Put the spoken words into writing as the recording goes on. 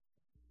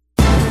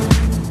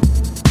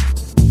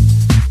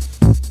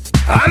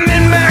I'm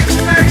in Max.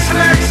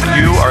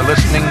 You are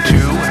listening to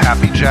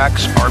Happy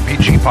Jack's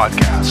RPG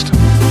Podcast.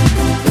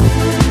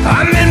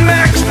 I'm in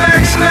Max.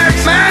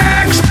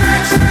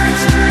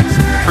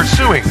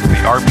 Pursuing the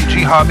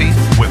RPG hobby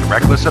with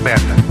reckless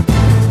abandon.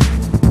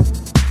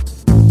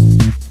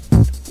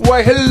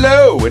 Why,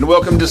 hello, and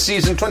welcome to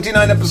Season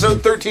 29,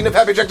 Episode 13 of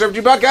Happy Jack's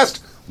RPG Podcast.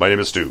 My name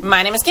is Stu.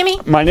 My name is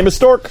Kimmy. My name is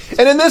Stork.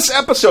 And in this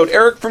episode,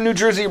 Eric from New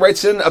Jersey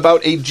writes in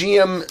about a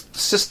GM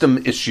system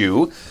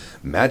issue.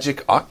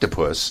 Magic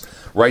Octopus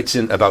writes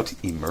in about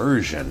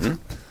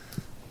immersion.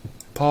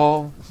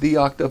 Paul the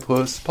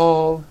Octopus,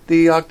 Paul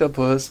the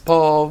Octopus,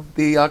 Paul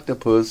the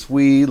Octopus,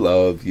 we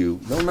love you.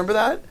 Don't remember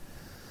that?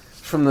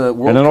 From the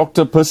World And an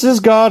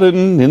octopus's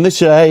garden in the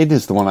shade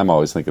is the one I'm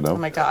always thinking of. Oh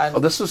my god. Oh,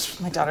 this was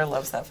My daughter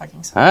loves that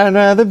fucking song. I'd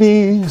rather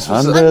be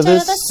under the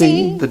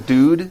sea. the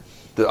dude,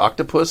 the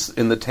octopus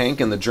in the tank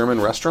in the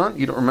German restaurant.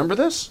 You don't remember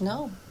this?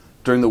 No.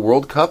 During the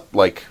World Cup,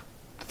 like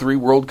 3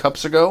 World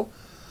Cups ago,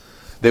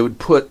 they would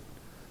put,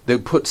 I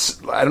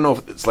don't know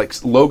if it's like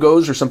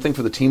logos or something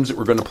for the teams that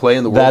were going to play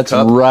in the World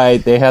Cup. That's right.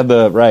 They had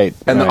the, right.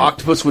 And right. the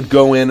octopus would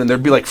go in, and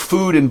there'd be like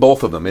food in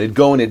both of them. And it'd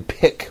go and it'd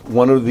pick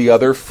one or the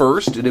other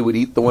first, and it would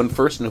eat the one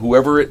first, and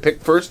whoever it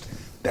picked first,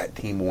 that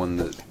team won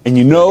the. And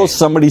you know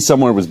somebody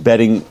somewhere was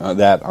betting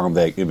that on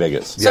in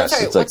Vegas. So, Yes.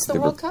 sorry, It's like what's the they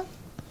were- World Cup?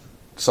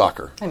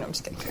 Soccer. I know, I'm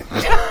just kidding.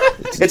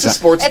 It's a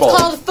sports It's ball.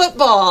 called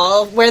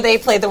football, where they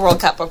play the World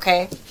Cup,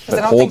 okay? Because I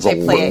That don't think holds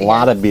they play a it.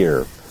 lot of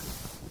beer.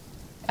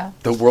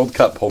 The World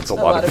Cup holds a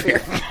lot of beer.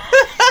 beer.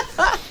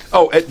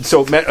 Oh,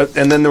 so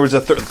and then there was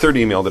a third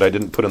email that I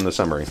didn't put in the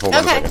summary. Hold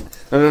on Okay.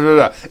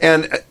 a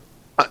second.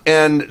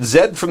 And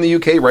Zed from the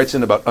UK writes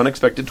in about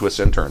unexpected twists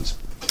and turns.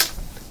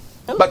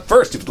 But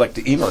first, if you'd like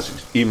to email us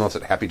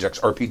at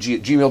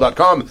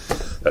happyjacksrpg@gmail.com.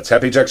 That's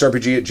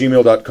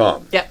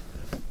happyjacksrpg@gmail.com. Yep.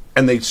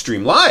 And they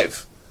stream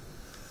live,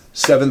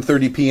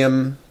 7:30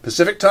 p.m.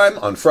 Pacific time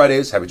on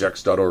Fridays,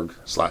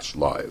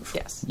 happyjacks.org/live.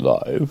 Yes.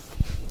 Live.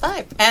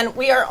 Live. And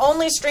we are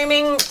only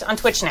streaming on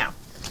Twitch now.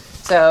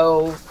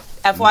 So,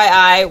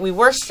 FYI, we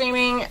were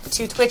streaming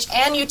to Twitch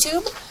and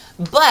YouTube,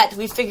 but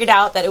we figured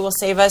out that it will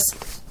save us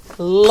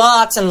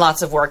lots and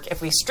lots of work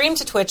if we stream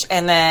to Twitch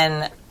and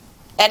then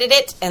edit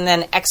it and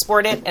then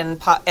export it and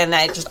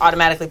that it just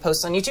automatically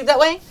posts on YouTube that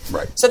way.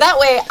 Right. So that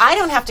way I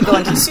don't have to go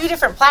into 2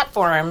 different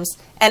platforms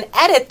and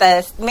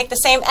make the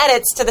same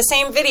edits to the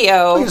same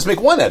video. You just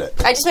make one edit.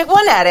 I just make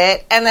one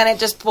edit and then it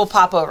just will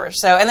pop over.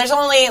 So, and there's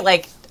only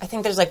I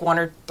think there's 1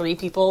 or 3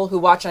 people who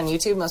watch on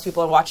YouTube. Most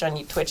people watch on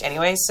Twitch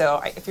anyway. So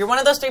if you're one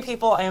of those 3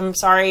 people, I'm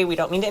sorry. We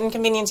don't mean to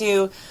inconvenience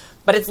you.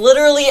 But it's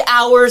literally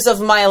hours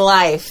of my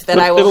life that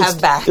I will have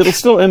back. It'll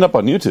still end up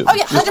on YouTube. Oh,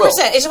 yeah,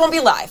 100%. It just won't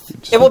be live.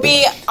 It will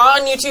be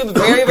on YouTube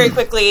very, very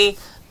quickly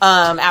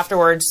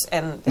afterwards.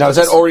 And Now, has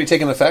that already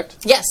taken effect?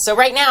 Yes. So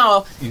right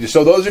now...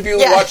 So those of you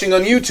Yeah. watching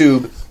on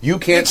YouTube, you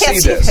can't see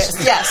this.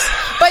 Yes.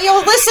 But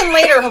you'll listen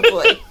later,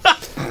 hopefully.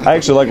 I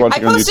actually like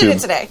watching on YouTube. I posted it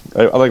today.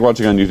 I like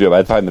watching on YouTube.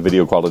 I find the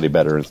video quality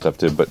better and stuff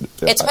too. But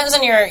It depends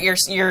on your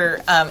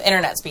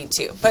internet speed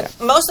too. But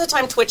most of the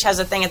time, Twitch has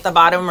a thing at the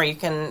bottom where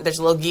there's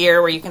a little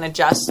gear where you can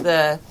adjust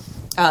the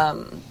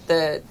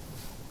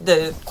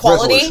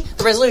quality,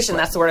 the resolution.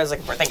 That's the word I was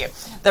looking for. Thank you.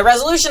 The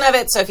resolution of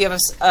it. So if you have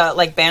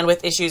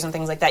bandwidth issues and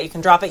things like that, you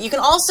can drop it. You can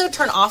also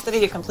turn off the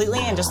video completely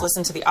and just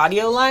listen to the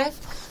audio live.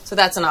 So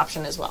that's an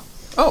option as well.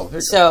 Oh, there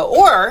you go.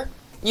 Or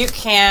you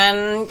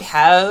can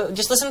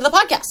just listen to the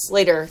podcast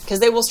later because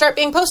they will start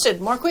being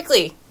posted more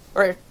quickly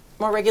or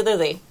more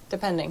regularly,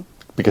 depending.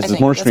 because I it's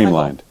think. more That's my goal.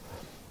 streamlined.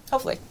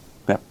 Hopefully.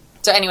 Yeah.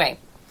 So anyway,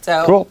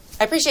 Cool.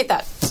 I appreciate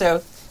that.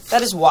 So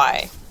that is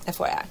why,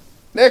 FYI.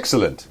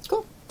 Excellent.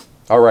 Cool.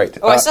 All right.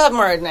 Oh, I still have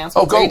more announcements.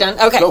 Oh, go. Are you done?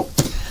 Okay. Go.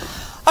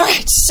 All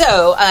right,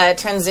 so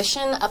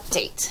transition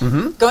update.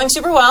 Going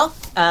super well.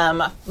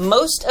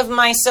 Most of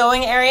my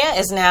sewing area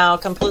is now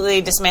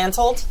completely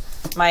dismantled.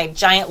 My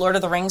giant Lord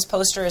of the Rings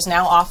poster is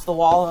now off the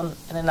wall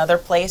in another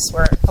place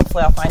where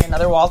hopefully I'll find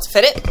another wall to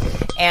fit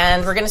it.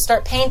 And we're going to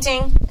start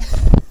painting.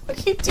 What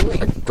are you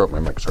doing? Broke my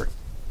mic, sorry.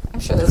 I'm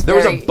sure that's There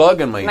was very a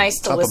bug in my nice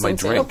to top of my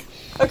listen drink.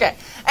 to. Okay.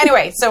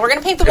 Anyway, so we're going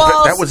to paint the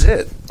walls. That was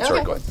it. Sorry,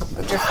 Okay. go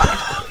ahead. You're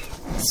fine.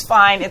 It's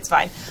fine. It's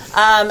fine.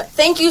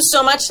 Thank you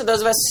so much to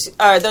those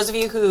of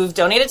you who've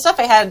donated stuff.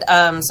 I had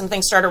some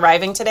things start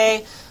arriving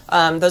today.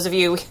 Those of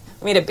you,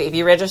 we made a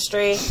baby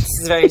registry. This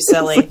is very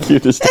silly. You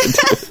just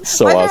did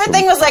so My awesome. favorite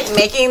thing was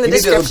making the You need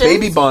a descriptions.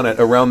 baby bonnet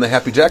around the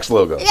Happy Jacks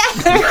logo. Yeah,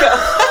 there we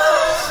go.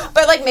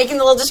 But making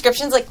the little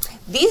descriptions,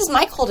 these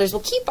mic holders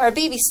will keep our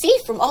baby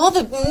safe from all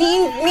the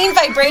mean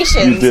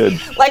vibrations. You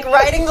did.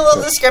 Writing the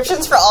little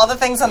descriptions for all the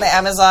things on the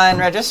Amazon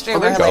registry were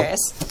there you go.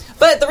 hilarious.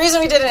 But the reason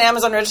we did an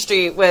Amazon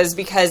registry was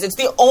because it's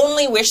the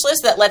only wish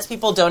list that lets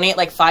people donate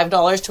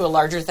 $5 to a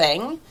larger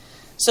thing.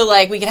 So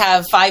we could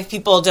have 5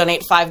 people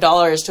donate $5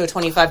 to a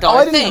 $25 Oh,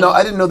 I thing.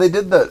 didn't know they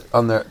did that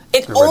on their.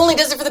 It only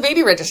does it for the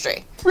baby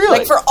registry.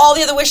 Really? For all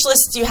the other wish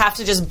lists, you have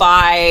to just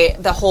buy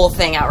the whole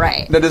thing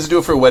outright. Now, does it do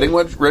it for a wedding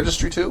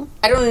registry too?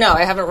 I don't know.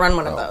 I haven't run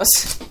one of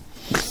those.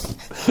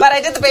 But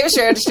I did the baby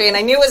registry, and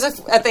I knew it was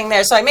a thing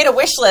there. So I made a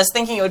wish list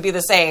thinking it would be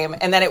the same,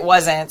 and then it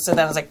wasn't. So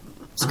then I was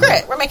screw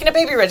it, we're making a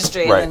baby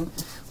registry. Right. And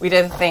then we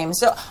did a theme.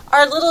 So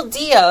our little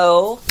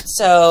Dio,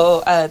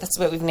 so that's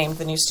what we've named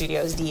the new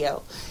studio is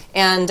Dio.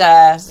 And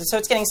so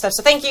it's getting stuff.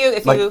 So thank you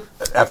if Like you...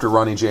 after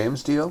Ronnie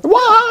James deal? I'm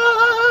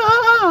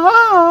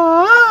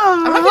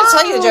not going to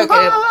tell you the joke.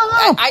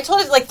 I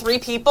told it to like 3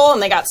 people,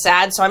 and they got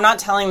sad, so I'm not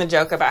telling the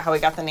joke about how we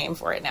got the name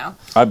for it now.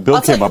 Bill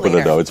I'll tell came you up with it,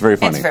 later. though. It's very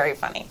funny. It's very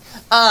funny.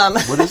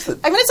 What is it?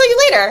 I'm going to tell you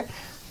later.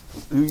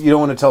 You don't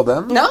want to tell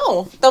them?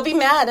 No, they'll be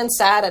mad and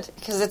sad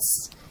because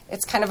it's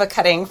kind of a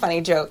cutting,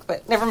 funny joke,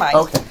 but never mind.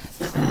 Okay.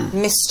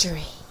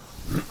 Mystery.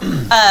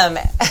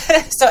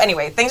 So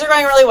anyway, things are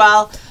going really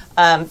well.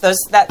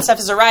 That stuff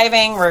is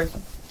arriving. We're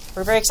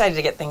very excited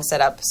to get things set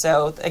up.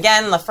 So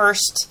again, the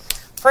first,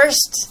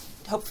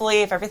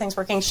 hopefully, if everything's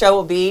working, show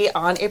will be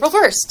on April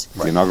 1st.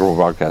 The inaugural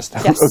broadcast.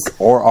 Yes.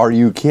 Or are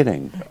you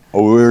kidding?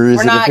 Or is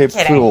We're it not a paper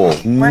kidding. pool?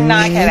 We're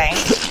not kidding.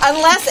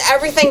 Unless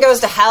everything goes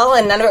to hell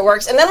and none of it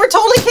works, and then we're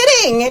totally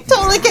kidding.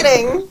 Totally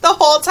kidding the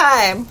whole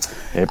time.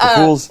 April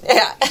Fools.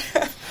 Yeah.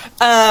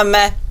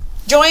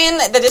 Join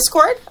the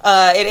Discord.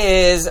 It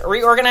is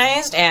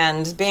reorganized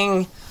and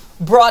being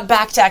brought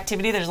back to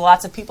activity. There's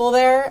lots of people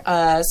there.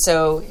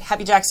 So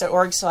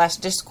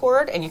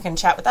happyjacks.org/Discord, and you can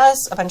chat with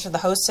us. A bunch of the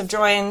hosts have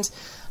joined.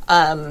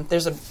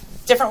 There's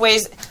different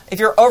ways. If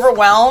you're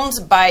overwhelmed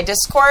by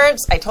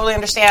Discords, I totally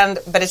understand,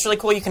 but it's really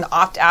cool. You can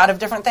opt out of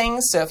different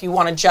things. So if you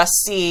want to just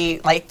see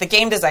like the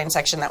game design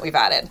section that we've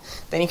added,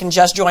 then you can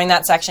just join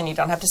that section. You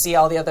don't have to see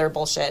all the other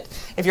bullshit.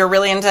 If you're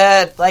really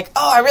into like,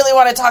 I really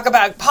want to talk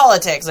about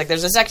politics, like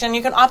there's a section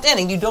you can opt in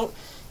and you don't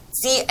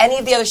see any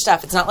of the other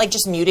stuff. It's not like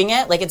just muting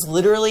it. Like it's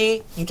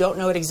literally, you don't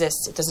know it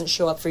exists. It doesn't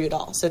show up for you at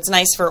all. So it's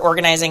nice for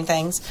organizing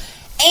things.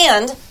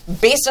 And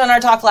based on our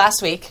talk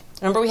last week,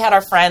 remember we had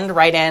our friend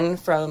write in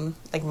from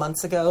like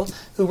months ago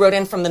who wrote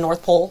in from the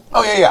North Pole?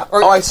 Oh, yeah.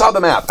 I saw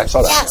the map. I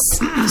saw that. Yes.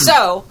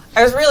 So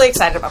I was really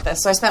excited about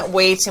this. So I spent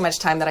way too much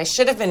time that I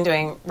should have been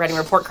writing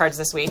report cards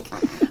this week,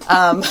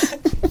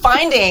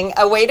 finding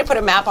a way to put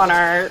a map on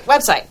our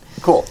website.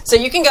 Cool. So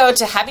you can go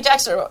to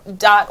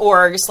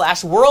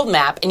happyjacks.org/world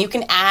map, and you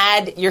can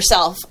add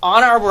yourself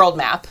on our world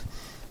map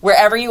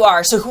wherever you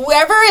are. So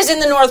whoever is in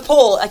the North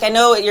Pole, like I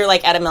know you're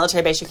like at a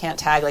military base, you can't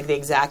tag like the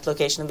exact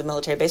location of the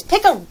military base.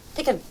 Pick a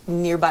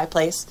nearby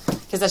place,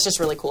 because that's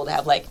just really cool to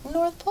have like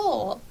North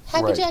Pole,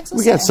 Happy Right. Jacks.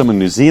 We had some in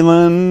New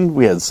Zealand.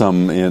 We had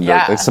some in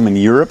some in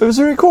Europe. It was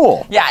very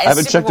cool. Yeah, it's I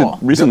haven't super checked cool. it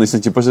recently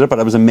since you posted it, but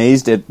I was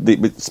amazed it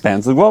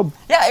spans the globe.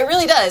 Yeah, it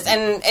really does.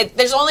 And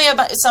there's only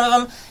some of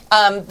them.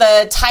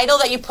 The title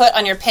that you put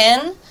on your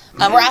pin,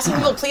 we're asking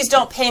people, please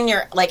don't pin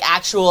your like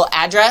actual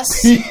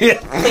address.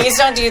 Please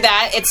don't do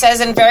that. It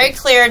says in very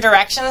clear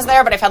directions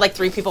there, but I've had like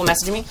 3 people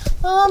messaging me,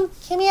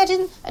 Kimmy, I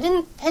didn't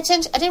pay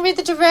attention. I didn't read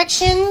the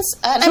directions.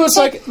 And So it's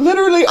like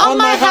literally on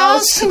my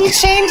house. Can you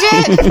change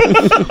it?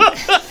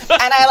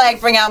 And I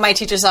like bring out my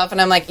teacher self, and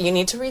I'm like, you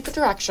need to read the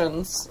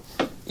directions.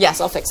 Yes,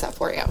 I'll fix that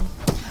for you.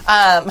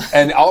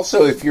 And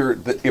also, if you're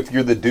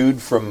the dude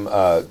from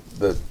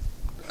the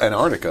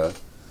Antarctica,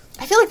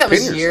 I feel like that was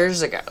Pin yours.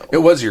 years ago. it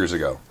was years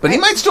ago, but he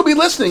might still be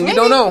listening. You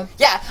don't know.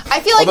 Yeah, I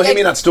feel like Although he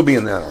may not still be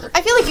in the Antarctica.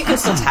 I feel like you can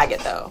still tag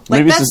it though.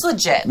 Like it's that's the-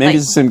 legit. Maybe like,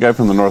 it's the same guy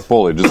from the North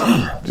Pole. He just,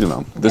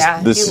 this,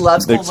 Yeah, this, he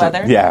loves cold this-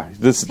 weather. Yeah,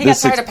 this. he got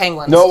tired of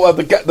penguins. No,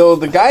 the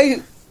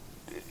guy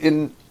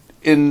in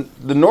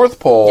the North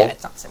Pole. Yeah,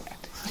 it's not the same guy.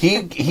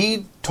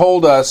 He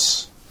told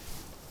us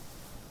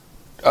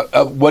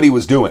what he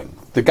was doing.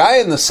 The guy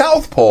in the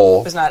South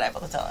Pole, Was not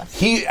able to tell us.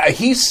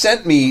 he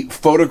sent me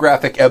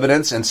photographic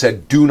evidence and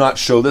said, "Do not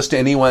show this to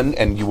anyone."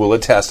 And you will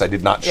attest, I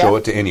did not show Yeah.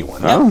 it to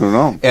anyone. I don't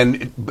know.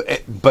 And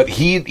but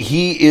he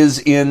is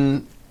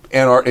in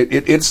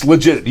Antarctica. It's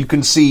legit. You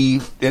can see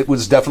it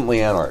was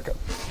definitely Antarctica.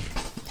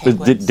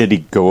 But did he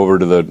go over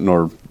to the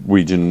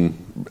Norwegian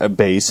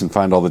base and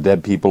find all the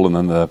dead people and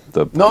then the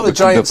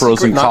giant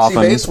frozen secret Nazi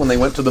coffin? base when they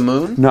went to the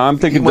moon. No, I'm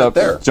thinking He went of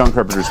there. John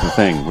Carpenter's The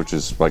Thing, which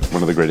is like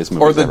one of the greatest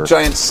movies Or the ever.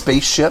 giant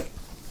spaceship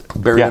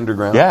buried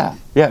underground. Yeah.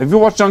 Have you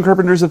watched John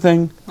Carpenter's The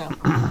Thing?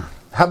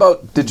 How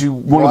about did you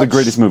One of the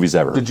greatest movies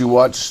ever. Did you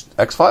watch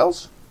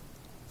X-Files?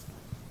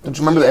 Don't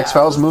you remember the Yeah.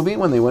 X-Files movie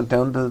when they went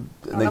down to I and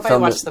don't they know if I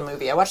found watched the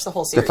movie. I watched the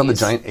whole they series. found the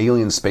giant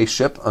alien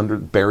spaceship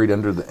buried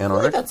under the I think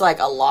Antarctica? that's like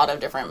a lot of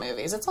different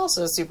movies. It's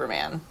also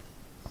Superman.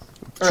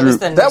 Or at True.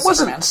 least the new That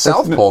wasn't Superman.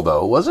 South Pole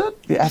though, was it?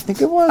 Yeah, I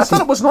think it was. I thought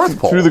it was North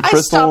Pole. Through the I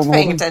crystal. stopped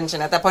paying movie.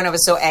 attention at that point. I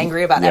was so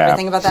angry about Yeah.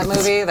 everything about that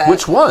movie that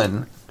Which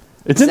one?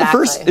 It's in the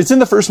first. Exactly. It's in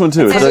the first one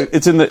too.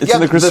 It's in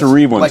the Christopher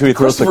Reeve one like too. He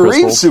throws the Christopher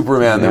crystal. Reeve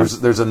Superman. Yeah.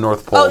 There's a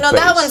North Pole. Oh no,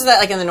 that base. one's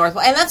like in the North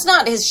Pole, and that's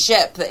not his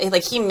ship.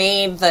 Like he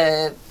made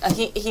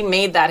he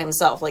made that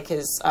himself. Like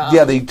his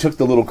Yeah, they took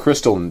the little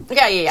crystal and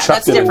yeah. chucked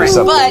That's it into different.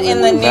 something But and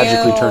in the it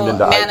magically turned new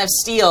into Man of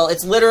Steel,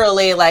 it's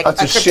literally like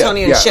That's a a ship,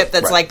 Kryptonian yeah, ship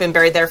that's right. like been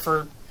buried there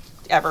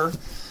forever.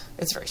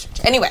 It's very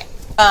strange. Anyway,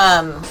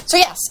 so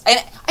yes, and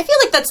I feel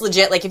like that's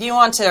legit. Like if you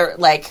want to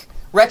like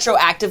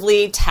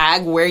retroactively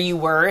tag where you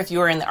were if you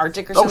were in the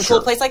Arctic or some cool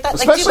place like that,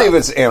 Especially like, if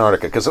it's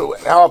Antarctica, because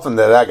how often is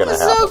that going to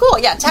it's happen? so cool.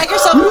 Yeah, tag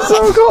yourself.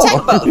 so cool.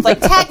 Tag both. Like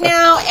tag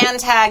now and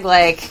tag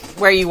like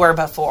where you were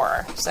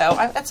before. So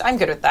I'm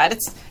good with that.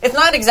 It's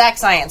not exact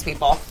science,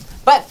 people,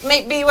 but But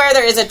beware,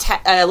 there is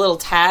a little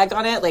tag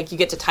on it. Like, you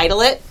get to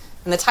title it,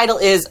 and the title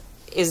is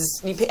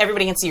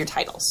everybody can see your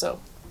title. So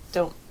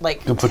don't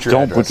put your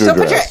address.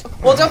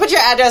 Don't put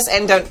your address,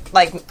 and don't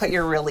put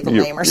your real legal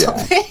name or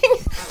something.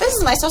 This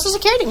is my social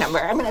security number.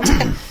 I'm going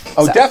to.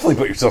 Definitely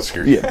put your social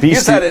security. Yeah,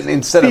 use that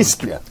instead of.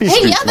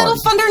 That'll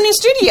fund our new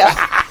studio.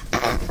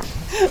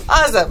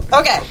 Awesome.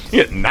 Okay.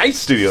 Yeah, nice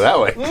studio that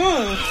way.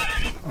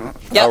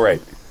 Yep. All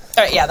right.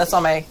 Yeah, that's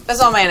all my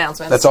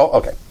announcements. That's all.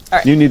 Okay. All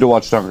right. You need to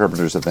watch John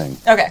Carpenter's A Thing.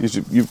 Okay.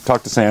 You've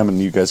talked to Sam, and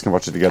you guys can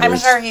watch it together. I'm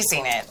sure he's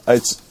seen it.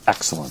 It's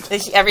excellent.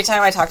 Every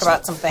time I talk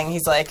about something,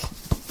 he's like,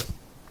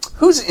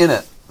 Who's in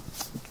it?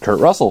 Kurt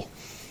Russell.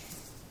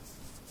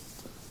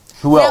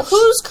 Who "Now else?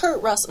 who's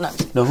Kurt Russell?"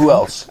 No, who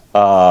else?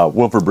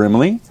 Wilford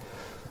Brimley.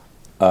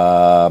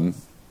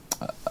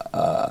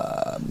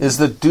 Is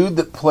the dude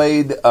that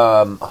played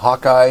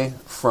Hawkeye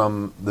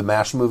from the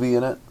MASH movie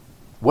in it?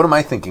 What am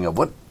I thinking of?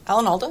 What?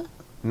 Alan Alda?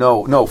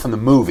 No, from the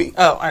movie.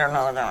 Oh, I don't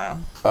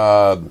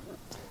know.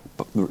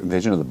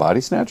 Invasion of the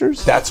Body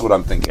Snatchers? That's what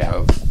I'm thinking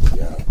of.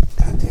 Yeah.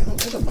 God damn it,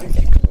 what am I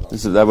thinking of?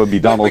 That would be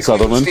Donald My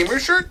Sutherland. Steamer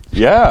shirt?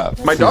 Yeah.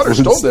 My daughter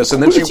stole this,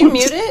 and then she Did you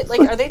mute it?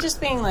 Like, are they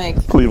just being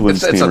like Cleveland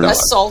It's not Steamers. that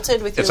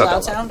assaulted with your It's not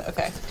loud that loud. sound?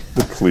 Okay.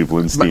 The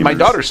Cleveland Steamers. My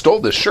daughter stole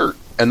this shirt,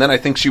 and then I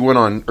think she went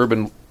on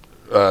Urban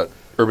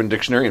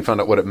Dictionary and found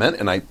out what it meant,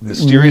 and I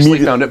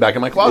mysteriously found it back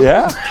in my closet.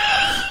 Yeah.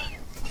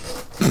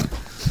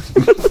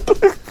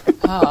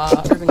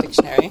 Urban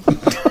Dictionary.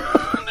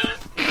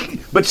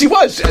 But she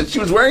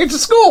was wearing it to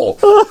school.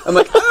 I'm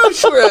like, I'm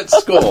sure at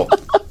school.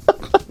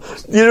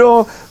 You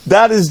know,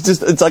 that is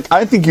just, it's like,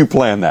 I think you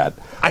planned that.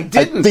 I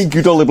didn't. I think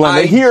you totally planned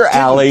that. Here,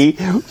 Allie,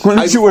 why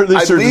don't you wear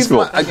this shirt to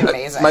school?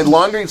 Amazing. My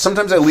laundry,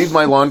 sometimes I leave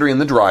my laundry in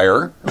the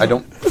dryer. I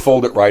don't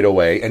fold it right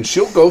away. And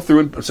she'll go through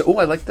and say, oh,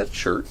 I like that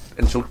shirt.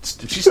 And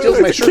she steals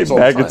my shirts all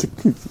the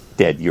time.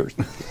 Dead, yours.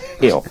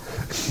 Ew.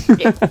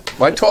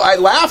 Well, I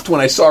laughed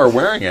when I saw her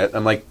wearing it.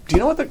 I'm like, do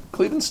you know what the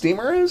Cleveland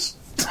Steamer is?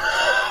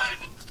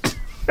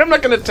 I'm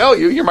not going to tell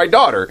you. You're my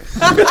daughter.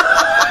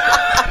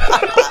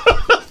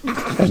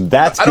 And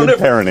that's good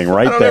parenting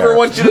right there. I don't ever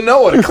want you to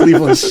know what a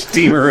Cleveland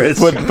Steamer is.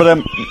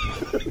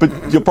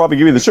 But you'll probably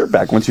give me the shirt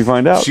back once you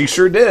find out. She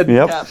sure did.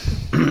 Yep. Yeah.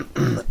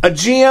 A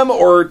GM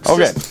or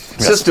Okay.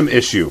 system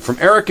issue from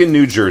Eric in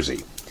New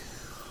Jersey.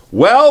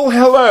 Well,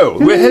 hello.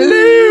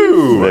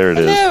 Hello. There it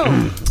is.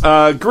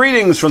 Hello.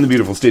 Greetings from the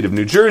beautiful state of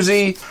New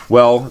Jersey.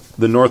 Well,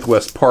 the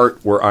northwest part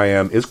where I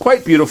am is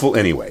quite beautiful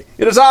anyway.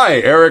 It is I,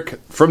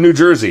 Eric, from New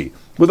Jersey,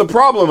 with a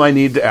problem I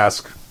need to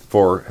ask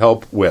for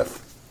help with.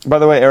 By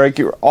the way, Eric,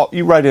 you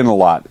write in a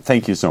lot.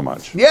 Thank you so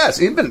much.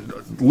 Yes, you've been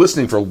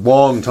listening for a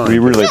long time. We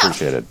really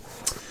appreciate it.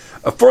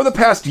 For the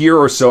past year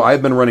or so,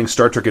 I've been running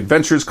Star Trek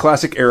Adventures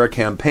Classic Era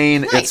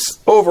campaign. Nice. It's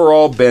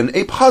overall been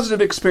a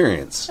positive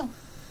experience.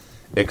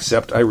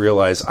 Except I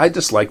realize I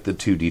dislike the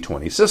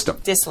 2D20 system.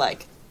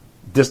 Dislike.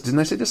 Didn't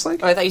I say dislike?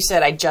 Oh, I thought you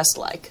said I just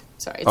like.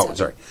 Sorry. Oh,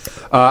 sorry.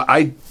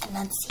 I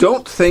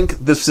don't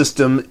think the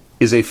system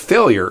is a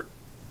failure.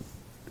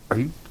 Are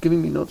you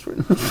giving me notes right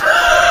now?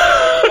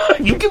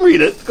 You can read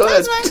it. Go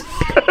ahead. That's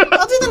fine.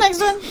 I'll do the next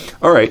one.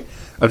 All right.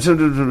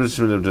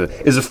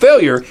 Is a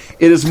failure.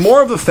 It is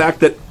more of the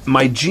fact that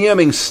my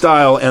GMing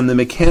style and the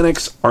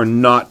mechanics are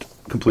not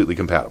completely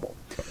compatible.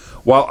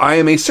 While I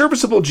am a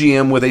serviceable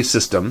GM with a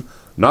system,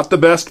 not the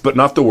best, but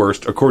not the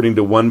worst, according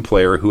to one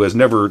player who has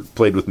never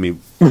played with me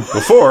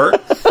before.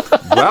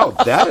 Wow,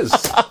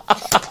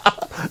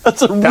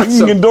 That's a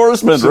ringing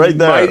endorsement right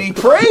there. Mighty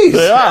praise.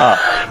 Yeah.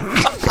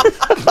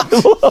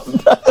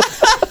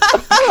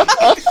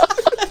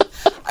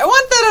 I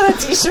want that on a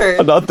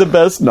T-shirt. Not the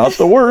best, not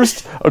the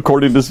worst,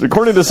 according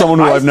to someone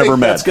who I've never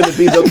met.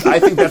 I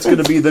think that's going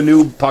to be the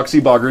new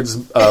Poxy Boggart's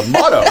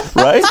motto.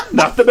 Right?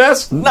 Not the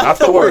best, not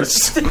the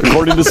worst.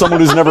 According to someone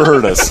who's never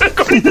heard us.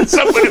 According to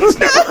someone who's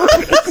never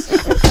heard us.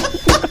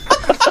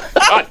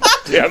 God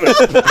damn it.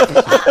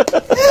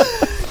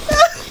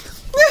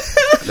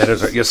 That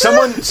is right. Yeah,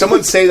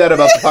 someone say that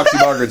about the Poxy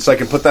Boggarts so I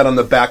can put that on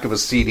the back of a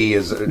CD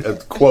as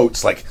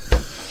quotes like,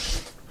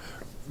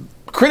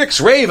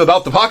 critics rave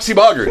about the Poxy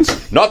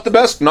Boggarts. Not the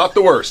best, not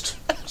the worst.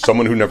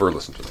 Someone who never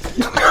listened to them.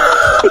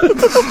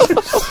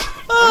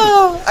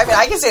 I mean,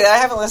 I can say that. I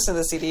haven't listened to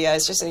the CD yet.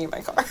 It's just sitting in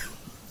my car.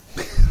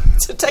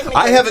 So technically,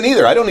 I haven't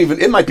either. I don't even.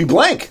 It might be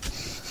blank.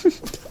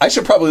 I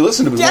should probably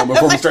listen to them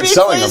before we start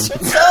selling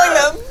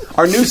them.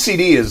 Our new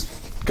CD has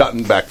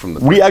gotten back from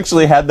the. We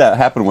actually had that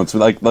happen once.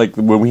 Like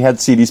when we had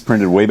CDs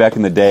printed way back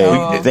in the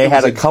day, they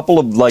had a couple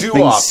of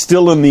things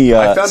still in the.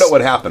 I found out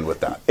what happened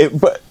with that.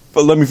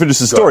 But let me finish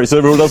the story so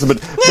everyone else.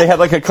 But they had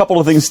a couple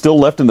of things still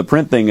left in the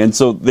print thing, and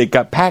so they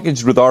got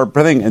packaged with our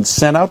thing and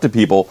sent out to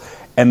people.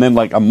 And then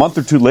a month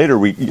or two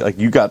later,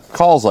 you got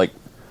calls like,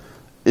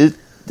 "Are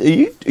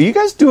you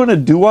guys doing a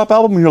doo-wop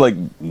album?" And you're like,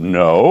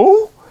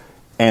 "No,"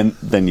 and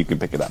then you can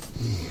pick it up.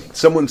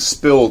 Someone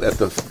spilled at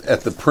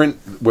the print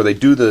where they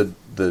do the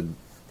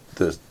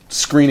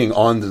screening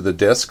onto the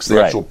discs,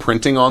 the actual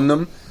printing on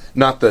them,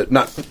 not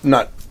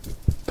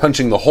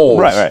punching the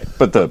holes. Right.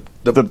 But the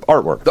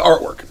artwork. The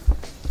artwork.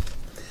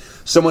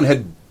 Someone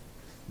had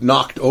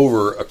knocked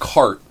over a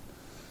cart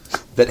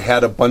that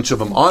had a bunch of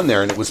them on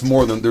there, and it was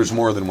there's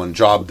more than one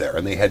job there,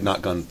 and they had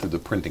not gone through the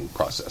printing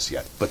process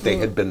yet, but they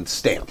had been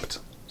stamped.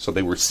 So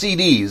they were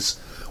CDs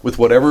with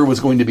whatever was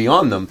going to be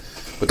on them,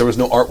 but there was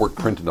no artwork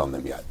printed on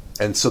them yet.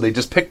 And so they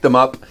just picked them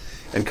up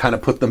and kind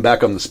of put them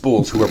back on the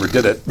spools, whoever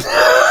did it.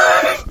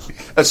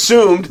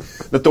 Assumed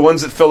that the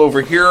ones that fell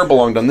over here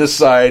belonged on this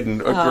side, and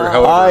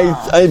however.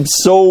 I'm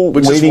so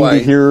Which is waiting why-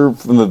 to hear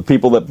from the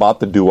people that bought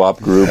the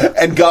doo-wop group.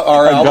 and got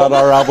our And album. got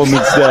our album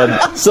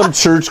instead. Some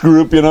church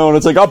group, and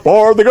it's like, up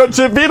bar, they got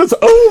Chip Venus.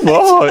 Oh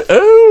my,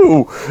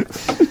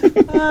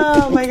 oh.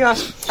 Oh my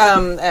gosh.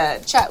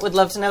 Chat would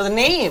love to know the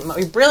name,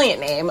 a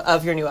brilliant name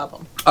of your new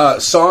album.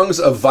 Songs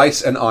of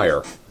Vice and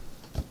Ire.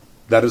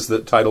 That is the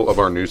title of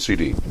our new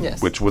CD,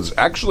 Yes. which was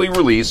actually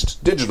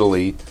released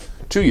digitally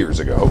 2 years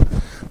ago.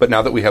 But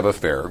now that we have a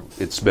fair,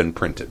 it's been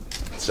printed.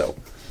 So,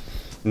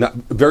 not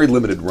very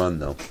limited run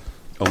though.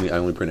 I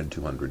only printed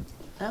 200.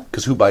 Oh.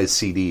 Because who buys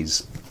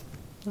CDs?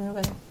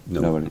 Nobody. No.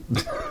 Nobody.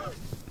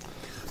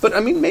 But I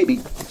mean, maybe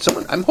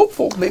someone. I'm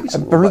hopeful. Maybe I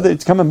someone. will heard buy that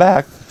it's coming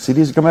back.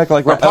 CDs are coming back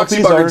like Our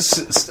Poxy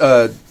LPs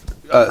are.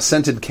 Buggered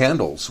scented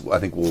candles, I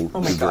think, will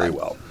my do very God.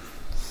 well.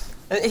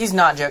 He's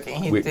not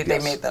joking. They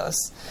Yes. made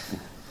those.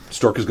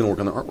 Stork is going to work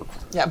on the artwork.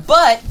 Yeah,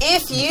 but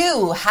if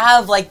you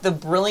have like the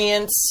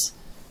brilliant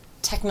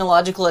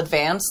technological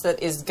advance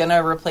that is going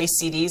to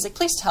replace CDs, like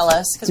please tell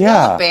us, because we all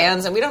Yeah. have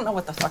bands and we don't know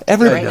what the fuck to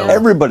do right now.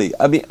 Everybody.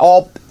 I mean,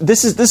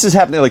 this is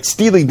happening. Like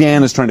Steely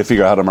Dan is trying to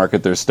figure out how to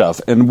market their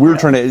stuff, and we're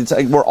trying to. It's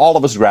like we're all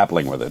of us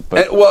grappling with it.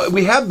 But And, well,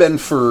 we have been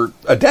for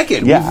a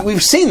decade. Yeah.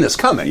 We've seen this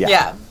coming.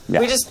 Yeah. Yeah.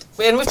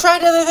 We've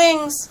tried other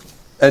things.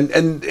 And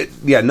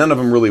none of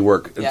them really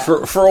work. Yeah.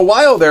 For a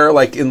while there,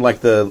 like in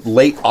like the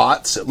late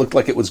aughts, it looked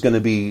like it was going to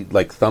be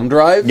like thumb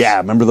drives. yeah,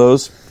 remember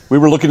those? We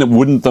were looking at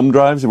wooden thumb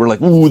drives, and we're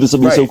like, "Ooh, this will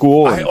be Right. so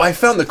cool." I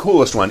found the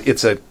coolest one.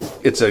 It's a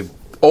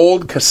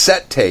old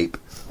cassette tape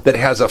that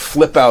has a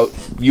flip out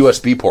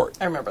USB port,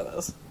 I remember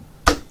those.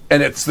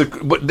 and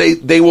but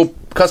they will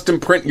custom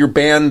print your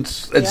band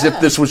as if Yeah.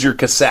 this was your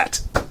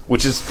cassette,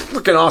 which is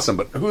freaking awesome.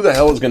 But who the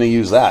hell is going to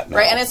use that now?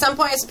 Right, and at some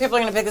point, people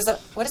are going to pick this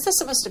up. What is this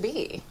supposed to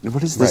be?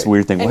 What is this Right.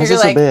 weird thing? And Why is you're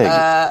this so like,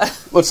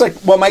 big? Well, it's like,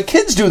 well, my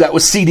kids do that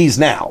with CDs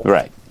now.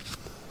 Right.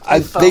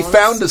 They phones.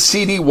 found a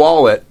CD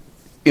wallet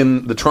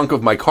in the trunk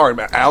of my car. And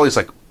Allie's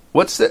like,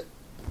 "What's that?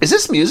 Is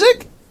this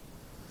music?"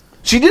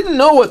 She didn't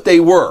know what they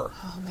were.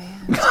 Oh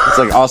man, It's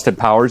like Austin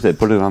Powers. They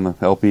put it on the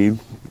LP.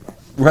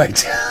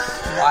 Right.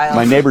 wild.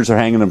 My neighbors are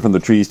hanging them from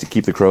the trees to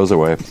keep the crows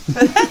away.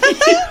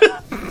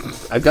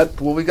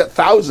 We got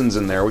thousands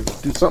in there. We can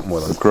do something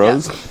with them.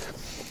 Crows?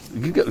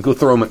 You can go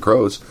throw them at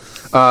crows.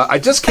 I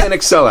just can't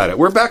excel at it.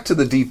 We're back to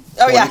the D20,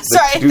 Oh yeah,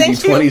 sorry. the Thank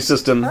D20 you.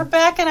 system. We're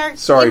back in our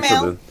Sorry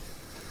email. for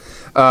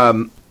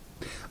the.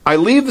 I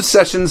leave the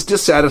sessions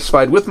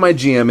dissatisfied with my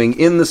GMing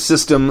in the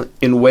system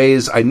in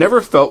ways I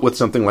never felt with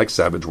something like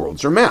Savage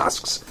Worlds or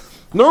Masks.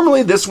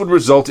 Normally, this would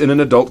result in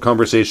an adult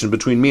conversation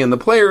between me and the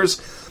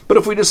players, but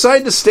if we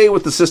decide to stay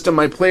with the system,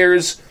 my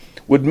players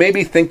would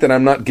maybe think that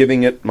I'm not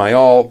giving it my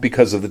all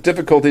because of the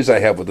difficulties I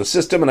have with the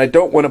system, and I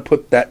don't want to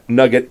put that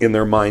nugget in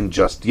their mind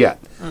just yet.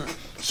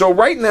 So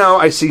right now,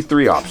 I see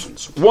three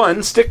options.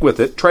 One, stick with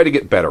it, try to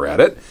get better at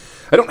it.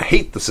 I don't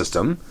hate the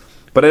system,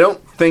 but I don't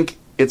think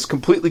it's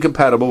completely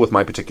compatible with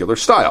my particular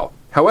style.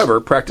 However,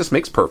 practice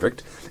makes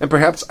perfect, and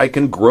perhaps I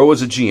can grow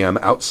as a GM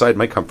outside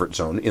my comfort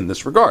zone in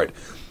this regard.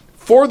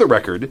 For the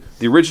record,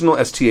 the original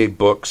STA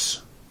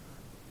books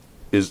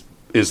is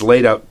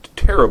laid out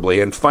terribly,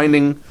 and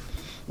finding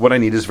what I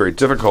need is very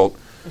difficult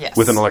Yes.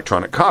 with an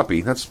electronic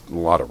copy. That's a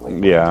lot of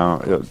room. Yeah,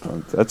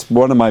 that's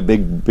one of my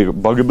big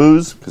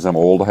bugaboos, because I'm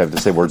old, I have to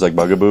say words like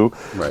bugaboo.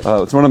 Right.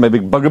 It's one of my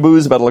big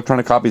bugaboos about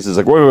electronic copies is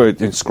like, wait,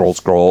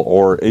 scroll,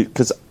 or,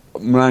 because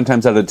 9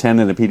 times out of 10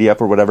 in a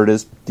PDF or whatever it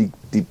is,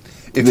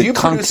 the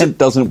content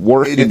doesn't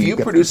work. If you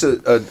produce a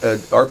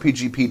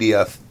RPG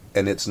PDF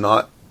and it's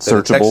not, and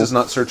the text Searchable. is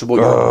not searchable,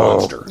 you're a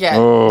monster. Yeah,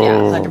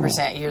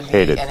 100%. You're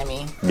Hate the it.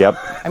 enemy. Yep.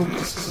 I'm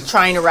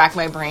trying to rack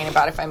my brain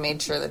about if I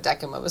made sure that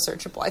Decima was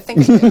searchable. I think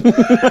I did.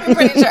 I'm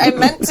pretty sure I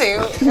meant to.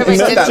 If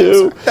I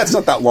didn't- That's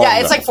not that long. Yeah,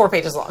 it's though. like 4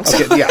 pages long.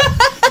 So. Okay, yeah,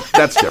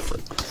 that's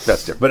different.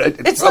 That's different.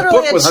 But It's a literally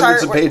book with chart.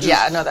 hundreds of where- pages.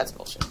 Yeah, no, that's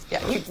bullshit.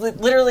 Yeah, you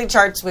literally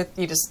charts with.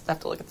 You just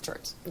have to look at the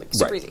charts. Like,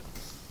 super Right. easy.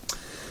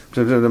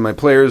 My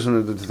players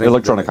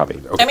Electronic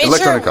copy. Okay,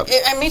 electronic copy.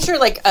 I made sure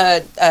like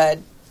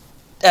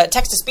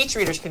text to speech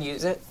readers could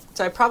use it.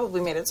 So I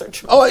probably made it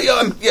searchable. Oh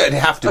yeah, it'd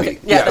have to Okay, be.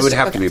 yeah, Yeah, it would that's-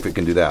 have to okay. be if it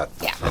can do that.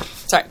 Yeah.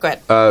 Sorry. Go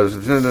ahead.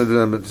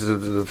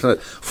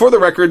 For the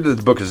record, the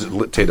book is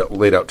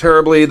laid out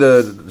terribly.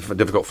 The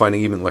difficult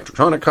finding even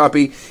electronic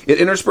copy. It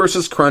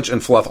intersperses crunch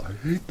and fluff. I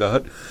hate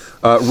that.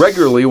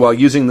 Regularly while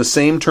using the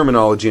same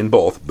terminology in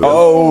both.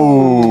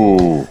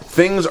 Oh.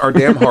 Things are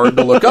damn hard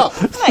to look up.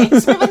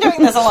 Nice. We've been doing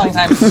this a long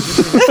time.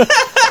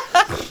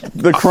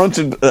 The crunch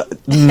and...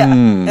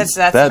 Yeah, that's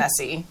that-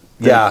 messy.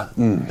 Yeah,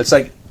 it's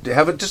like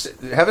have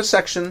a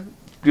section.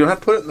 You don't have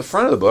to put it in the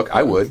front of the book.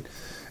 I would.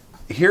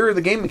 here are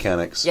the game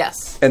mechanics.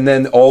 Yes. And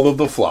then all of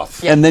the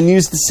fluff. Yeah. And then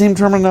use the same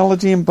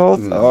terminology in both?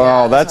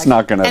 Oh, that's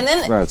not going to... And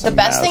then the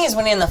best thing is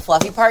when in the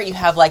fluffy part, you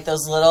have like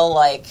those little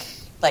like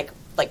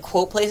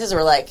quote places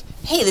where like,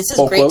 hey, this is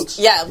Pull great. quotes?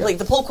 Yeah, like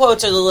the pull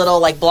quotes are the little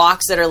like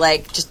blocks that are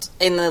like just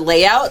in the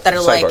layout that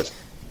are like, Sidebars.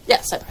 yeah,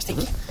 sidebars.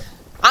 Thank you.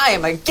 I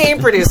am a game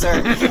producer.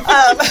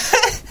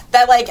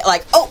 That like,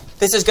 oh,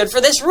 this is good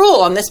for this rule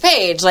on this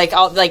page. Like,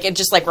 it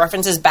just like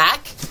references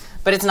back,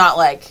 but it's not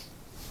like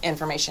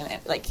information.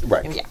 Like,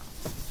 Right. Yeah.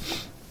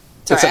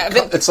 Sorry,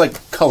 It's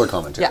like color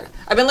commentary. yeah,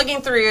 I've been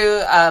looking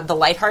through the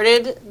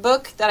Lighthearted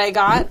book that I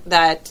got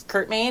that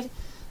Kurt made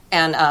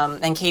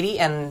and Katie,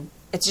 and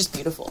it's just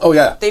beautiful. Oh,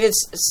 yeah. They did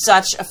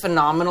such a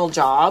phenomenal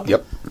job.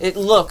 Yep. It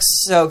looks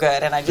so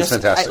good, and I just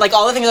fantastic. like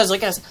all the things I was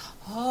looking at. I was,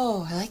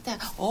 oh, I like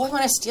that. Oh, I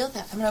want to steal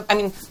that.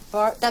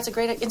 That's a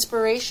great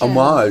inspiration.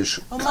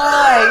 Homage.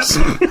 Homage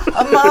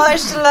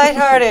to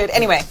Lighthearted.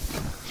 Anyway,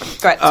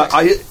 go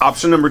ahead.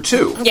 Option number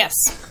 2. Yes.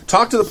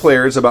 Talk to the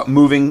players about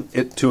moving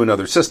it to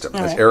another system.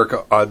 As right.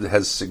 Erica Odd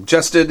has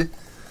suggested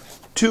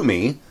to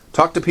me,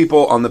 talk to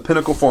people on the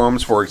Pinnacle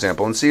forums, for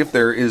example, and see if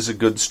there is a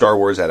good Star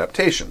Wars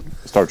adaptation.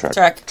 Star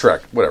Trek.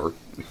 Trek, whatever.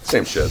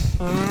 Same shit.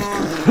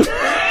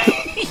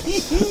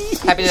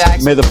 Happy to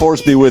ask. May the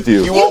Force be with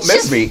you. You won't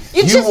miss me.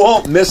 you You just-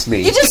 won't miss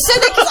me. You just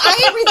said that because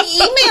I read the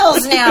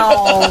emails now.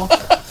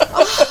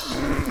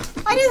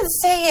 Oh, I didn't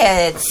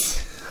say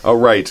it. All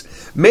right.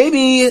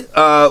 Maybe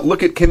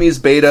look at Kimmy's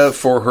beta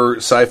for her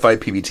sci-fi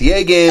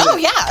PBTA game. Oh,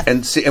 yeah.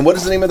 And see. And what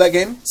is the name of that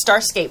game?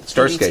 Starscape.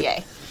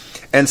 BTA.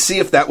 And see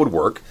if that would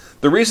work.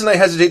 The reason I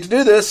hesitate to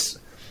do this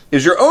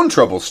is your own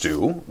trouble,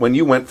 Stu, when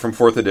you went from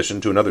 4th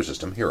edition to another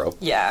system, Hero,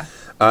 Yeah.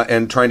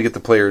 and trying to get the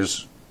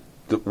players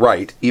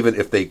right, even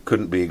if they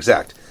couldn't be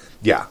exact.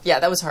 Yeah. Yeah,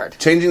 that was hard.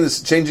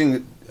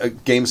 Changing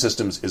game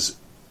systems is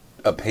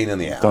a pain in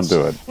the ass. Don't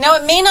do it. Now,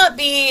 it may not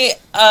be...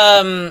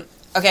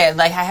 okay,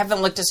 like, I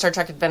haven't looked at Star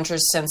Trek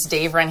Adventures since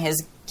Dave ran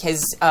his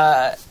AP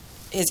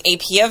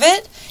of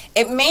it.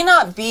 It may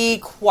not be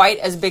quite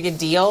as big a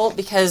deal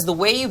because the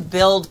way you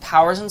build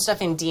powers and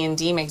stuff in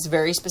D&D makes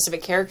very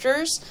specific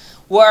characters,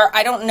 where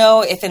I don't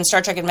know if in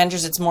Star Trek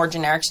Adventures it's more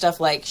generic stuff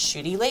like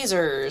shooty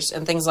lasers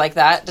and things like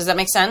that. Does that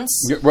make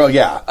sense? Well,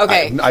 yeah.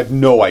 Okay. I have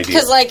no idea.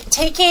 Because, like,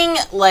 taking,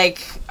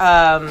 like,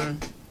 I'm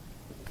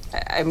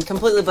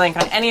completely blank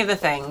on any of the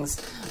things,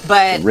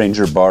 but...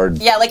 Ranger, Bard,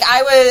 Yeah, like,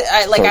 I was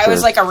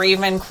Sorcerer. like a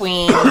Raven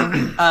Queen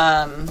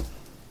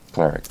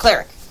Cleric.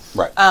 cleric.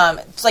 Right.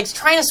 It's like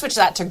trying to switch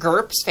that to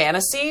GURPS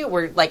Fantasy,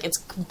 where, like, it's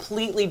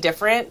completely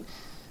different.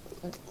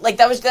 Like,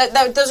 those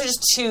are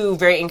just two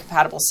very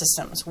incompatible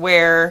systems,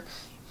 where...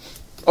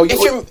 if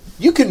you're-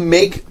 you can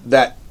make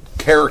that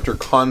character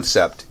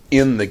concept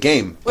in the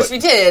game, Which but we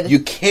did. You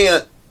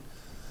can't.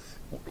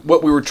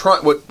 What we were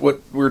trying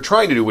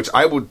to do, which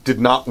I did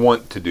not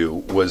want to do,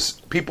 was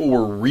people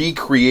were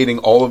recreating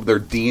all of their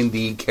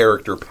D&D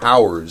character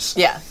powers.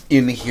 Yeah.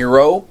 In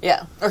Hero.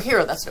 Yeah. Or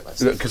Hero, that's what it was.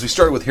 Because we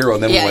started with Hero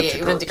and then we went to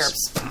we went to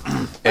GURPS.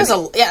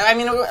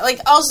 GURPS. Like,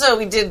 also,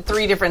 we did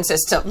 3 different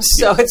systems,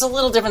 so it's a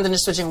little different than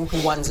just switching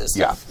one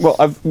system. Yeah.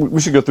 Well, we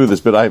should go through this,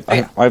 but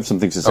I have some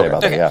things to say Okay.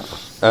 about Okay. that,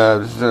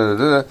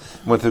 yeah.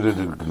 Went through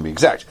to be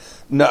exact.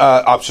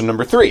 Option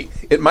number 3.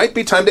 It might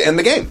be time to end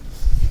the game.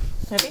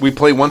 Maybe. We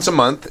play once a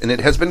month, and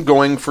it has been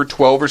going for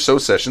 12 or so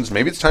sessions.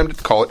 Maybe it's time to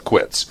call it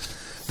quits.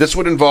 This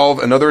would involve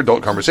another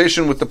adult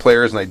conversation with the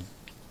players, and I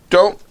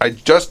don't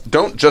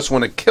just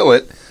want to kill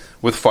it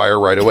with fire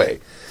right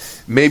away.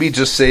 Maybe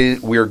just say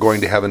we are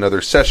going to have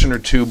another session or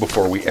 2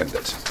 before we end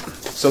it.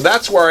 So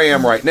that's where I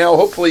am right now.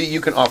 Hopefully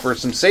you can offer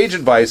some sage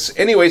advice.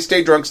 Anyway,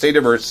 stay drunk, stay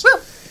diverse,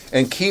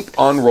 and keep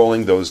on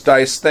rolling those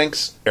dice.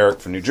 Thanks, Eric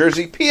from New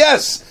Jersey.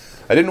 P.S.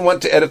 I didn't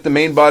want to edit the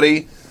main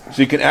body,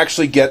 so you can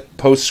actually get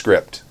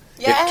postscript.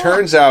 Yeah. It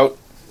turns out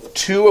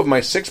 2 of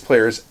my 6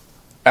 players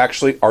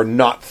actually are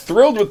not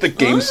thrilled with the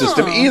game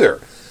system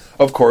either.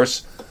 Of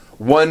course,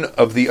 one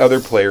of the other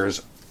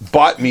players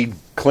bought me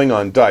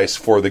Klingon dice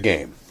for the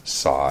game.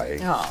 Sigh.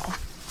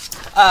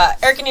 Oh.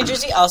 Eric in New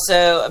Jersey,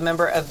 also a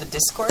member of the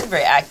Discord,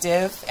 very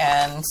active,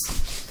 and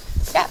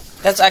yeah,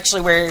 that's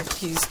actually where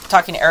he's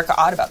talking to Erica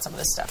Odd about some of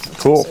this stuff.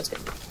 Cool. So it's good.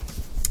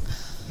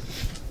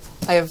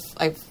 I have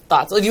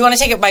thoughts. Do you want to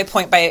take it by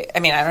point by? I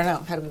mean, I don't know.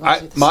 How do we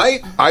want to do this?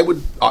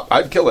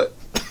 I'd kill it.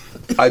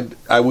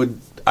 I would.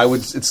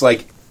 It's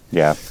like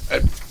Yeah.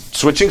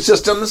 switching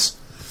systems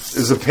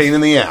is a pain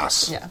in the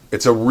ass. Yeah.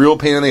 It's a real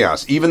pain in the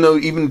ass.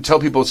 Even tell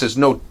people, it says,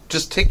 no,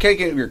 just take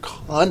your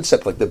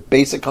concept, like the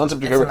basic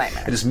concept. It's a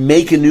nightmare. And just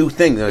make a new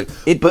thing. They're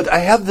like, but I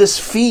have this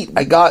feat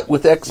I got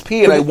with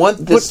XP, and I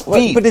want this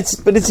feat. But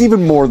it's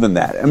even more than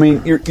that. I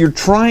mean, you're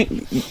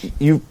trying.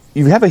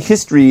 You have a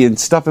history and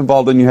stuff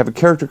involved, and you have a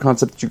character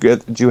concept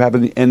that you have,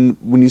 and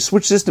when you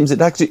switch systems,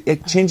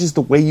 it changes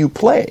the way you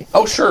play.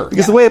 Oh, sure.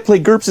 Because the way I play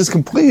GURPS is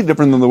completely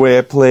different than the way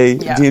I play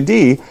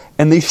D&D,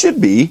 and they should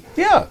be.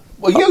 Yeah.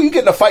 Well, you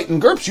get in a fight in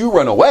GURPS, you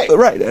run away.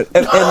 Right,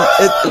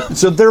 and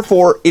so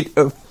therefore it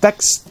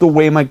affects the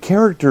way my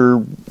character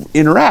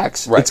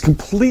interacts. Right. It's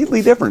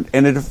completely different,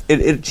 and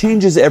it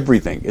changes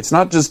everything. It's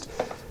not just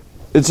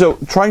And so,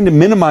 trying to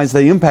minimize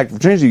the impact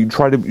of changing, you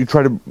try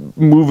to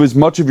move as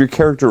much of your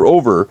character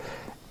over.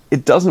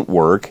 It doesn't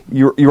work.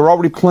 You're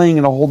already playing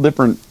in a whole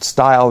different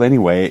style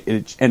anyway,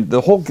 and the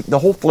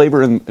whole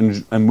flavor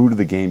and mood of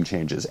the game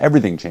changes.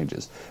 Everything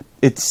changes.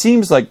 It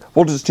seems like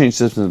we'll just change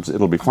systems;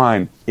 it'll be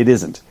fine. It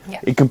isn't. Yeah.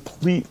 It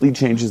completely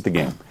changes the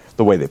game.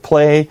 The way they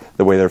play,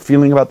 the way they're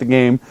feeling about the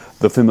game,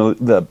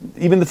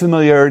 even the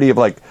familiarity of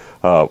like.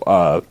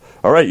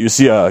 All right, you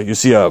see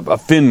a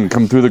fin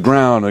come through the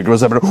ground, and it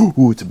goes up, and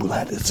ooh, it's a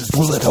bullet. It's a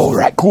bullet. All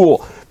right,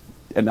 cool.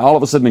 And all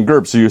of a sudden in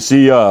GURPS, so you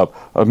see a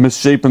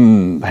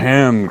misshapen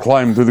hand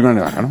climb through the ground.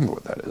 You're like, I don't know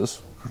what that is.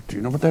 Do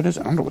you know what that is?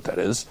 I don't know what that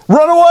is.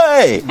 Run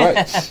away!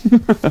 Right.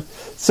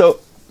 So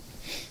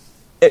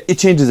it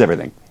changes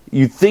everything.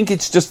 You think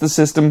it's just the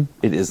system.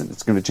 It isn't.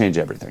 It's going to change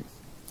everything.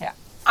 Yeah.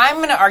 I'm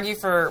going to argue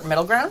for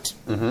middle ground.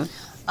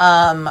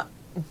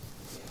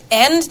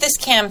 End this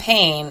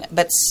campaign,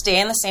 but stay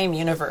in the same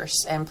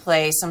universe and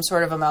play some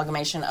sort of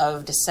amalgamation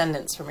of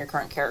descendants from your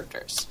current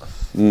characters.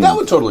 That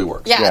would totally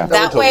work. Yeah, That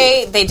that would way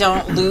totally work. they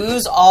don't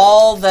lose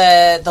all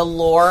the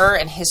lore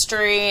and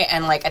history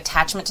and like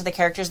attachment to the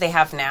characters they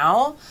have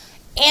now.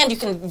 And you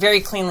can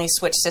very cleanly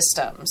switch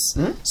systems.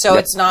 So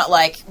it's not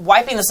like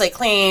wiping the slate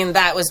clean,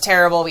 that was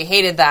terrible, we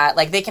hated that.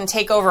 Like they can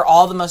take over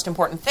all the most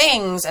important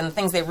things and the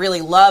things they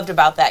really loved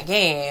about that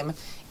game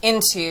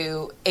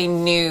into a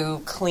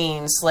new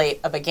clean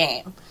slate of a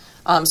game.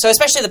 So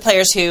especially the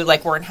players who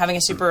like weren't having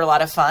a super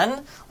lot of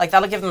fun, like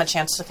that'll give them a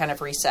chance to kind of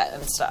reset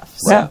and stuff.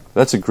 So. Yeah,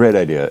 that's a great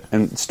idea.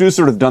 And Stu's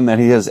sort of done that.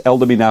 He has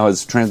LW now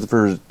has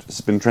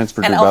been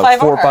transferred And to about L5R.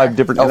 4 or 5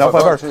 different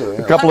L5R too,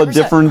 yeah. a couple of 100%.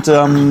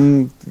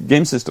 different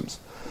game systems.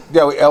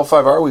 Yeah,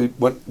 L5R,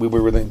 we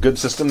were with a good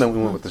system, then we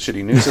went with the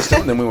shitty new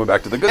system, and then we went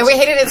back to the good And we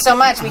system. hated it so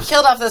much, we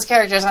killed off those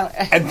characters.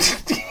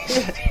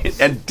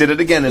 And did it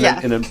again in,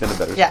 Yeah. in a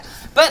better Yeah,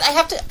 but I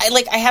have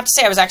to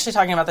say, I was actually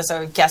talking about this.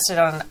 I guested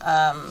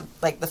on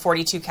like the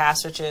 42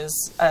 Cast, which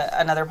is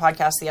another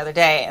podcast the other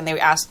day, and they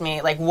asked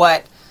me like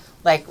what,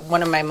 like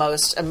one of my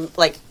most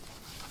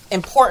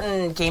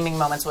important gaming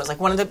moments was, like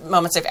one of the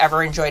moments I've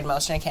ever enjoyed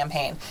most in a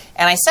campaign,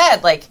 and I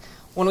said like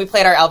when we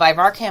played our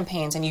L5R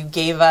campaigns, and you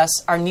gave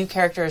us our new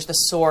characters the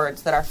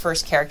swords that our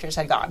first characters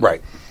had gotten,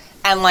 Right.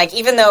 And like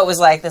even though it was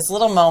like this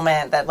little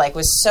moment that like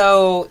was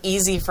so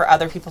easy for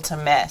other people to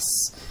miss.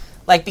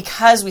 Like,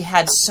 because we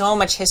had so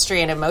much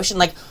history and emotion,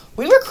 like,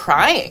 we were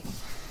crying.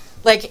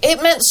 Like,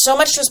 it meant so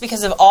much to us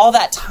because of all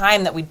that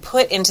time that we'd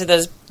put into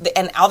those,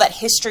 and all that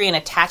history and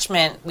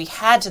attachment we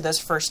had to those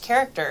first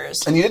characters.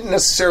 And you didn't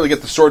necessarily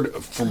get the sword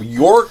from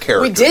your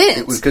character. We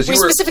didn't. Because you We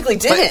were specifically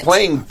didn't.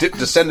 playing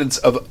descendants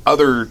of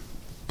other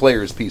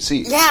players'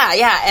 PCs.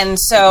 Yeah. And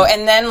so,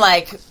 and then,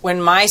 like,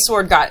 when my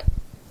sword got,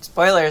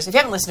 spoilers, if you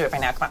haven't listened to it by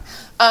now, come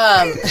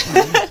on.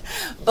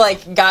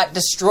 Like, got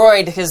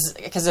destroyed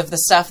because of the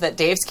stuff that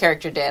Dave's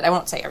character did. I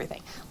won't say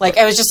everything. Like,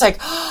 I was just like,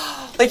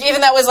 like,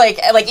 even that was like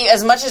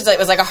as much as it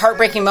was like a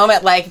heartbreaking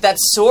moment, like that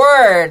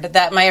sword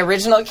that my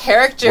original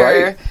character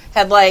Right.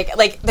 had,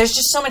 like there's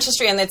just so much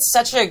history, and it's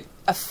such a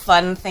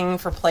fun thing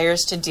for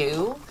players to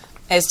do,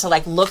 is to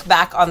like look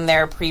back on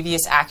their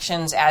previous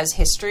actions as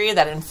history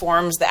that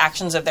informs the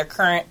actions of their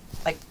current,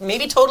 like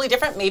maybe totally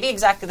different, maybe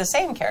exactly the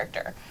same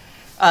character.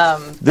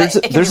 There's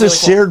It can be a really cool.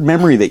 shared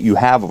memory that you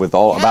have with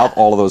Yeah. about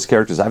all of those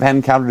characters. I've had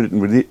encountered it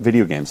in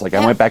video games. Like I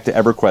Yeah. went back to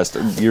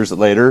EverQuest years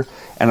later,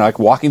 and like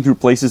walking through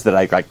places that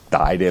I like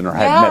died in or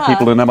had met Yeah.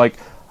 people in. I'm like,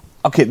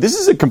 okay, this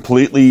is a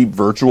completely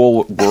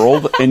virtual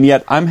world, and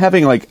yet I'm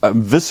having like a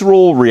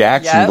visceral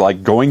reaction, Yep.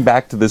 like going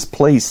back to this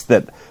place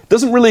that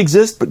doesn't really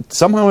exist, but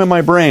somehow in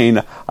my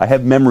brain I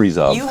have memories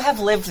of. You have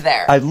lived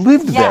there. I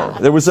lived Yeah.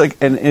 there. There was like,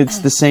 and it's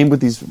the same with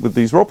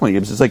these role playing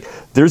games. It's like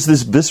there's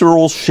this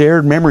visceral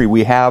shared memory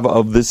we have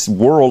of this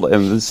world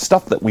and this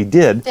stuff that we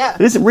did. Yeah.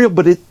 It isn't real,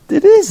 but it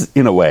is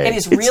in a way. It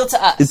is real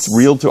to us. It's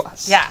real to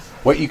us. Yeah.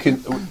 What you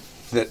can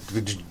that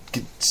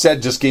you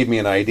said just gave me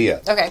an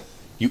idea. Okay.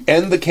 You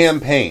end the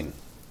campaign.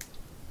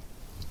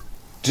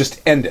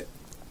 Just end it.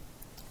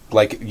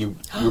 Like you're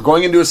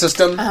going into a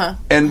system.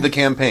 End the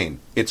campaign.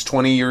 It's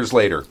 20 years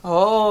later.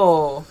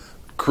 Oh.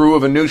 Crew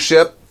of a new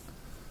ship.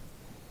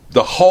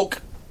 The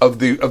Hulk of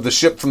the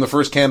ship from the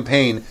first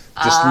campaign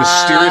just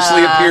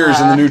mysteriously appears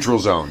in the neutral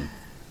zone.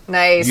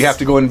 Nice. You have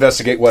to go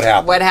investigate what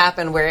happened. What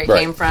happened, where it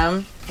Right. came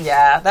from.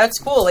 Yeah, that's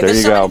cool. Like, There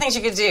there's you so go. many things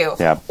you could do.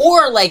 Yeah.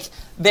 Or, like,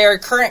 their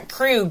current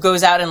crew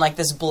goes out in, like,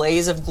 this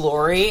blaze of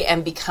glory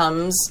and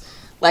becomes,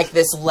 like,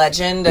 this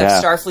legend of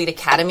Yeah. Starfleet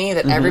Academy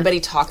Mm-hmm. that everybody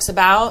talks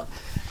about.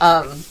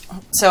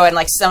 So, and,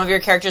 like, some of your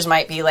characters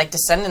might be, like,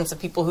 descendants of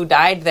people who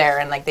died there,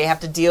 and, like, they have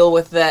to deal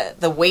with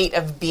the weight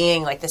of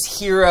being, like, this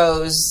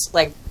hero's,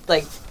 like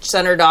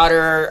son or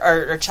daughter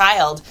or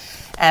child.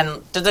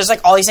 And there's like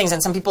all these things,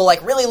 and some people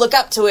like really look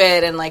up to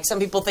it, and like some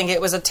people think it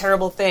was a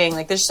terrible thing.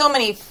 Like there's so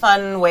many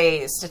fun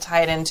ways to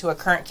tie it into a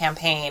current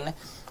campaign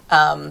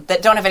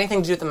that don't have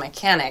anything to do with the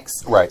mechanics.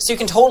 Right. So you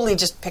can totally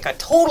just pick a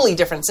totally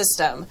different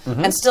system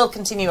and still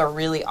continue a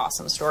really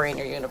awesome story in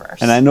your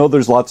universe. And I know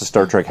there's lots of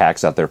Star Trek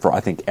hacks out there for, I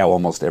think,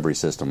 almost every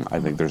system. I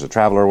think there's a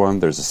Traveler one,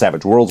 there's a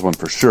Savage Worlds one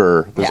for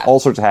sure. There's all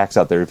sorts of hacks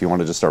out there if you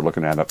want to just start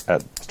looking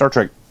at Star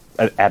Trek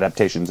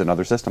adaptations in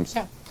other systems.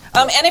 Yeah.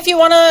 And if you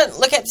want to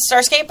look at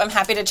Starscape, I'm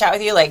happy to chat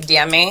with you. Like,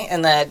 DM me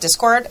in the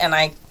Discord, and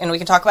we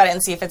can talk about it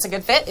and see if it's a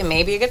good fit. It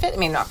may be a good fit, it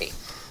may not be.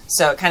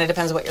 So it kind of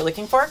depends on what you're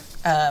looking for.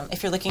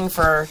 If you're looking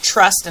for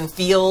trust and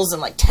feels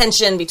and like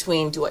tension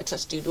between do I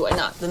trust you, do I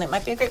not, then it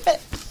might be a great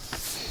fit.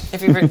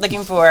 If you're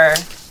looking for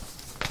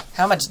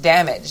how much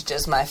damage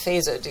does my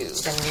phaser do,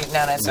 then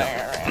that's all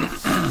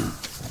right.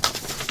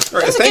 All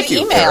right, That was a thank good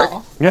you, email. Eric.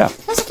 Yeah.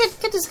 That was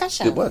a good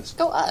discussion. It was.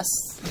 Go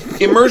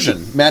us.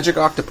 Immersion, Magic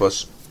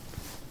Octopus.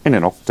 In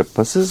an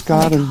octopus's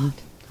garden.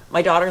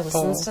 My daughter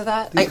listens to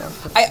that.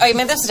 I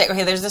made this mistake.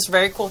 Okay, there's this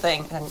very cool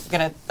thing. I'm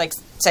gonna like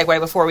segue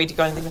before we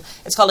go anything.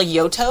 It's called a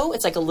Yoto.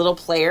 It's like a little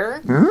player.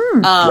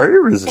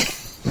 Where is it?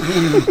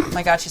 Oh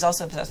my God, she's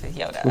also obsessed with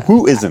Yoda.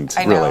 Who isn't,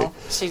 I know. really?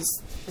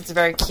 It's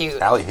very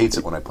cute. Allie hates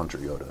it when I punch her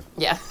Yoda.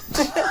 Yeah.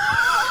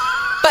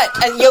 But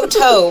a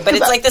Yoto, but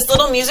it's like this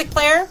little music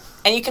player,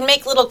 and you can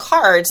make little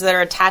cards that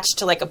are attached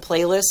to like a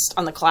playlist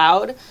on the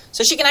cloud.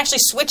 So she can actually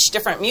switch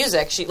different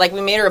music.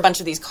 We made her a bunch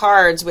of these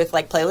cards with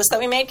like playlists that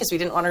we made because we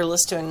didn't want her to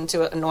listen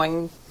to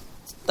annoying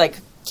like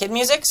kid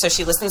music. So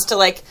she listens to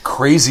like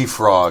Crazy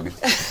Frog.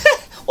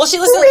 well, she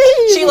listens.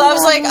 She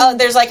loves like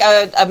there's like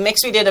a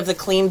mix we did of the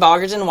Clean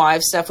Boggerton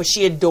Wives stuff, which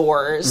she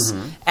adores,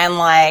 and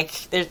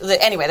like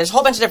anyway, there's a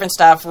whole bunch of different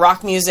stuff,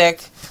 rock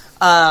music.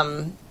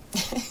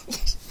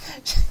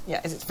 Yeah,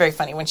 it's very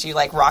funny when she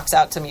like rocks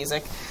out to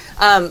music.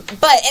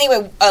 But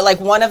anyway, like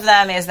one of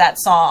them is that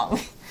song.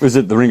 Was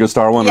it the Ringo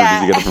Starr one, or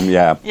did you get it from?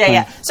 Yeah.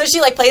 Yeah. So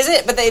she like plays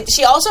it, but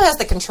she also has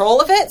the control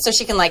of it, so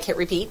she can like hit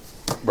repeat.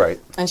 Right.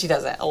 And she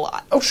does it a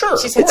lot. Oh, sure.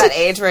 She's hit that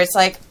age where it's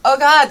like, oh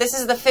God, this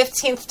is the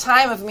 15th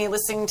time of me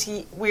listening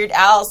to Weird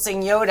Al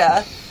sing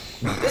Yoda.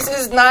 This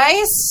is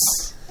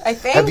nice, I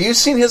think. Have you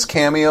seen his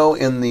cameo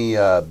in the...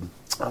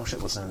 what's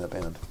the name of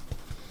that band?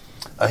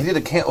 He did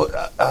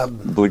a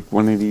Blink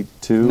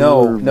 182?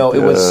 No, it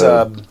was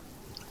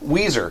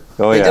Weezer.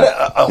 Oh, they yeah. did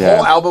a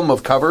whole album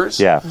of covers.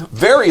 Yeah.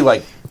 Very,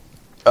 like,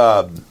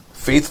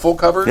 faithful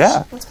covers.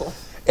 Yeah. That's cool.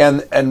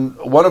 And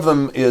one of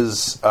them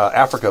is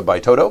Africa by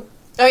Toto.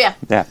 Oh, yeah.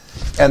 Yeah.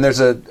 And there's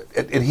and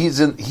he's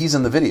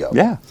in the video.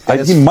 Yeah.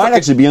 And He might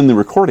actually be in the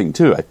recording,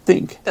 too, I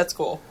think. That's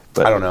cool.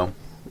 But I don't know.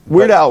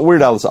 Weird Al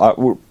is...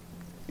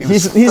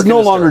 he's freaking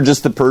no longer hysterical.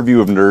 just the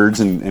purview of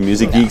nerds and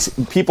music geeks.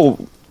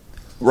 People...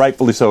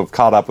 rightfully so, have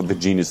caught up with the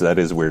genius that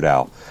is Weird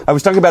Al. I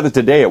was talking about it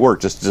today at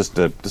work, just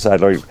to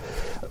decide. Like,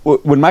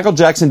 when Michael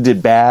Jackson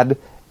did Bad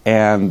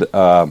and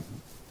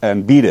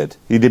Beat It,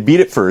 he did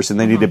Beat It first, and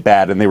then he did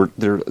Bad, and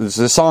there's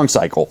a song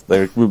cycle.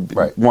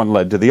 One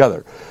led to the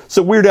other.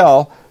 So Weird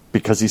Al,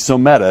 because he's so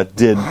meta,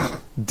 did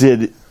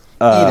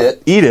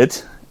Eat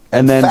It,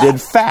 and then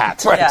did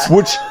Fat, Right. Yeah.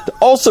 which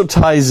also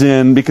ties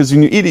in because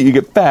when you eat it, you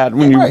get fat.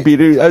 When you Right. beat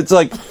it, it's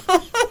like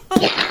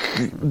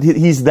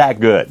he's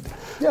that good.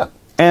 Yeah.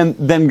 And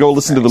then go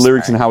listen to the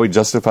lyrics and how he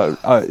justifies.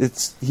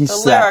 He's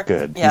The that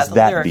good. Yeah, he's the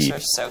that lyrics deep. are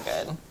so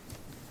good.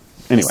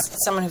 Anyway,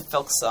 As someone who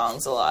filks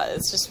songs a lot,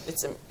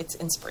 it's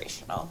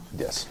inspirational.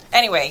 Yes.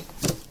 Anyway,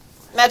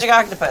 Magic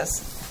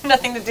Octopus.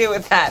 Nothing to do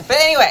with that. But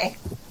anyway.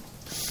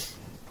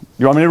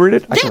 you want me to read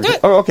it? I Yeah, can do read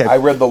it. Oh, okay. I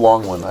read the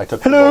long one. I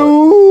took the bullet.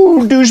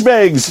 Hello,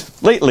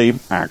 douchebags. Lately,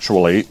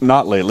 actually,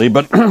 not lately,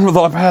 but for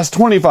the past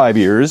 25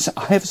 years,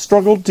 I have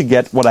struggled to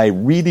get what I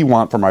really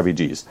want from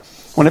RPGs.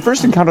 When I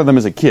first encountered them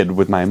as a kid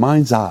with my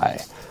mind's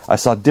eye, I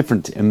saw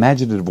different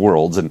imaginative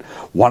worlds and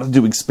wanted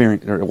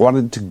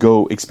to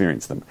go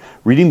experience them.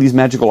 Reading these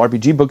magical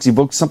RPG books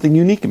evoked something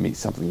unique in me,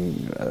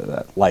 something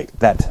like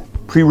that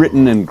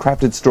pre-written and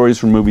crafted stories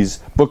from movies,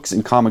 books,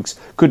 and comics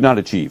could not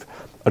achieve.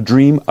 A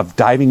dream of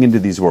diving into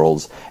these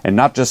worlds and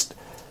not just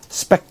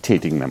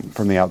spectating them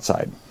from the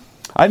outside.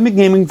 I've been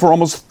gaming for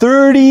almost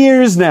 30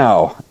 years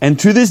now, and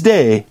to this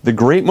day, the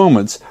great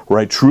moments where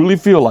I truly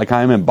feel like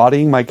I am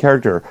embodying my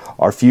character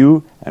are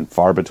few and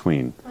far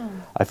between.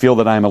 I feel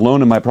that I am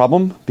alone in my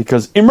problem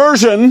because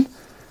immersion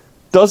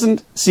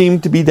doesn't seem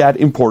to be that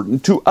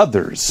important to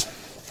others.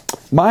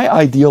 My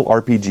ideal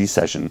RPG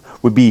session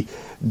would be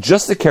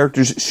just the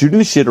characters shooting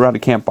the shit around a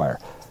campfire.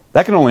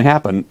 That can only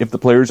happen if the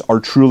players are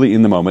truly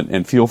in the moment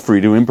and feel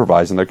free to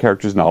improvise on their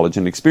characters' knowledge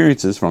and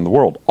experiences from the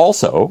world.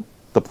 Also,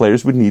 the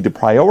players would need to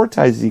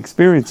prioritize the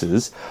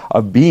experiences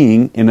of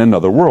being in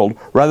another world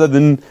rather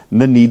than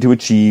the need to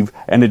achieve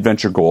an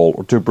adventure goal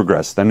or to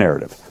progress the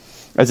narrative.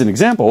 As an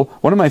example,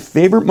 one of my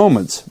favorite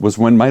moments was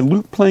when my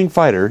lute-playing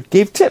fighter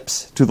gave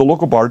tips to the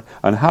local bard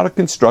on how to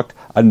construct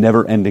a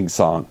never-ending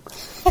song.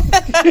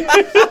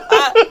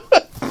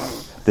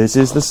 This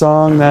is the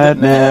song that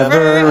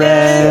never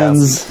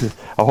ends.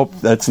 I hope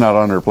that's not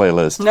on her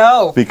playlist.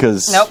 No.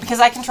 Because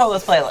I control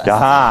this playlist.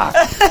 Aha.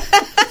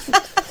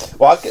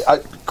 Well,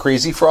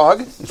 Crazy Frog.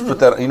 Just put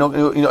that. Do you know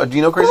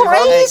Crazy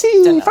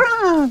Don't know.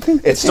 Frog?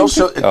 It still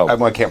shows.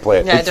 I can't play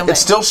it. Yeah, don't play it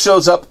still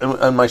shows up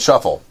on my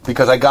shuffle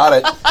because I got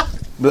it.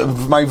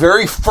 My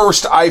very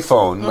first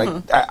iPhone.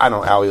 I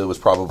don't know. Allie was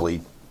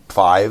probably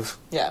 5.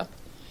 Yeah.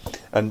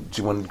 And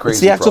she went Crazy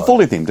It's the Axel Frog.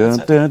 Foley theme. It is,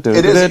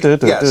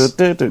 yes.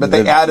 But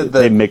they added the...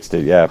 They mixed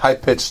it, yeah.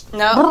 high-pitched...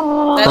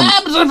 No.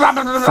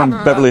 From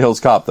Beverly Hills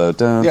Cop, though.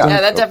 Yeah.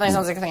 Yeah, that definitely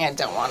sounds like a thing I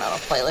don't want on a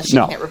playlist you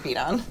No. can't repeat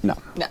on. No.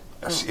 No.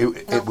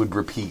 It would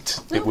repeat.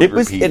 It would It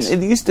was.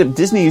 repeat.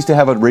 Disney used to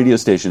have a radio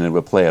station and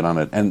would play it on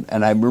it, and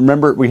I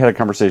remember we had a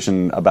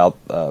conversation about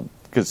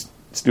because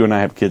Stu and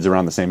I have kids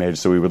around the same age,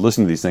 so we would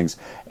listen to these things.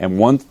 And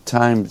one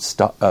time,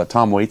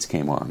 Tom Waits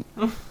came on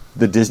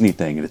the Disney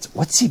thing, and it's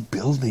what's he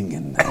building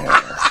in there?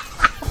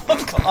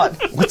 Oh, God.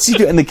 What's he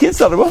doing? And the kids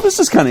thought, well, this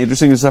is kind of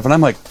interesting and stuff. And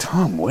I'm like,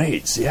 Tom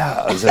Waits,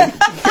 yeah. I was like,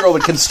 hear all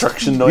the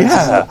construction noises in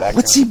the yeah. background.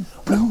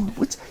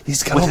 What's he?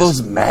 He's got all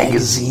those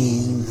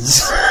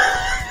magazines.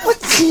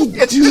 What's he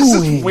doing?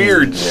 Just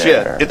weird there?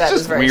 shit. It's That is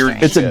just very weird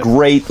strange. It's a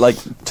great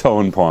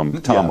tone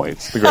poem. Tom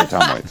Waits, the great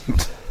Tom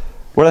Waits.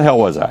 Where the hell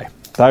was I?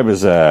 I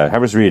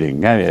was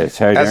reading. As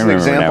an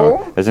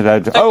example? we did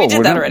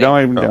that already.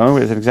 No,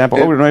 as an example.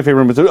 One of my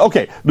favorite movies.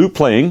 Okay, loop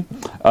playing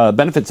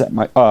benefits that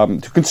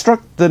to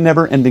construct the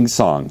never-ending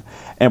song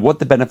and what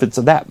the benefits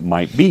of that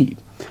might be.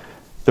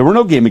 There were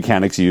no game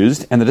mechanics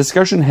used, and the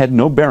discussion had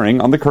no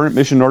bearing on the current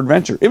mission or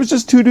adventure. It was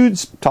just two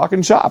dudes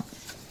talking shop.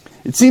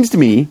 It seems to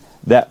me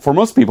that for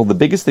most people, the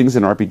biggest things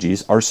in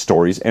RPGs are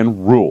stories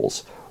and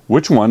rules.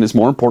 Which one is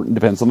more important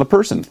depends on the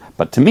person.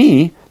 But to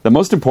me, the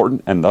most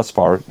important and thus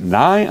far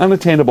nigh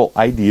unattainable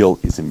ideal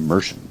is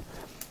immersion.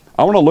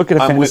 I want to look at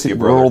a fantasy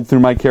world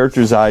through my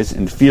character's eyes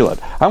and feel it.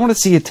 I want to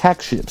see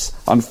attack ships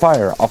on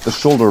fire off the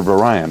shoulder of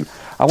Orion.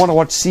 I want to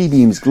watch sea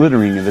beams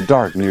glittering in the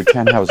dark near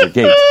Tannhauser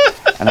Gate.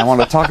 And I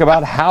want to talk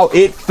about how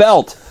it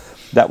felt.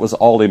 That was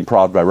all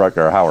improv by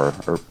Rutger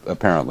Hauer,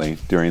 apparently,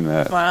 during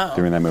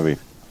that movie.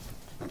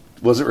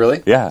 Was it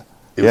really? Yeah.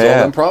 It was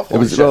all improv? It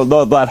was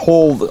that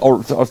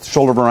whole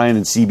shoulder of Orion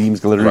and sea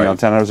beams glittering on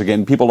 10 hours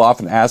again. People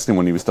often asked him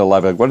when he was still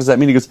alive, like, what does that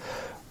mean? He goes,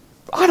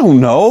 I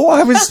don't know.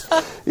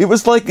 It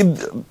was like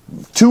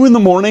 2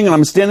 a.m. and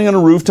I'm standing on a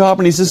rooftop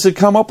and he says to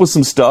come up with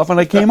some stuff and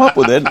I came up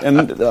with it.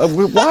 And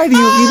why do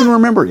you even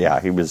remember? Yeah,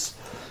 he was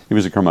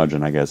a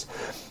curmudgeon, I guess.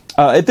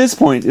 At this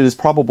point, it is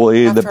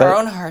probably After our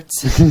own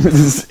hearts.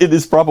 It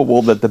is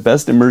probable that the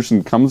best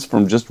immersion comes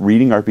from just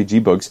reading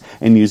RPG books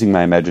and using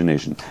my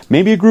imagination.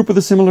 Maybe a group with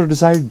a similar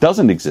desire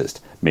doesn't exist.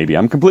 Maybe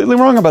I'm completely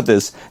wrong about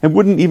this and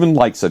wouldn't even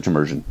like such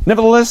immersion.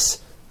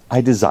 Nevertheless,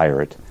 I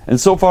desire it,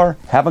 and so far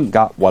haven't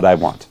got what I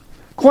want.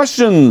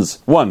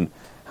 Questions. 1.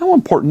 How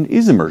important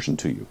is immersion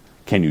to you?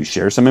 Can you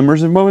share some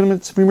immersive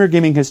moments from your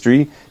gaming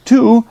history?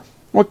 2.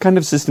 What kind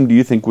of system do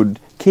you think would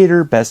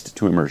cater best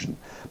to immersion?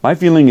 My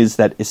feeling is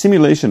that a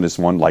simulation is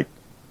one like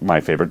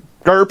my favorite,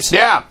 GURPS.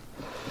 Yeah.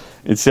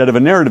 Instead of a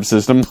narrative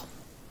system,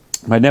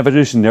 by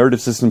definition, narrative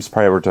systems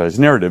prioritize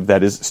narrative,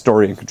 that is,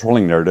 story and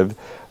controlling narrative,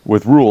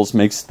 with rules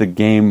makes the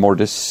game more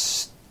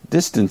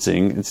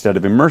distancing instead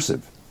of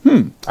immersive.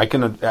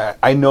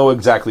 I know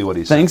exactly what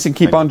he's saying. Thanks, and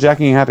keep on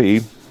jacking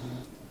happy.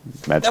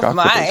 Magic Oh,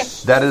 my.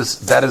 That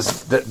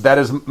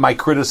is my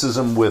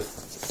criticism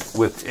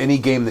with any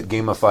game that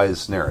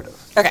gamifies narrative.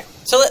 Okay,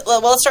 so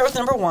let's start with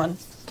number 1.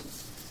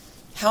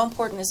 How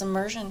important is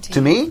immersion to you?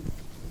 To me,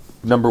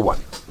 number 1.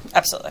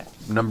 Absolutely.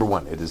 Number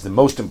 1. It is the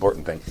most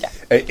important thing. Yeah.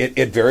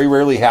 It very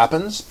rarely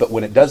happens, but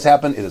when it does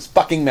happen, it is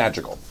fucking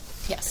magical.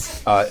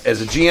 Yes.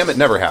 As a GM, it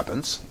never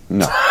happens.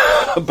 No.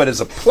 But as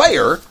a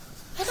player,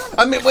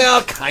 I mean,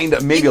 well, kind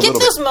of, maybe a little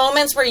bit. You get those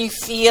moments where you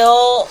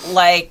feel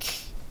like,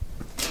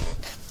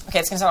 okay,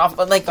 it's going to sound awful,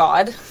 but like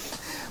God.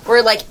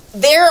 Where, like,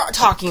 they're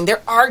talking,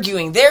 they're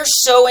arguing, they're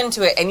so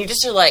into it, and you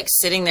just are, like,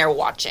 sitting there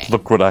watching.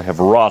 Look what I have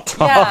wrought.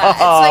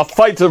 Yeah, it's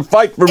like,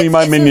 fight for me,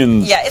 my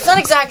minions. Yeah, it's not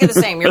exactly the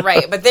same, you're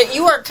right. But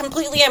you are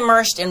completely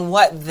immersed in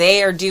what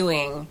they are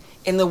doing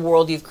in the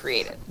world you've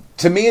created.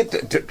 To me,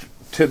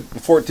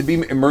 for it to be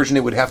immersion,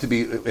 it would have to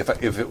be if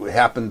it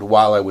happened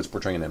while I was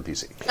portraying an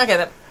NPC. Okay,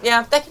 that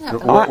can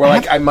happen. Where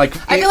I'm like,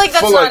 I feel like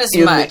that's full not as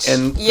in much.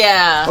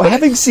 Yeah. Well,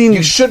 having seen...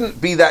 You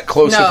shouldn't be that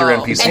close with your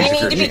NPCs. And you if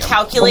need to you're be GM.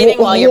 calculating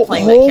while you're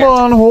playing that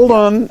character. Hold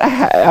on.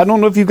 I don't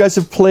know if you guys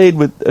have played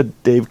with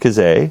Dave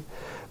Kazay,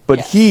 but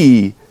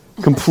he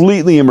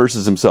completely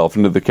immerses himself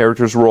into the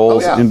character's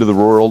roles, into the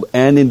world,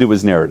 and into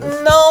his narrative.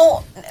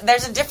 No,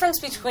 there's a difference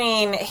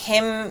between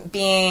him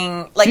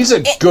being like he's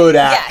a good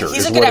actor. Yeah,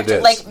 he's is a good what actor. It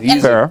is. Like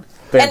He's fair.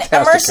 And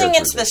immersing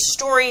into the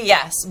story,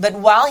 yes. But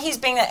while he's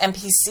being that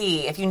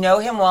NPC, if you know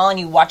him well and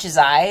you watch his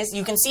eyes,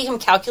 you can see him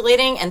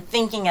calculating and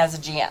thinking as a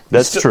GM.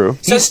 That's true.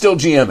 He's still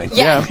GMing.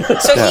 Yeah.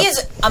 So he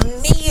is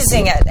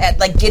amazing at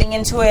like getting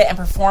into it and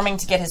performing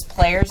to get his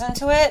players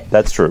into it.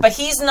 That's true. But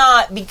he's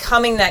not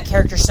becoming that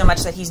character so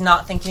much that he's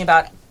not thinking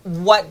about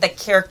what the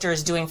character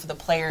is doing for the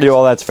players. Yeah,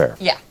 well, that's fair.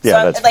 Yeah. Yeah,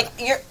 So that's like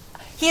fair.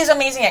 he is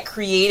amazing at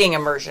creating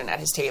immersion at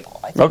his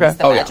table. I think Okay. it's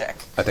the magic.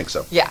 Yeah. I think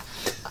so. Yeah.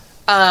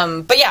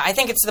 But yeah, I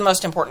think it's the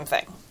most important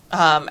thing.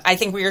 I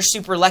think we are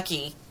super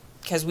lucky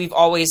because we've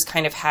always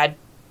kind of had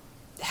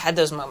had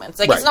those moments.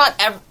 Like Right.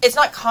 it's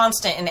not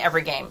constant in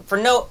every game for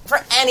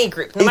any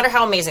group, no matter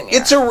how amazing they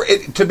are.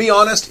 To be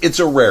honest, it's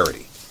a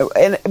rarity.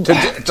 And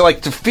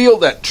To feel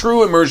that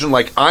true immersion,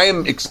 like I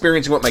am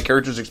experiencing what my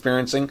character's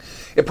experiencing,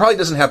 it probably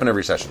doesn't happen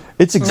every session.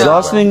 it's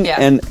exhausting, Yeah.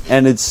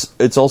 and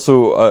it's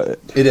also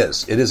It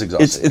is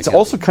exhausting. it's It can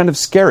also be. kind of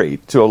scary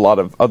to a lot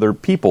of other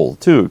people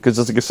too, because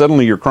it's like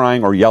suddenly you're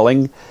crying or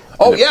yelling.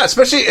 Oh yeah,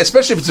 especially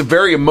if it's a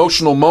very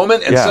emotional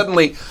moment, and Yeah.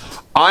 suddenly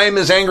I'm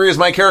as angry as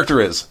my character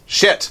is.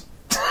 Shit,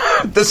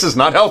 this is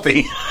not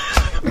healthy.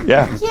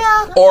 Yeah.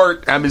 Yeah. Or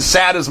I'm as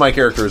sad as my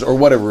character is, or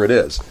whatever it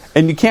is.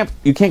 And you can't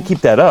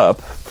keep that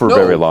up for No,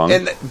 very long.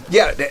 And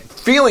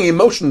feeling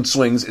emotion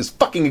swings is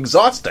fucking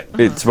exhausting.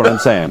 It's what I'm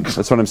saying.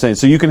 That's what I'm saying.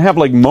 So you can have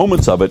like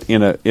moments of it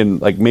in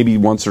like maybe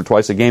once or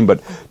twice a game,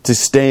 but to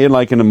stay in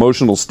like an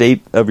emotional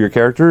state of your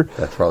character,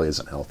 That probably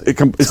isn't healthy.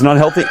 it's not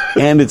healthy,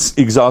 and it's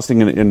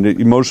exhausting and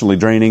emotionally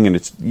draining, and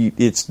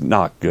it's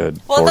not good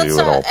Well, for that's you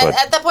not, at all.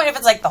 But at that point, if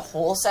it's like the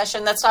whole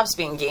session, that stops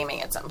being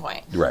gaming at some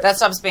point. Right. That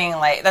starts being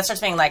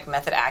like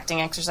method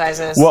acting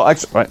exercises. well,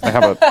 actually, I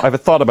have a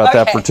thought about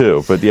that Okay. for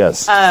two. But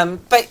yes,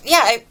 But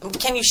yeah,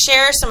 can you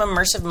share some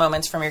immersive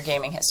moments from your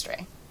gaming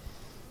history?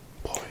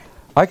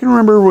 I can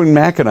remember when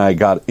Mac and I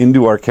got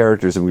into our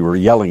characters and we were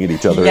yelling at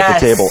each other at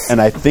Yes. the table,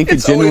 and I think it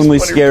It's always genuinely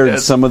funny scared when it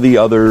is. some of the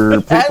other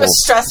people. That was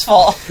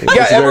stressful. Yeah, very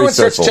everyone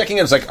starts stressful. checking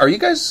in. It's like, are you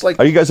guys like?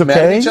 Are you guys okay?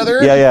 Mad at each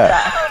other?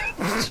 Yeah.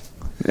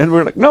 And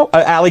we're like, no.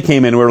 Allie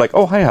came in. and we were like,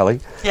 oh, hi, Allie.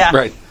 Yeah.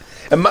 Right.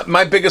 And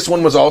my biggest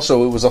one was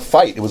also, it was a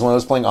fight. It was when I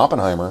was playing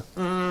Oppenheimer.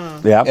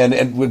 Yeah.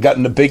 And we got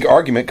in a big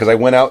argument because I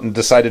went out and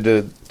decided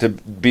to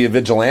be a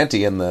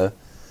vigilante and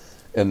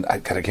I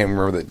can't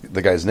remember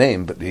the guy's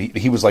name, but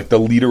he was like the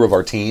leader of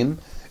our team,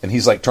 and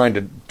he's like trying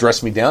to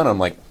dress me down. I'm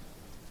like,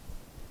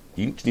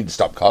 you need to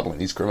stop coddling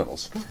these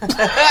criminals.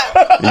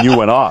 And you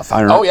went off.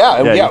 I remember. Oh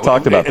yeah, You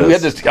talked about and we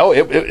had this. this. Oh,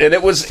 and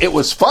it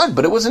was fun,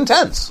 but it was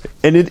intense.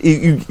 And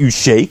you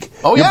shake.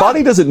 Oh, Your yeah.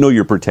 body doesn't know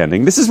you're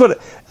pretending. This is what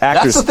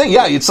actors. That's the thing.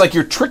 Yeah, it's like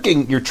you're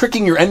tricking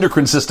your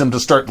endocrine system to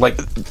start like.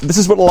 This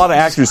is what a lot of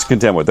actors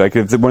contend with. Like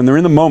when they're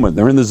in the moment,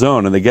 they're in the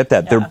zone, and they get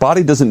that. Their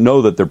body doesn't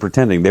know that they're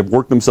pretending. They've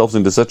worked themselves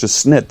into such a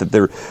snit that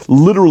they're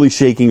literally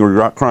shaking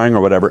or crying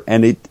or whatever,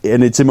 and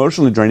it's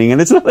emotionally draining,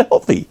 and it's not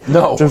healthy.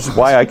 No. Which is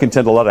why I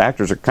contend a lot of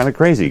actors are kind of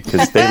crazy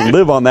because they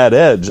live on that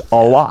edge a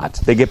lot.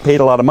 They get paid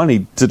a lot of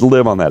money to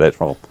live on that edge.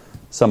 Well,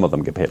 some of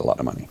them get paid a lot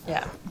of money.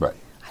 Yeah. Right.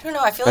 I don't know.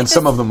 I feel like And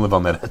some of them live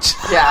on that edge.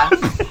 Yeah.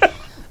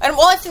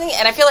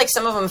 I feel like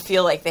some of them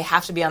feel like they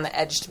have to be on the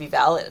edge to be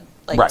valid,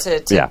 like Right.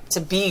 to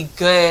be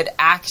good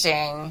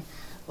acting.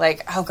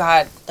 Like, oh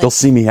God, like, They'll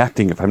see me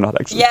acting if I'm not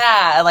actually.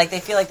 yeah, like they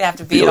feel like they have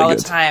to be it Really all good.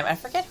 the time. I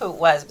forget who it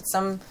was, but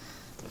some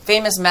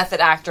famous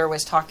method actor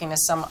was talking to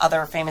some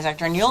other famous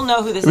actor, and you'll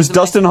know who this is. It was when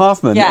I Dustin say-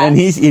 Hoffman, Yeah. and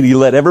he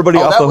let everybody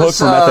Oh, off that the hook was,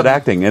 for method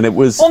acting, and it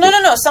was. Well, no.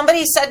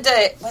 Somebody said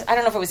I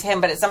don't know if it was him,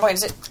 but at some point, he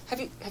said, have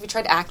you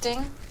tried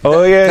acting?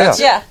 Oh yeah, That's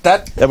Yeah.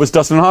 That was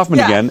Dustin Hoffman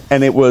Yeah. again,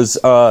 and it was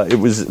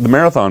the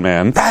Marathon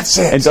Man. That's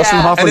it. And Dustin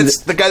Yeah. Hoffman, And it's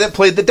the guy that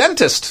played the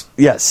dentist.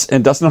 yes,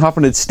 and Dustin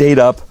Hoffman had stayed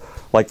up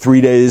like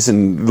 3 days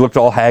and looked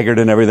all haggard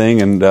and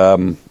everything, and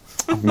oh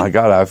my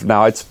God,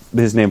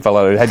 his name fell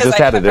out. I Because just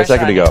I had put it a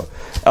second pressure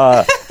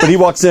ago. But he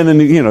walks in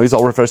and he's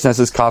all refreshed, has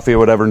his coffee or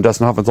whatever, and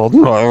Dustin Hoffman's all,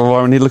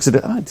 and he looks at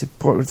it. Why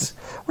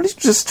don't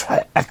you just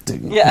try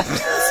acting? Yeah,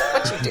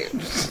 that's what you do.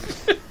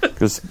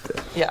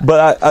 Yeah.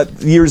 But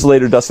years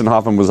later, Dustin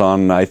Hoffman was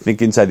on, I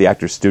think, Inside the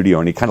Actor's Studio,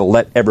 and he kind of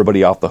let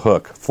everybody off the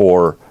hook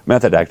for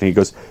method acting. He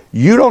goes,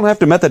 you don't have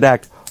to method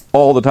act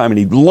all the time. And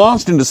he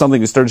launched into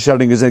something and started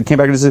shouting, and came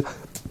back and said,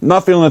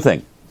 not feeling a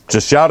thing.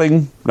 Just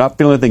shouting, not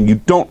feeling a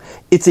thing.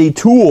 It's a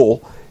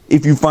tool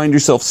if you find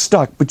yourself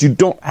stuck, but you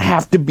don't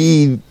have to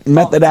be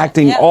method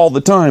acting Yeah. all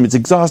the time. It's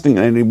exhausting.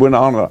 And he went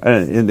on,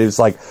 and it was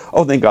like,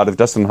 oh, thank God, if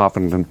Dustin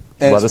Hoffman can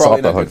And let it's us probably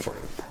off the not hook. good for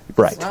you.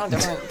 Right. No,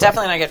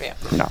 definitely not good for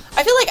you. No.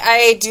 I feel like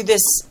I do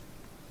this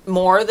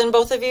more than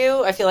both of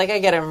you. I feel like I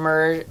get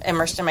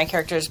immersed in my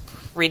characters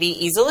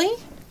pretty easily.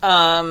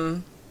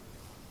 Well,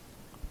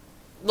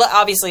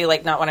 obviously,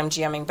 like not when I'm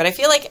GMing, but I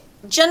feel like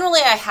generally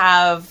I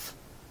have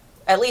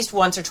at least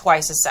once or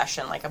twice a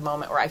session, like a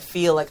moment where I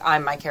feel like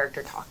I'm my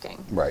character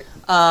talking. Right.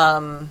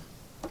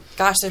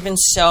 Gosh, there's been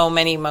so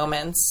many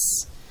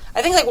moments.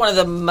 I think like one of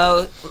the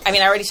most. I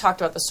mean, I already talked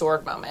about the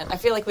sword moment. I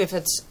feel like we've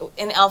had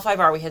in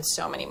L5R we had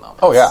so many moments.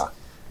 Oh yeah.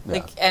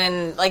 Like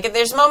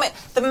there's moment.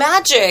 The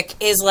magic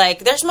is like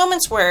there's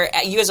moments where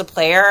you as a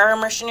player are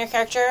immersed in your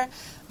character,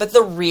 but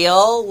the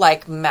real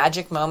like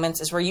magic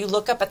moments is where you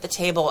look up at the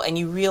table and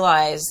you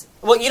realize.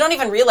 Well, you don't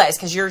even realize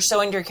because you're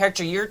so into your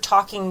character. You're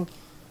talking,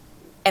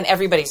 and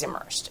everybody's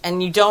immersed,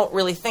 and you don't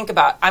really think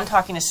about. I'm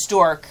talking to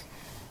Stork,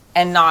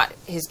 and not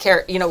his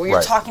character. Where you're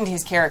Right. talking to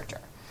his character,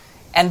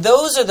 and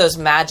those are those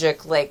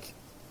magic like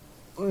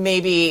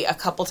maybe a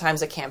couple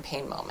times a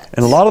campaign moment.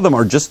 And a lot of them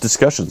are just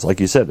discussions, like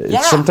you said.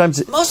 Yeah,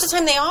 sometimes most of the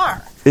time they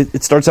are.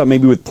 it starts out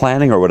maybe with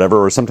planning or whatever,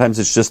 or sometimes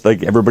it's just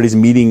like everybody's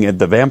meeting at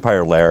the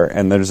vampire lair,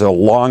 and there's a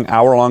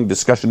hour-long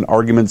discussion,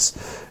 arguments,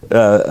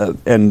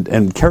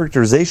 and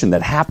characterization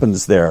that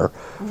happens there.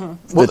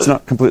 That's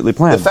not completely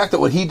planned. The fact that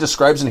what he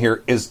describes in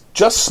here is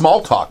just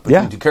small talk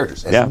between two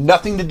characters. It has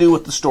nothing to do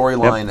with the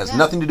storyline. Has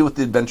nothing to do with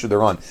the adventure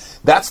they're on.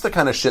 That's the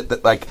kind of shit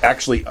that, like,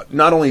 actually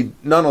not only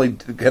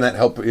can that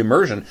help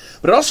immersion,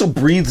 but it also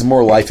breathes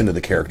more life into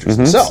the characters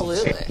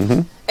themselves.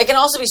 Absolutely. It can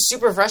also be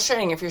super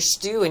frustrating if you're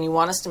Stu and you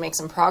want us to make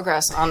some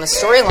progress on the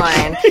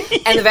storyline,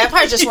 and the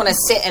vampires just want to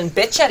sit and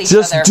bitch at each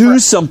other. Just do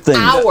something.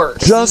 Hours.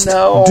 Just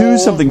do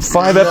something.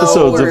 5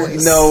 episodes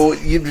of. No,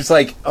 you're just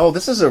like, oh,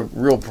 this is a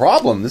real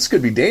problem. This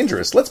could be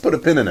dangerous. Let's put a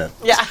pin in it.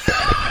 Yeah.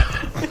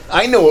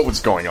 I know what was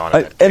going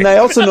on. And I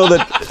also know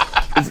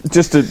that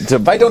just to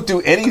if I don't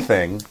do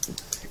anything,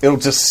 it'll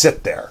just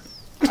sit there.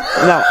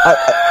 Now,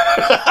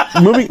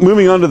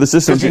 moving on to the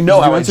system. Because you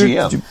know how I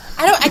GM.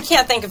 I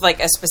can't think of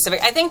like a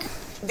specific. I think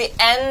the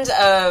end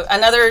of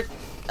another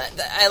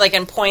like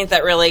a point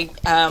that really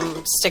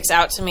sticks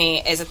out to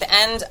me is at the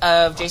end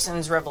of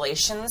Jason's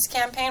Revelations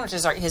campaign, which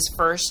is his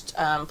first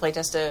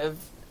playtest of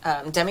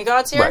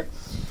Demigods here. Right.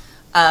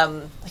 I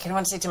don't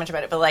want to say too much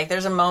about it, but like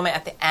there's a moment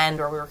at the end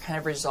where we were kind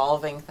of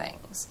resolving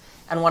things,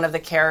 and one of the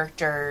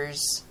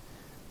characters,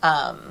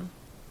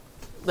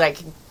 like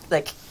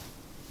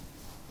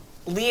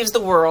leaves the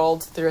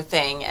world through a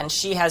thing, and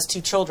she has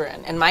 2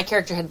 children, and my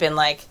character had been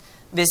like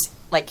this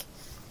like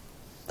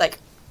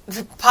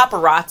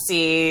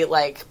paparazzi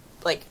like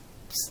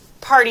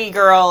party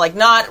girl, like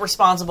not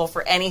responsible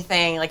for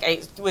anything. Like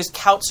I was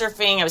couch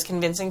surfing, I was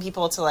convincing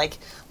people to like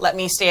let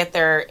me stay at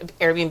their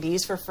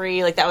Airbnbs for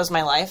free. Like that was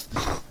my life.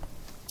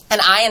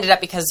 And I ended up,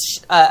 because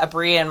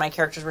Abria and my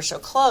characters were so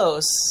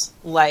close,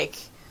 like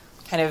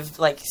kind of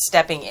like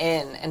stepping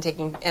in and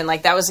taking, and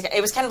like that was,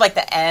 it was kind of like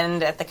the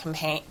end at the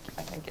campaign.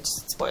 I think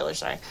it's spoilers,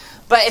 sorry,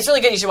 but it's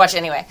really good. You should watch it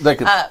anyway. Like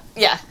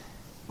yeah.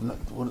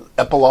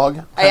 Epilogue?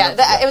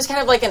 It was kind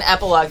of like an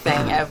epilogue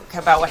thing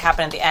about what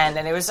happened at the end,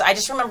 and it was. I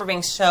just remember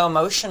being so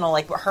emotional,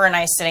 like her and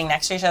I sitting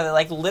next to each other,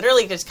 like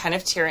literally just kind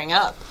of tearing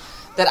up.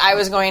 That I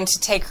was going to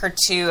take her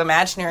to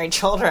imaginary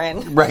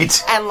children,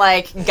 right, and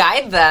like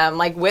guide them,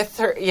 like with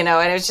her, and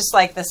it was just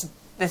like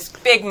this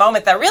big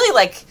moment that really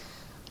like.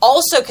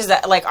 Also, because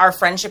like our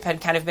friendship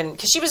had kind of been,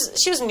 because she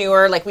was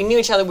newer, like we knew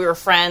each other, we were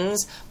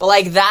friends, but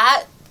like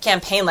that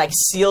campaign like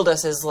sealed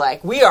us as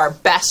like we are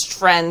best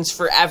friends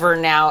forever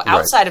now,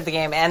 outside of the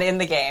game and in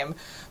the game,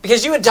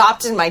 because you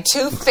adopted my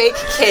 2 fake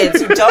kids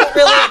who don't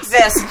really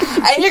exist,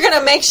 and you're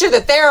gonna make sure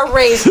that they're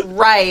raised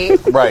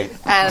right,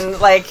 and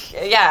like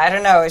I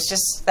don't know,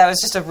 that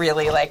was just a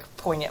really like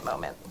poignant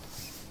moment.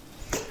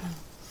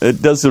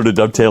 It does sort of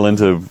dovetail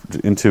into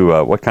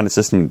what kind of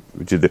system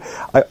would you do.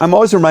 I'm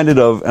always reminded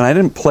of, and I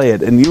didn't play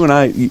it, and you and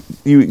I,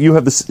 you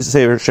have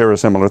share a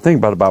similar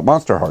thing about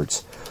Monster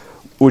Hearts,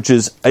 which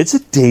is, it's a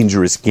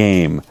dangerous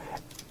game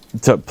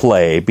to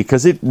play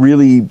because it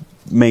really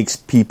makes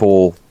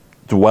people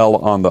dwell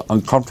on the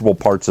uncomfortable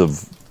parts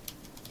of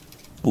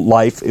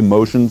life,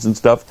 emotions, and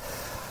stuff.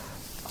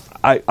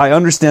 I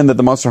understand that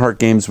the Monster Heart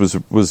games was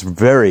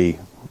very,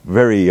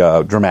 very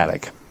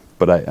dramatic,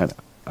 but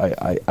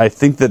I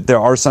think that there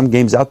are some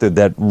games out there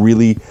that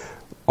really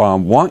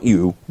want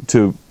you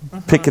to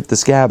pick at the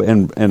scab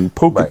and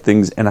poke at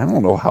things, and I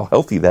don't know how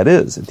healthy that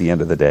is at the end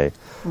of the day.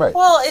 Right.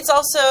 Well,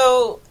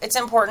 it's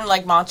important,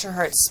 like Monster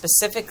Hearts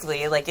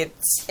specifically, like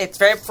it's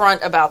very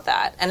upfront about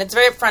that, and it's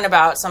very upfront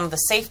about some of the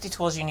safety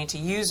tools you need to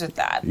use with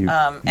that.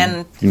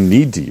 And you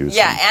need to use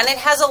them. And it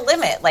has a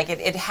limit. Like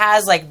it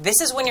has like, this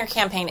is when your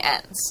campaign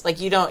ends.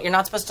 Like you're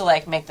not supposed to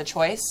like make the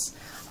choice.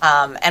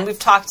 And we've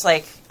talked,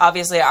 like,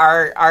 obviously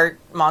our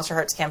Monster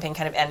Hearts campaign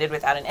kind of ended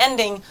without an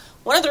ending.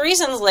 One of the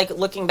reasons, like,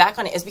 looking back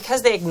on it, is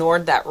because they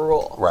ignored that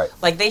rule. Right.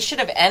 Like, they should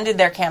have ended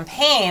their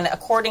campaign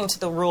according to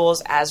the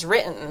rules as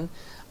written.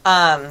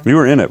 You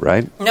were in it,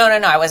 right? No,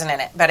 I wasn't in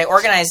it. But I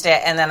organized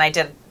it, and then I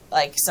did,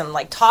 like, some,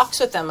 like, talks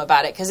with them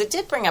about it, because it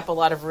did bring up a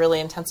lot of really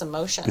intense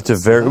emotions. It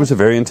was a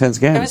very intense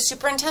game. It was a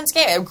super intense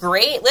game.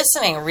 Great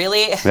listening,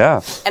 really.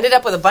 Yeah. Ended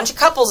up with a bunch of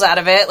couples out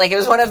of it. Like, it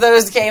was one of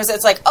those games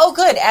that's like, oh,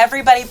 good,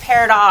 everybody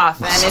paired off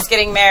and is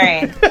getting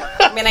married.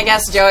 I mean, I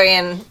guess Joey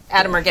and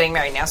Adam are getting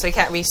married now, so we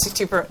can't be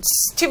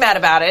too mad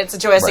about it. It's a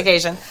joyous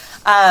occasion.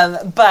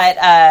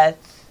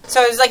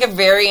 So it was like a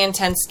very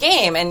intense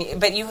game,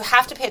 but you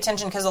have to pay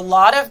attention because a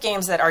lot of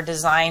games that are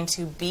designed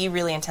to be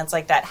really intense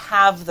like that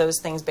have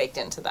those things baked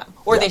into them,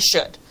 or they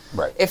should,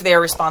 if they are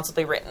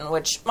responsibly written.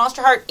 Which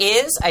Monster Heart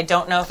is. I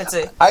don't know if it's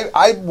a.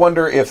 I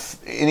wonder if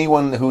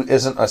anyone who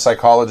isn't a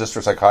psychologist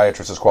or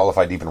psychiatrist is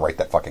qualified to even write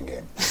that fucking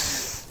game.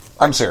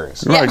 I'm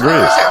serious. I agree.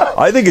 Sure.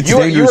 I think it's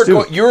dangerous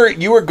too.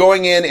 You were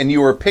going in and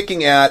you were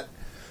picking at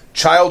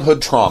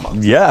childhood trauma.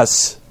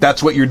 Yes,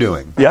 that's what you're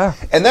doing. Yeah,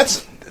 and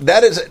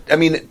that is. I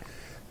mean.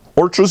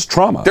 Orchard's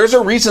trauma. There's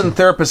a reason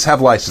therapists have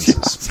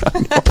licenses.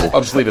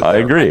 I'll just leave it there. I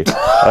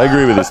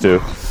agree with this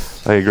too.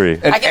 I agree.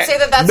 And, I can say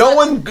that that's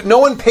no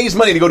one pays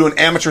money to go to an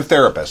amateur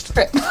therapist.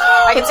 I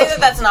can say that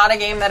that's not a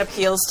game that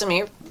appeals to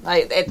me.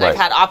 Right. I've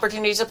had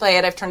opportunities to play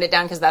it. I've turned it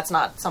down because that's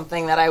not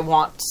something that I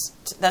want.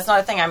 That's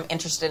not a thing I'm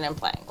interested in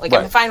playing. Like,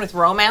 I'm fine with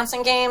romance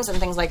in games and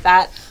things like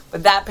that,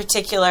 but that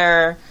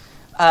particular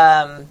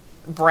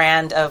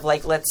brand of,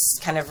 like, let's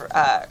kind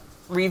of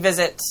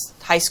revisit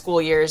high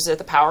school years with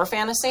the power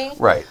fantasy,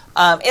 Right.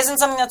 Isn't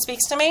something that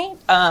speaks to me.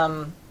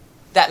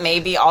 That may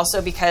be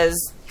also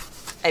because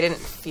I didn't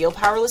feel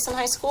powerless in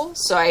high school,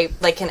 so I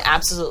can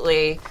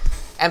absolutely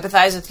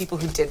empathize with people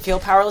who did feel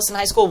powerless in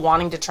high school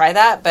wanting to try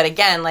that. But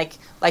again, like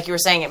you were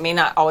saying, it may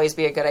not always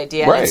be a good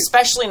idea. Right. And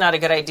especially not a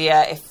good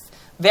idea if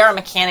there are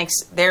mechanics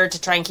there to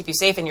try and keep you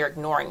safe and you're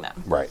ignoring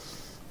them. Right.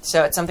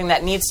 So it's something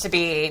that needs to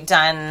be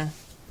done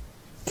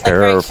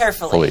very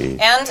carefully.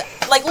 And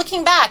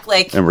looking back,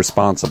 and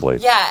responsibly.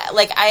 Yeah,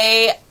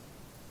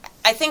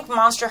 I think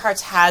Monster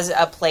Hearts has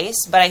a place,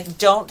 but I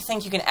don't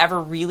think you can ever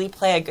really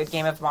play a good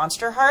game of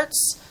Monster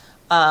Hearts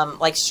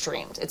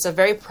streamed. It's a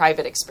very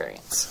private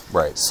experience.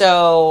 Right.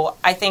 So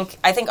I think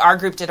our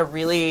group did a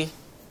really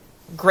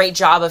great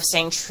job of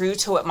staying true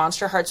to what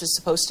Monster Hearts was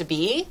supposed to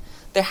be.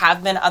 There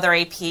have been other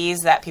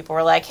APs that people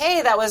were like,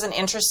 hey, that was an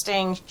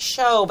interesting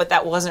show, but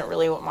that wasn't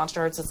really what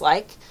Monster Hearts is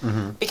like.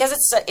 Mm-hmm. Because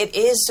it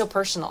is so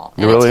personal.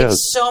 And it really takes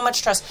is. so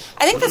much trust.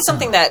 I think that's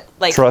something that,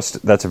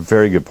 trust, that's a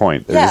very good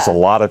point. There's a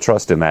lot of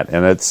trust in that.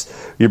 And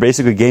you're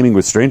basically gaming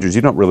with strangers.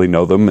 You don't really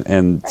know them.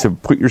 And to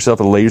put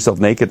yourself and lay yourself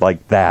naked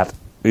like that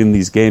in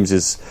these games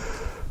is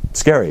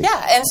scary.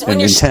 Yeah, and so when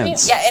you're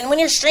and when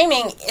you're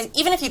streaming,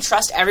 even if you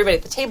trust everybody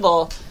at the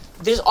table,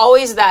 there's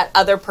always that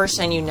other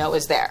person you know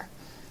is there.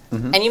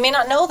 Mm-hmm. And you may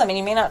not know them and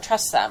you may not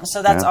trust them.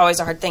 So that's always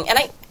a hard thing. And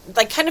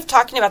I kind of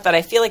talking about that,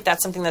 I feel like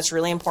that's something that's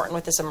really important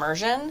with this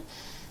immersion.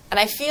 And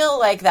I feel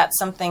like that's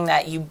something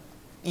that you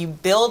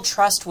build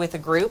trust with a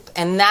group,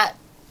 and that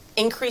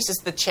increases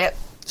the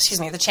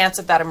chance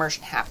of that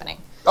immersion happening.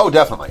 Oh,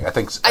 definitely. I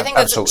think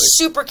that's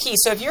super key.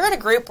 So if you're at a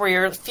group where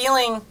you're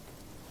feeling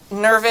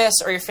nervous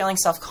or you're feeling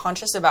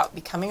self-conscious about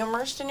becoming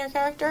immersed in your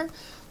character,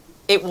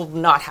 it will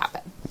not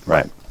happen.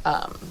 Right.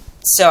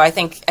 So I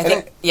think,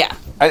 yeah.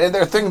 And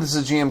there are things the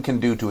GM can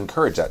do to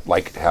encourage that,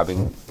 like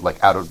having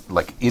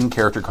in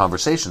character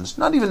conversations,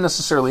 not even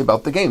necessarily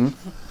about the game,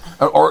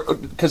 or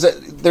because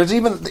there's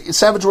even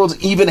Savage Worlds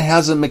even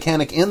has a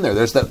mechanic in there.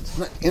 There's that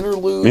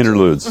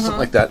interludes, something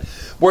like that,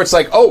 where it's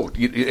like,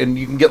 and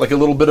you can get like a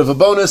little bit of a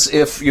bonus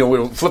if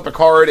we flip a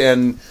card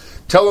and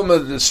tell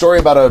them a story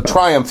about a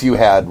triumph you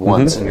had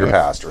once in your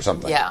past or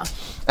something. Yeah.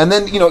 And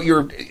then,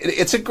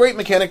 it's a great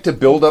mechanic to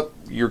build up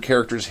your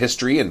character's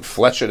history and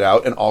flesh it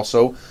out, and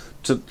also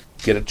to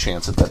get a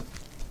chance at that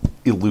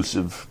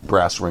elusive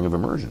brass ring of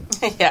immersion.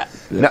 Yeah.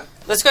 Now,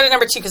 let's go to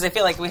number 2, because I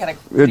feel like we had a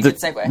pretty good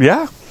segue.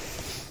 Yeah.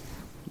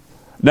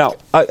 Now,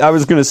 I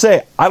was going to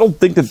say, I don't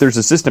think that there's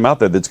a system out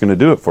there that's going to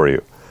do it for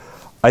you.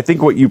 I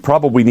think what you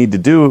probably need to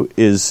do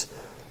is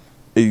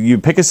you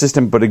pick a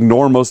system, but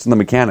ignore most of the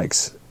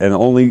mechanics, and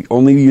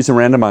only use a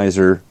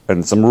randomizer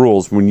and some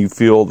rules when you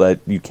feel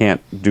that you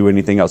can't do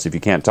anything else, if you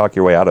can't talk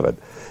your way out of it.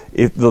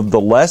 If the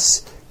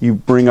less you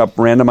bring up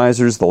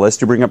randomizers, the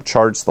less you bring up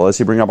charts, the less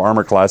you bring up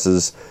armor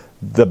classes,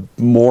 the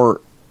more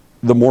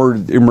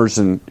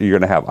immersion you're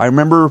going to have. I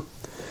remember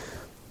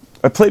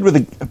I played with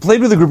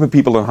a group of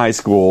people in high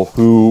school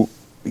who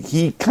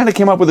he kind of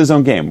came up with his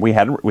own game. We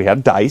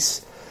had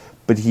dice,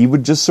 but he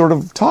would just sort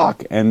of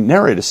talk and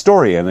narrate a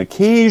story, and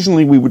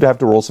occasionally we would have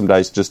to roll some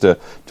dice just as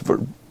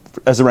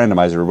a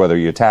randomizer, whether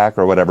you attack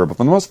or whatever. But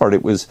for the most part,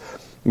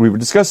 we would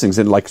discuss things.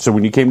 And so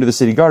when you came to the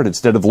city guard,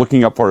 instead of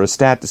looking up for a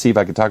stat to see if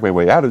I could talk my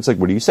way out, it's like,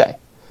 what do you say?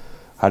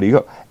 How do you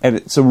go?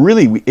 And so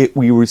really,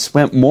 we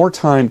spent more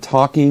time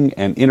talking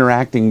and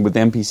interacting with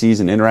NPCs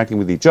and interacting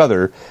with each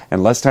other,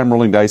 and less time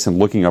rolling dice and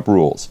looking up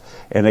rules.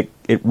 And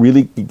it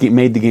really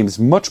made the games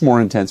much more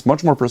intense,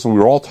 much more personal.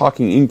 We were all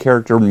talking in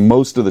character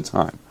most of the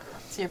time.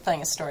 So you're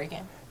playing a story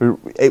game.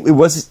 It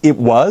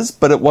was,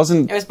 but it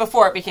wasn't. It was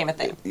before it became a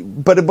thing.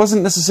 But it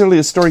wasn't necessarily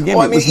a story game.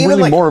 Well, it was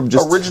really more of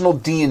just original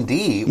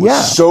D&D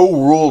was so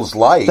rules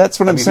light. That's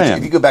what I'm saying.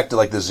 If you go back to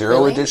the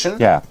Zero edition,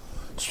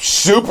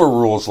 super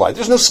rules light.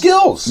 There's no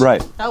skills.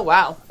 Right. Oh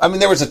wow. I mean,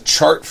 there was a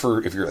chart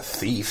for if you're a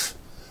thief,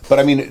 but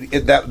I mean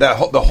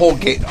the whole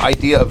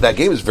idea of that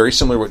game is very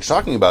similar to what you're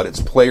talking about.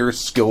 It's player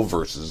skill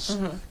versus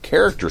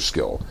character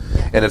skill,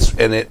 and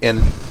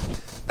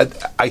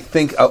I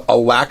think a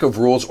lack of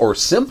rules or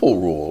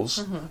simple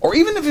rules, or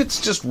even if it's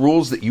just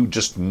rules that you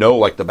just know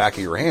like the back of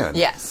your hand.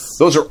 Yes.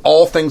 Those are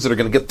all things that are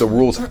going to get the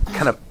rules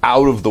kind of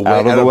out of the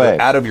way,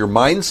 out of your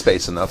mind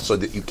space enough so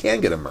that you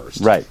can get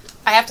immersed. Right.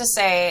 I have to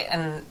say,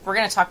 and we're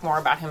going to talk more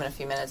about him in a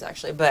few minutes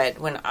actually, but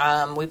when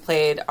we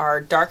played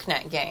our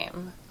Darknet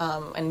game,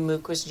 and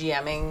Mook was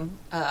GMing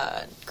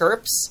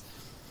GURPS,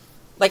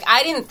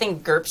 I didn't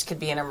think GURPS could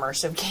be an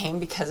immersive game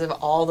because of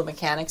all the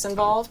mechanics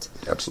involved.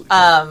 Absolutely.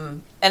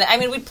 And I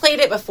mean, we played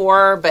it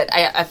before, but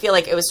I feel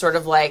like it was sort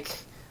of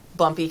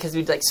bumpy because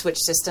we'd switch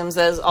systems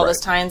all those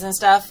times and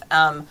stuff.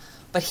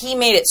 But he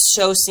made it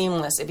so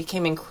seamless; it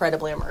became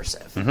incredibly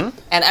immersive.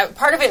 And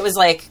part of it was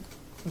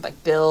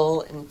like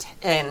Bill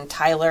and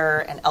Tyler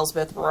and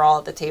Elsbeth were all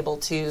at the table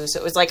too. So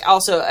it was like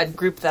also a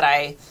group that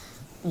I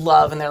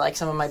love, and they're like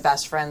some of my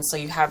best friends. So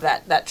you have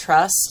that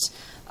trust.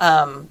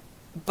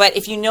 But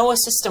if you know a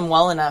system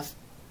well enough,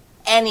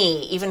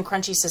 even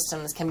crunchy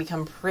systems can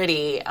become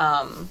pretty,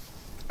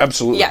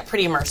 Absolutely.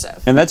 pretty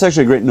immersive. And that's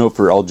actually a great note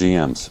for all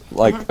GMs.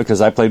 Like,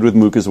 because I played with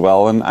Mook as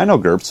well, and I know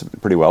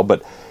GURPS pretty well,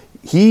 but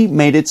he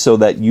made it so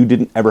that you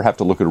didn't ever have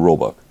to look at a rule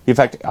book. In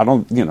fact, I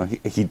don't,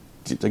 he's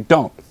like,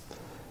 don't.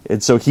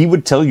 And so he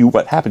would tell you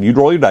what happened. You'd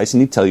roll your dice,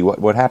 and he'd tell you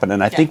what happened.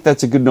 And I think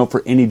that's a good note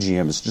for any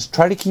GMs. Just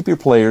try to keep your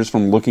players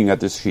from looking at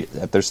their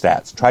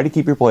stats. Try to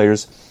keep your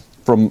players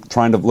from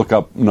trying to look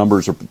up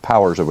numbers or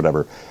powers or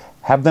whatever.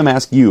 Have them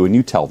ask you, and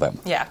you tell them.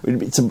 Yeah.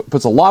 It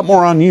puts a lot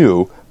more on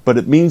you, but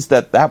it means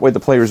that way the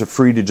players are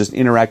free to just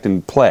interact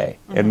and play,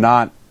 and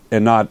not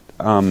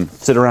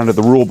sit around at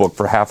the rule book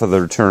for half of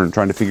their turn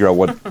trying to figure out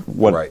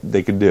what Right.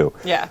 they can do.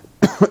 Yeah.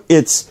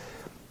 It's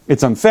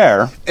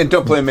unfair. And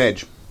don't play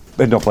mage.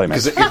 And don't play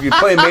mage. Because if you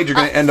play mage, you're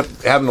going to end up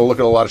having to look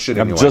at a lot of shit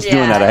I'm anyway. just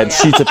doing that. I had Yeah.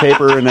 sheets of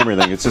paper and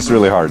everything. It's just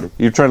really hard.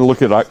 You're trying to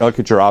look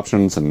at your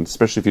options, and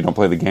especially if you don't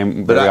play the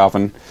game very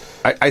often.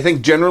 I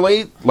think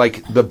generally,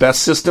 like, the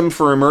best system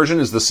for immersion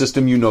is the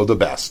system you know the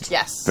best.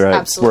 Yes. Right?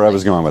 That's Absolutely. where I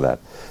was going with that.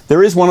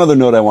 There is one other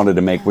note I wanted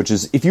to make, which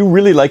is if you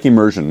really like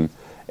immersion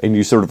and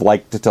you sort of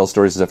like to tell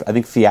stories and stuff, I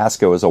think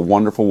Fiasco is a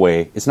wonderful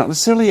way. It's not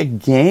necessarily a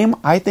game,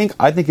 I think.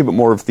 I think of it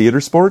more of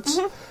theater sports.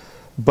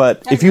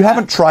 But if you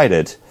haven't tried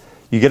it,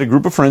 you get a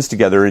group of friends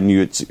together and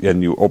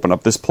you open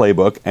up this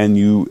playbook and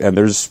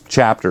there's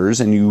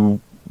chapters and you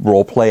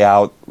role play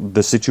out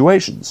the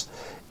situations.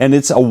 And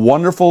it's a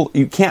wonderful,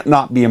 you can't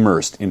not be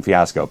immersed in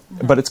Fiasco.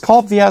 But it's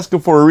called Fiasco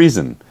for a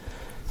reason.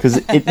 Because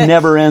it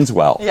never ends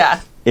well.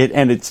 Yeah.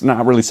 And it's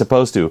not really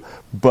supposed to.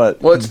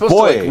 But Well, it's supposed to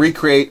like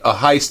recreate a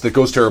heist that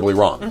goes terribly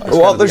wrong. That's kind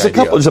well, of the there's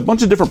idea. there's a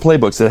bunch of different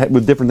playbooks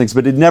with different things,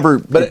 but it never.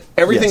 But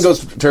everything yes,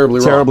 goes terribly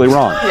wrong. terribly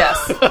wrong.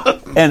 Yes.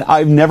 And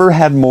I've never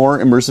had more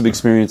immersive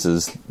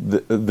experiences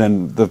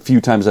than the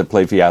few times I've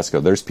played Fiasco.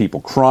 There's people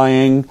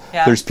crying.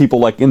 Yeah. There's people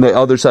like in the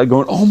other side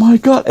going, "Oh my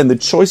god!" And the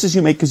choices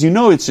you make, because you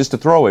know it's just a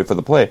throwaway for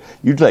the play.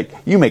 You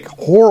make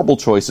horrible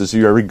choices.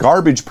 You're a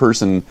garbage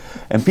person,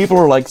 and people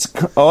are like,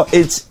 oh,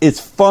 "It's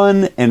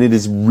fun and it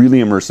is really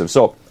immersive."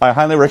 So I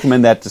highly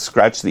recommend that to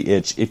scratch the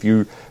itch if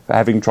you're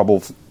having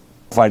trouble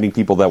finding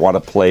people that want to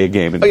play a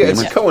game. Oh, yeah,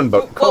 it's a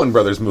Coen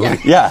Brothers movie.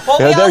 Yeah, Well,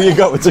 we there all- you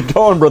go. It's a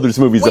Coen Brothers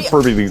movie. It's a We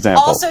perfect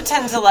example. Also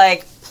tend to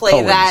like play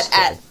Coens, that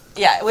so. at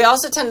we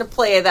also tend to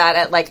play that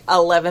at like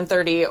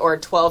 11:30 or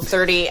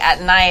 12:30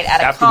 at night at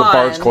a After the con.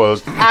 bar's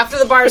closed. After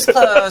the bar's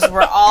closed,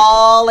 we're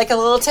all like a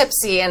little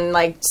tipsy and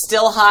like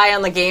still high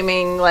on the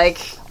gaming like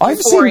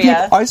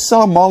euphoria. I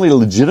saw Molly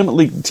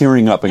legitimately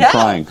tearing up and Yeah,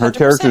 crying. Her 100%.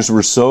 characters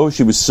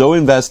she was so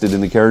invested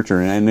in the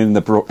character and in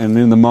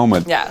the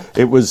moment. Yeah.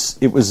 It was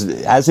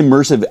as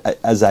immersive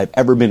as I've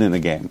ever been in a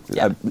game.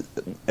 Yeah.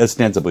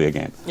 Ostensibly a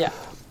game. Yeah.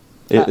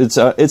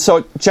 It's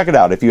so check it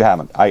out if you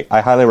haven't. I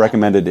highly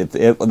recommend it.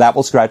 That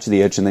will scratch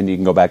the itch, and then you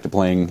can go back to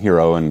playing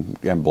Hero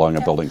and blowing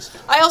up buildings.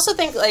 I also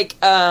think like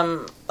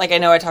I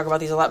know I talk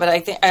about these a lot, but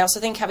I also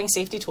think having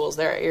safety tools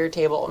there at your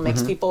table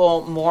makes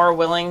people more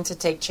willing to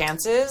take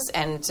chances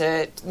and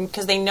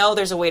because they know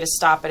there's a way to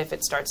stop it if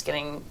it starts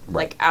getting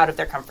like out of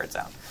their comfort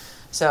zone.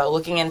 So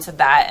looking into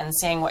that and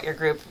seeing what your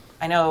group,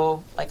 I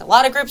know like a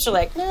lot of groups are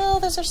like, no,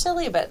 those are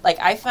silly, but like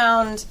I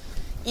found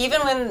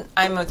even when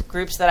I'm with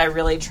groups that I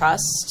really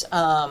trust,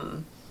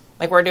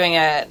 like we're doing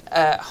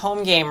a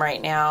home game right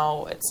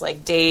now. It's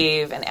like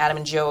Dave and Adam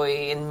and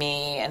Joey and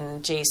me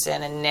and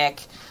Jason and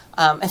Nick.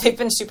 And they've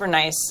been super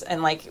nice.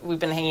 And like we've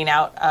been hanging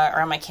out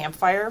around my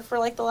campfire for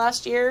like the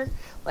last year,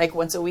 like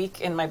once a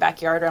week in my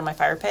backyard around my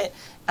fire pit.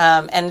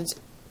 And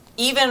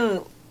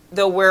even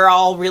though we're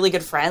all really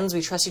good friends,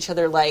 we trust each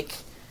other like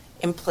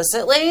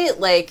implicitly,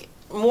 like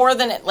more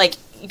than like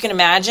you can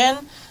imagine.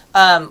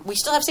 We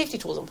still have safety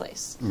tools in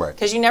place. Right.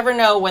 Because you never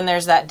know when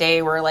there's that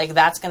day where, like,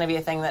 that's going to be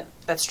a thing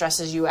that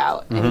stresses you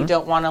out. And you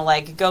don't want to,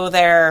 like, go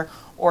there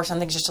or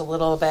something's just a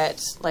little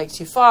bit, like,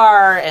 too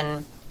far.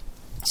 And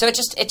so it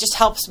just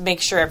helps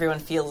make sure everyone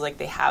feels like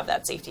they have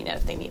that safety net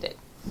if they need it.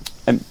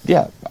 And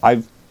yeah,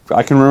 I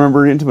can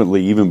remember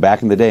intimately, even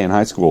back in the day in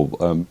high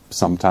school,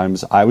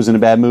 sometimes I was in a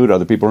bad mood,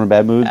 other people were in a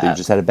bad mood, they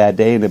just had a bad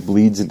day, and it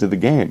bleeds into the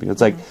game.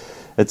 It's like,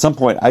 at some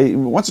point,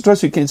 once or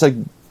twice it's like,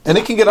 And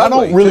it can get I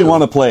ugly, don't really too.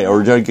 want to play,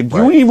 or do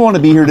you even want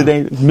to be here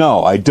today?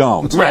 No, I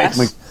don't. Right. I'm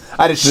like,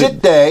 I had a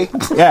shit day.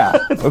 yeah,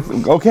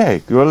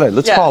 okay, well,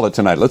 let's Yeah. call it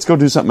tonight. Let's go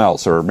do something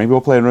else, or maybe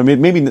we'll play.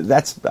 Maybe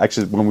that's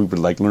actually when we would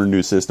like learn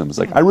new systems.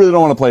 Like, I really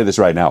don't want to play this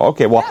right now.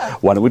 Okay, well,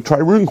 why don't we try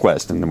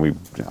RuneQuest? And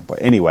then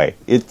but anyway,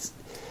 it's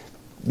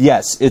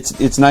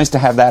nice to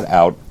have that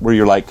out where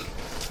you're like,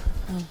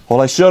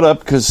 well, I showed up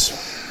because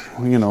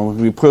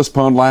we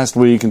postponed last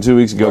week and 2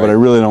 weeks ago, but I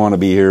really don't want to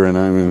be here,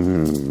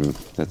 and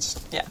that's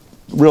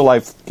real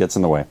life gets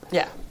in the way.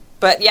 Yeah.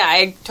 But yeah,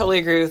 I totally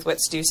agree with what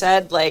Stu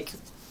said. Like,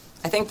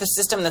 I think the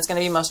system that's going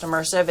to be most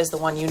immersive is the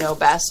one you know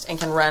best and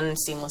can run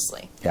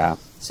seamlessly. Yeah.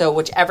 So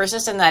whichever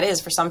system that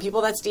is, for some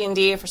people that's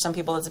D&D, for some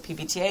people it's a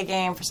PBTA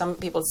game, for some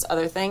people it's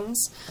other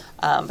things.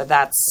 But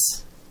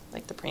that's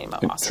like the primo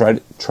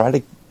awesome. Try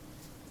to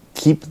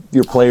keep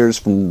your players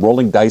from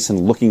rolling dice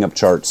and looking up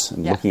charts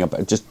and looking up.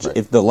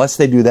 The less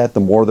they do that, the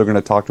more they're going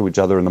to talk to each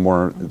other and the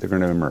more they're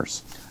going to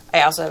immerse.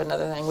 I also have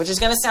another thing, which is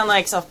going to sound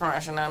like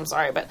self-promotion, I'm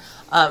sorry, but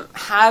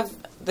have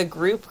the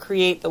group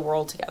create the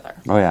world together.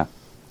 Oh, yeah.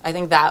 I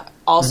think that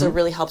also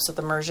really helps with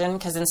immersion,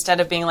 because instead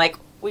of being like,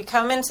 we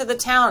come into the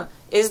town,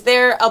 is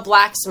there a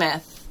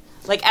blacksmith?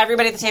 Like,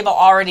 everybody at the table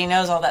already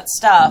knows all that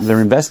stuff. They're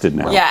invested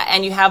now. Yeah,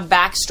 and you have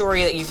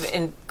backstory that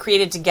you've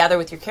created together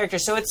with your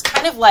characters. So it's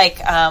kind of like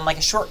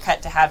a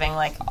shortcut to having,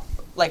 like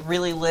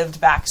really lived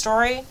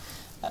backstory.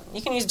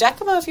 You can use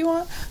Decima if you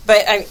want,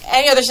 but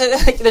any other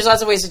shit, there's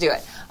lots of ways to do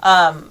it.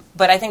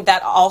 But I think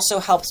that also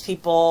helps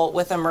people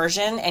with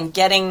immersion and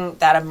getting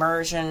that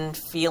immersion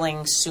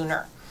feeling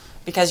sooner.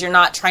 Because you're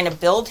not trying to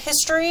build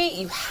history,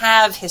 you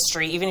have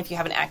history, even if you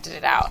haven't acted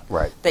it out.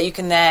 Right. That you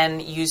can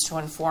then use to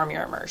inform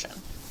your immersion.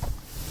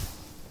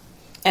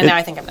 And now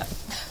I think I'm done.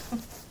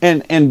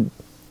 And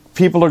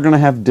people are going to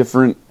have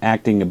different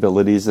acting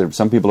abilities.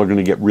 Some people are going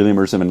to get really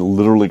immersive and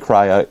literally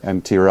cry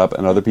and tear up,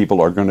 and other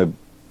people aren't going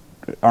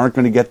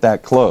to get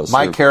that close.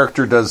 My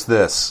character does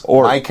this.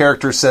 Or my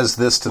character says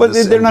this to but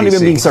this they're not NPC.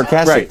 even being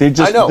sarcastic. Right.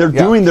 They're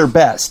doing their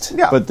best.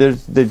 Yeah. But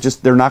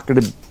they're not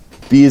going to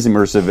be as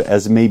immersive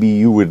as maybe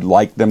you would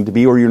like them to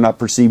be, or you're not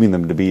perceiving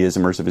them to be as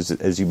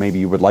immersive as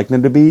you would like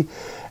them to be.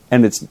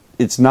 And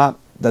it's not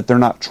that they're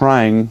not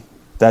trying.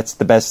 That's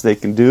the best they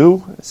can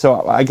do.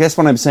 So I guess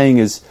what I'm saying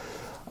is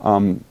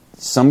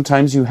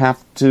sometimes you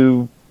have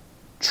to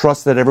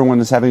trust that everyone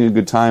is having a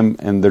good time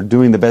and they're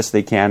doing the best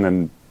they can.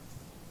 And,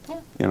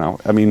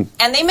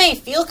 And they may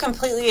feel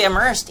completely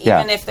immersed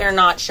even if they're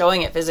not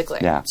showing it physically.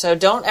 Yeah. So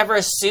don't ever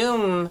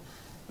assume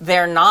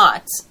they're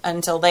not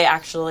until they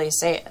actually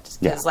say it.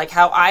 Because like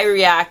how I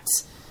react,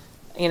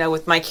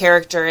 with my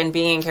character and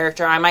being in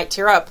character, I might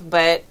tear up,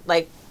 but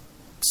like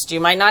Stu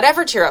might not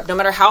ever tear up, no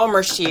matter how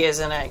immersed he is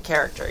in a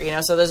character.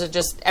 So those are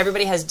just,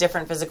 everybody has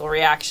different physical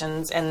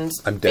reactions and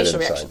facial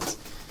reactions.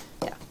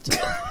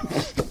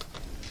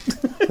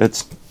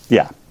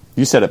 Yeah.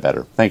 You said it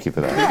better. Thank you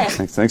for that.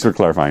 Right. Thanks for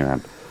clarifying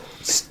that.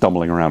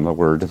 Stumbling around the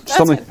word.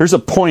 Here's a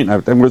point. I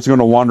was going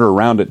to wander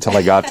around it till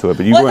I got to it,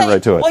 but you went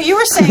right to it. Well, you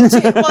were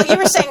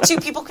saying too.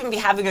 People can be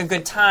having a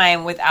good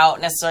time without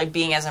necessarily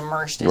being as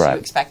immersed as you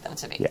expect them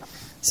to be. Yeah.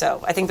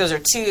 So I think those are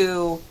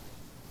two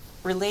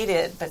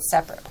related but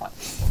separate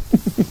points.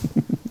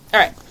 All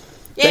right.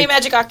 Yay,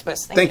 Magic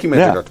Octopus. Thank you,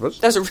 Magic Octopus.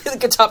 That was a really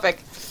good topic.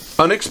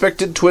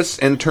 Unexpected twists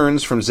and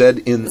turns from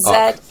Zed in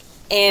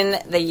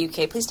the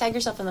UK. Please tag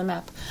yourself on the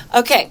map.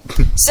 Okay,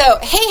 so,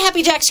 hey,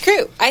 Happy Jacks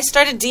crew. I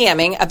started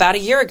DMing about a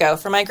year ago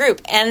for my group,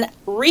 and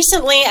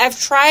recently I've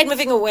tried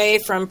moving away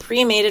from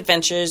pre-made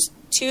adventures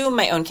to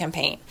my own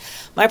campaign.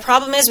 My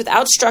problem is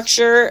without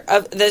structure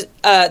of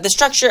the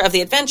structure of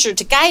the adventure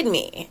to guide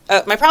me.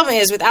 My problem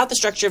is without the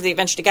structure of the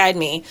adventure to guide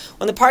me,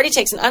 when the party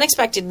takes an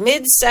unexpected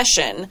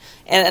mid-session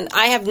and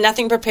I have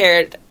nothing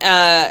prepared,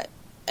 an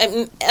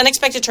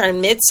unexpected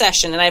turn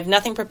mid-session and I have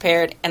nothing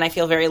prepared and I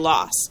feel very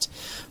lost.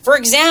 For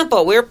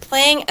example, we're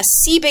playing a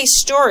sea-based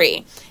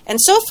story,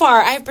 and so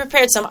far I've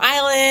prepared some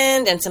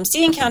island and some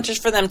sea encounters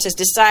for them to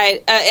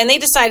decide, and they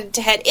decided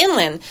to head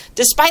inland,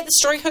 despite the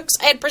story hooks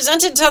I had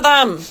presented to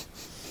them.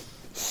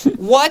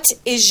 What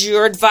is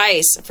your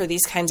advice for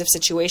these kinds of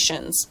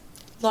situations?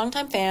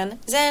 Longtime fan,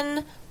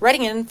 Zen,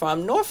 writing in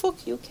from Norfolk,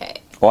 UK.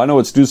 Well, I know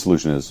what Stu's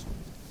solution is.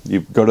 You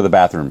go to the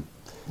bathroom.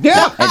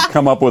 Yeah. And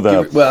come up with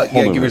a...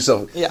 give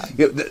yourself... Yeah.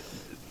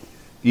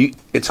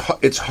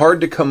 It's hard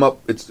to come up.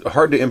 It's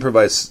hard to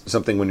improvise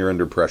something when you're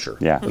under pressure.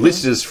 Yeah, at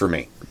least it is for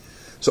me.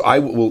 So I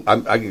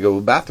could go to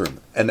the bathroom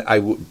and I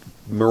will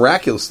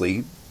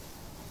miraculously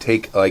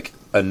take like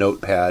a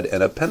notepad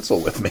and a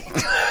pencil with me.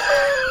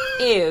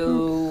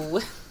 Ew.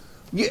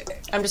 Yeah,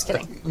 I'm just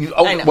kidding.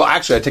 I know. Well,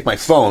 actually, I take my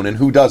phone, and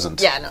who doesn't?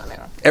 Yeah, no.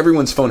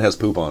 Everyone's phone has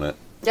poop on it.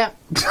 Yeah.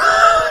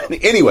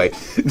 Anyway,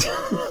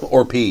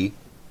 or pee,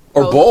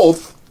 or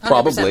both,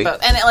 probably.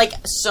 Both. And like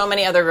so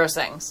many other gross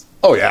things.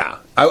 Oh yeah,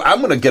 I'm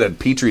going to get a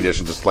Petri dish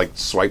and just like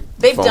swipe.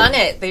 They've phone. done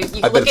it.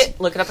 You can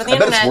look it up on the internet. I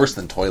bet it's worse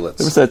than toilets.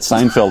 There was that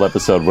Seinfeld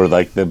episode where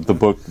like the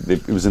book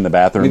it was in the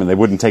bathroom and they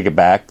wouldn't take it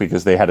back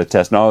because they had a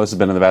test. No, this has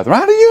been in the bathroom.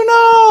 How do you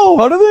know?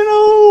 How do they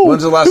know?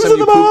 When's the last time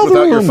you pooped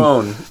without your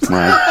phone?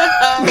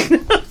 Right.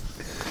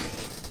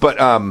 But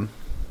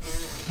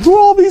who are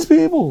all these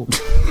people?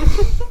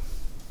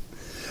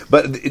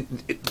 But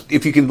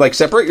if you can like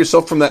separate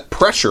yourself from that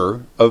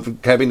pressure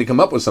of having to come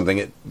up with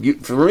something,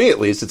 for me at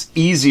least, it's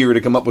easier to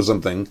come up with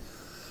something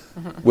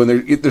when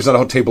there's not a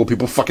whole table of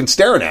people fucking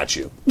staring at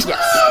you.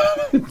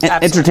 Yes.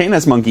 Entertain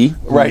us, monkey.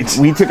 Right.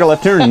 We took a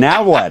left turn.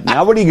 Now what?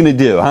 Now what are you going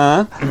to do,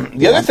 huh?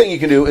 The other thing you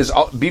can do is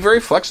be very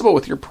flexible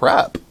with your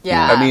prep.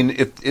 Yeah. I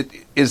mean,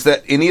 is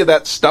that any of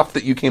that stuff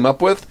that you came up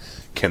with,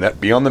 can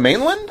that be on the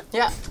mainland?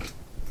 Yeah.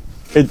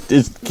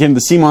 Can the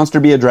sea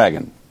monster be a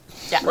dragon?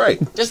 Yeah. Right.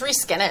 Just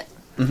reskin it.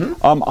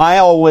 Mm-hmm. I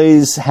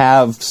always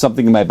have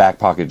something in my back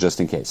pocket just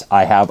in case.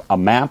 I have a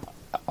map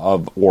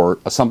or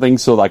something.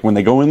 So like when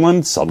they go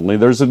inland, suddenly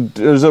there's a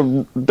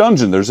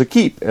dungeon, there's a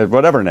keep,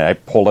 whatever, and I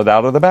pull it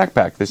out of the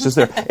backpack. It's just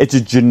there. It's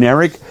a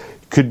generic.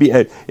 Could be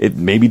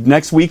maybe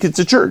next week it's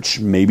a church,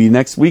 maybe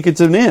next week it's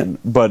an inn,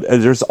 but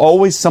there's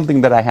always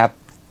something that I have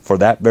for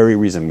that very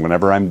reason.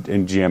 Whenever I'm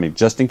in GMing,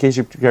 just in case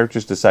your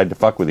characters decide to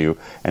fuck with you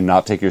and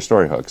not take your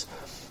story hooks,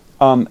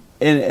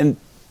 and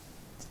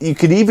you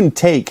could even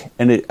take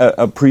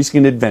a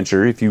pre-skin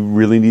adventure if you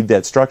really need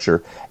that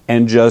structure,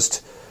 and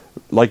just,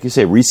 like you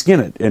say, reskin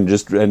it and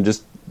just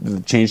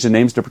change the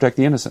names to protect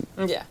the innocent.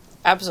 Yeah,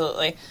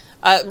 absolutely.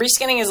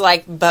 Reskinning is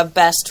like the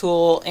best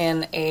tool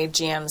in a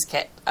GM's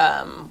kit.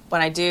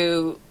 When I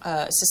do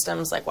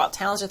systems like Wild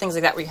Talents or things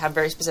like that, where you have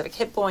very specific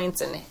hit points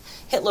and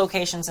hit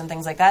locations and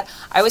things like that,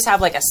 I always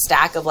have like a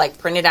stack of like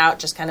printed out,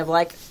 just kind of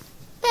like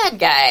bad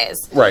guys.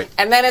 Right.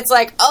 And then it's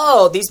like,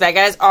 oh, these bad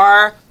guys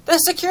are the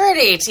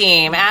security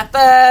team at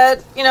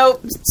the,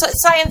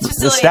 science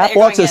facility. The stat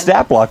block's a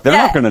stat block. They're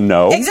not going to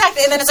know.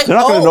 Exactly. And then it's like, they're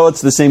not going to know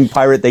it's the same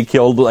pirate they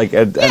killed like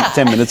 10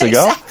 minutes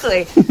ago.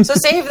 Exactly. So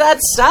save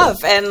that stuff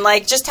and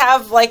like just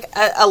have like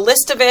a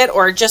list of it,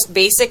 or just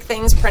basic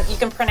things. You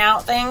can print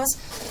out things.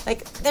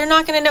 Like they're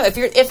not going to know if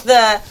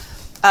the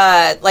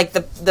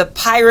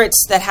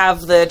pirates that have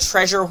the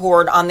treasure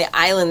hoard on the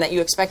island that you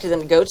expected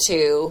them to go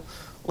to.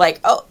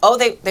 Like,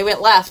 they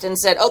went left and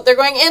said, they're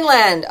going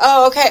inland.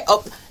 Oh, okay.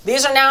 Oh,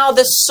 these are now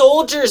the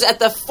soldiers at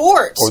the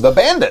fort. Or the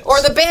bandits.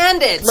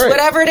 Right.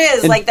 Whatever it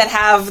is, that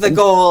have the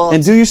gold.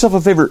 And do yourself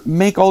a favor,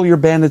 make all your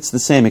bandits the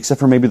same, except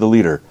for maybe the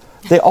leader.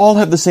 They all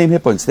have the same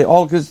hit points.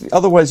 Because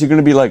otherwise you're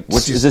going to be like,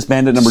 is this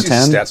bandit number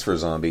 10? Stats for a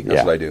zombie.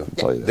 That's what I do.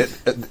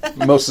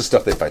 Most of the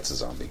stuff they fight's a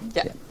zombie.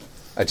 Yeah.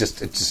 It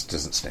just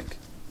doesn't stink.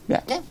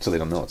 Yeah. So they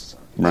don't know it's a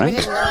zombie. Right?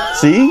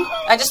 See?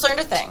 I just learned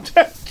a thing.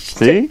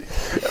 See?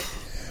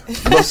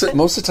 Most of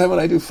the time when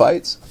I do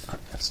fights, I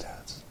don't have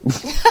stats.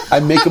 I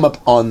make them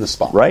up on the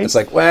spot. Right. It's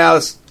like, well,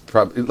 it's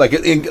probably like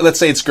let's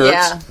say it's GURPS.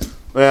 Yeah.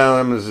 Well,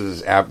 I'm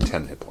just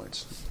 10 hit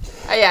points.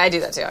 I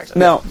do that too, actually.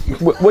 Now,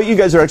 what you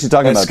guys are actually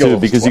talking about too,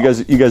 because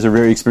you guys are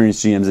very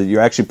experienced GMs, that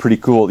you're actually pretty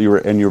cool.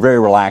 You're very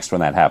relaxed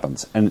when that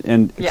happens,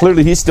 and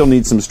clearly he still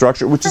needs some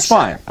structure, which is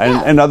fine.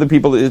 And other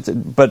people,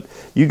 but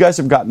you guys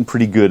have gotten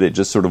pretty good at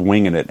just sort of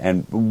winging it.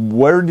 And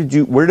where did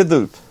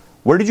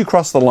you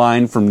cross the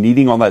line from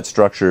needing all that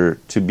structure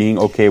to being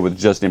okay with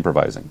just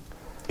improvising?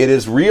 It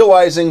is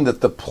realizing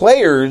that the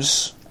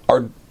players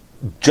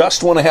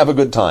just want to have a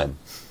good time.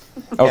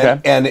 Okay.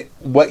 And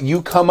what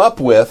you come up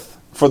with,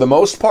 for the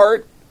most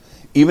part,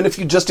 even if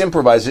you just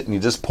improvise it and you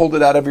just pulled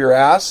it out of your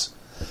ass,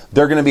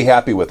 they're going to be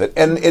happy with it.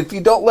 And if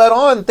you don't let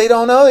on, they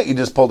don't know that you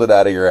just pulled it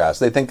out of your ass.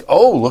 They think,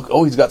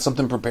 he's got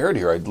something prepared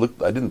here. I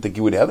didn't think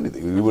he would have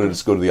anything. We would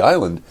just go to the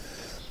island.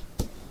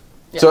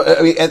 Yeah. So,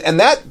 I mean, and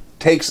that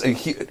takes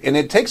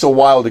it takes a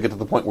while to get to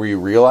the point where you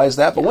realize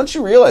that. But once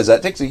you realize that,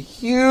 it takes a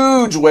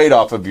huge weight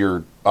off of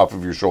your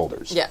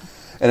shoulders. Yeah.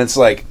 And it's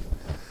like,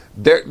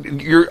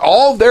 you're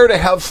all there to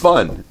have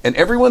fun, and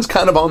everyone's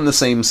kind of on the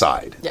same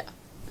side. Yeah.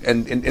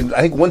 And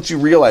I think once you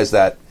realize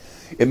that,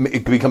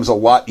 it becomes a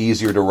lot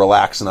easier to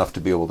relax enough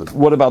to be able to...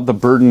 What about the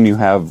burden you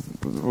have,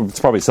 it's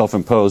probably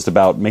self-imposed,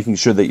 about making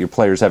sure that your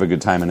players have a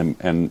good time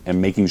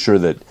and making sure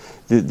that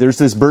there's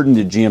this burden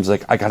to GMs,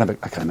 like, I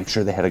gotta make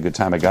sure they had a good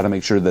time. I gotta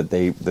make sure that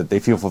they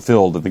feel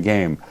fulfilled in the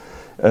game.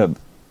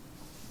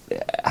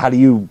 How do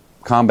you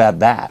combat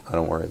that? I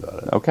don't worry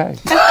about it. Okay.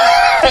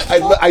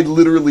 I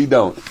literally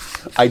don't.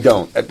 I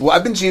don't. Well,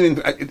 I've been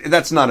GMing...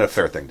 That's not a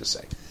fair thing to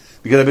say.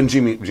 Because I've been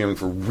GMing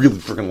for a really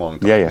freaking long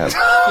time. Yeah, you have.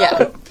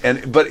 Yeah.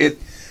 But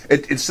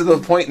it's to the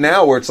point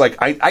now where it's like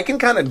I can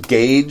kind of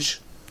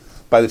gauge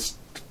by this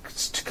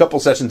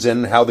couple sessions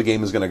in how the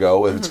game is going to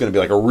go. If it's going to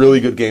be like a really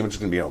good game, it's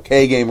going to be an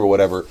okay game or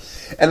whatever.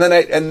 And then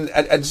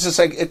it's just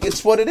like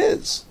it's what it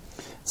is.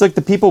 It's like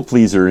the people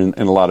pleaser in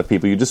a lot of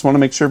people. You just want to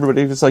make sure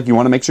everybody. It's like you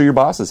want to make sure your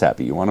boss is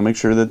happy. You want to make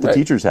sure that the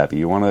teacher's happy.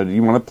 You want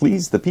to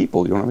please the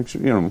people. You want to make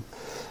sure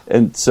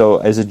And so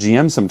as a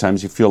GM,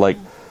 sometimes you feel like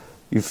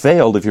you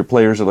failed if your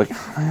players are like,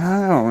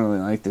 I don't really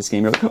like this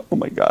game. You're like, oh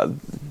my god,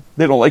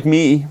 they don't like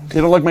me. They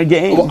don't like my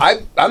game. Well,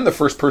 I'm the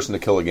first person to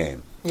kill a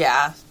game.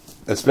 Yeah.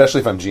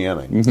 Especially if I'm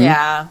GMing. Mm-hmm.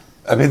 Yeah.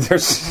 I mean,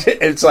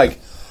 it's like,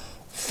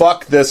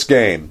 fuck this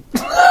game.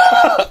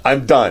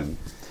 I'm done.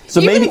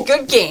 So even maybe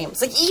good games,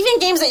 like even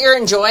games that you're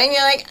enjoying,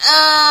 you're like,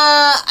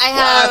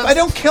 I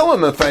don't kill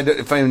them if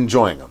I'm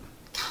enjoying them.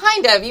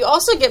 Kind of. You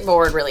also get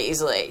bored really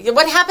easily.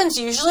 What happens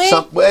usually,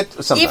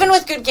 sometimes. Even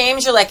with good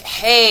games, you're like,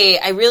 hey,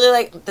 I really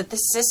like the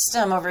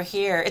system over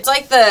here. It's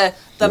like the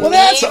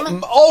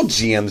meme. All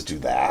GMs do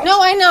that.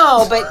 No, I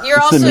know, but you're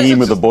also... the meme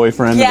with the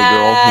boyfriend and the girl.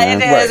 Yeah, it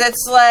is. Right.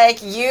 It's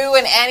like you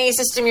and any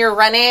system you're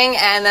running,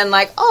 and then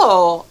like,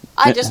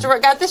 I just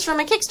got this from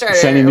a Kickstarter.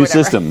 Shiny new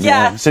system.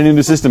 Yeah. Shiny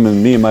new system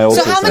and me and my old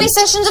system. So how many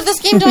sessions of this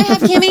game do I have,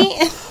 Kimmy?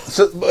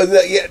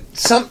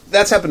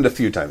 That's happened a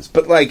few times,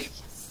 but like,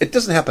 it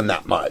doesn't happen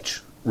that much.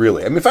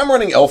 Really. I mean, if I'm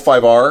running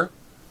L5R,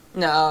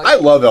 no. I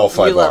love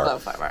L5R. You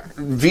love L5R.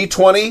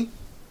 V20,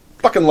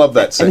 fucking love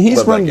that. And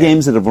he's run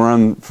games that have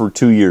run for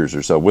 2 years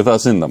or so with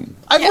us in them.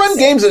 I've run run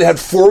games that had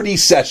 40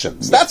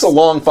 sessions. That's a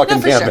long fucking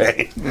No, for sure.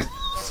 campaign.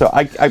 So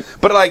I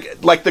But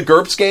like the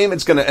GURPS game,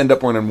 it's going to end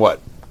up running what?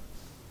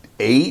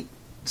 8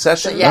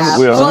 sessions? Yeah.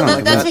 We don't Well, know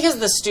like that's that. because of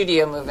the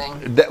studio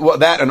moving.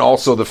 That and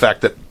also the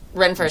fact that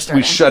Ren first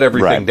we started. shut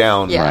everything Right.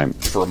 down Yeah. Right.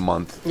 for a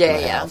month.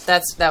 Yeah.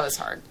 That was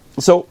hard.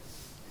 So,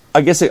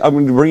 I guess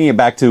I'm bringing it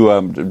back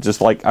to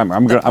just like I'm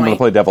going to point.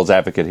 play devil's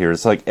advocate here.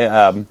 It's like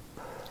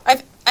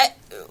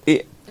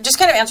it- Just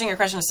kind of answering your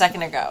question a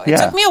second ago. It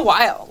Yeah. took me a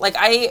while. Like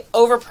I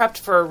over prepped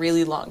for a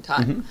really long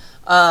time,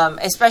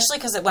 especially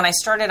because when I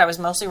started, I was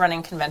mostly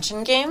running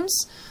convention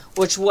games,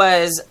 which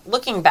was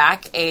looking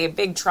back a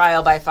big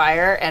trial by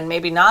fire and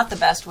maybe not the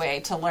best way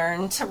to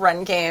learn to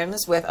run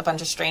games with a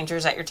bunch of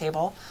strangers at your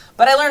table.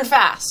 But I learned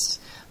fast.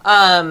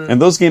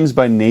 and those games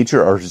by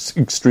nature are just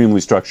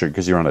extremely structured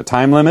because you're on a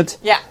time limit.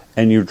 Yeah.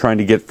 And you're trying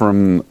to get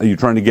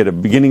a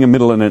beginning, a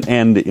middle, and an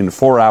end in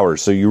 4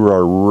 hours. So you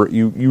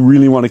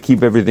really want to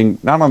keep everything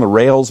not on the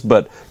rails,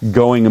 but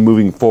going and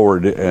moving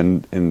forward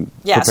and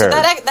Yeah, prepared.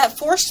 so that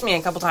forced me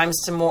a couple times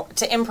to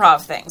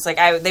improv things. Like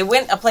they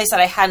went a place that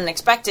I hadn't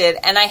expected,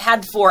 and I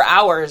had 4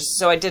 hours,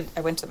 so I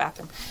went to the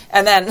bathroom,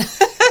 and then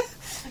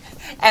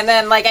and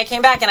then like I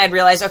came back and I'd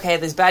realized, okay,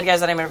 these bad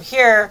guys that I'm over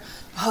here,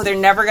 they're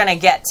never gonna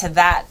get to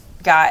that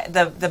guy,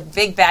 the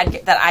big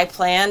bad that I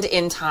planned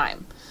in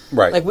time.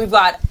 Right. Like we've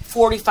got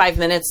 45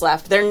 minutes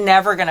left. They're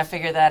never gonna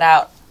figure that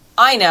out.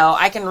 I know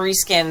I can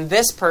reskin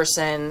this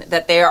person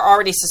that they are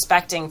already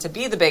suspecting to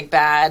be the big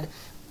bad.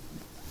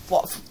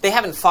 Well, they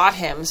haven't fought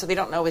him, so they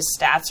don't know his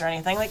stats or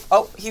anything. Like,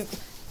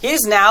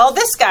 he's now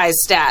this guy's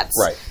stats.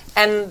 Right.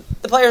 And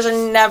the players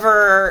are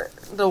never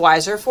the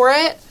wiser for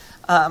it.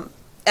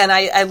 And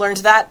I learned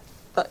that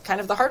kind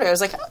of the hard way. I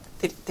was like,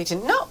 they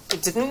didn't know. They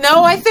didn't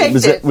know I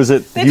faked it. Was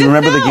it? They Do you didn't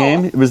remember the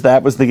know. game?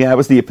 That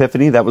was the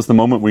epiphany. That was the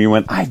moment where you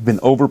went, I've been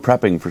over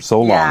prepping for so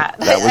long. Yeah.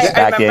 That was I that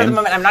remember game. the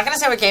moment. I'm not going to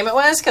say what game it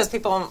was because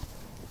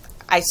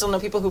I still know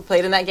people who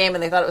played in that game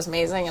and they thought it was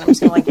amazing, and I'm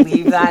just going to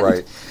leave that.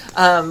 Right.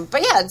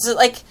 But yeah, it's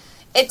like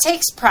it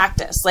takes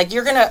practice. Like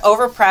you're going to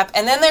over prep,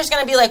 and then there's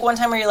going to be like one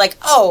time where you're like,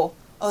 oh,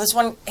 this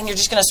one, and you're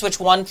just going to switch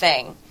one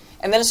thing,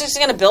 and then it's just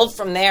going to build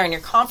from there, and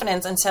your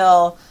confidence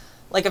until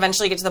like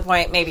eventually you get to the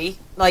point maybe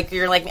like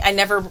you're like, I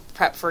never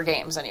prep for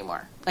games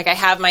anymore. Like I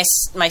have my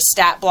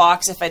stat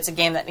blocks if it's a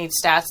game that needs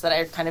stats that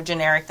are kind of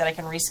generic that I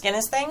can reskin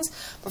as things.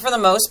 But for the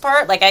most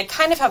part, like I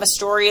kind of have a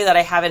story that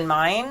I have in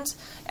mind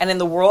and in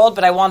the world,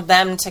 but I want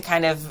them to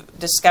kind of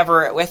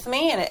discover it with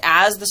me. And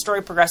as the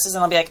story progresses,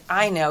 and I'll be like,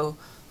 I know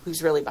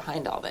who's really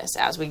behind all this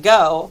as we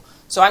go.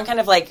 So I'm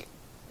kind of like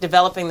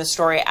developing the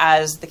story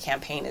as the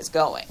campaign is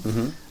going,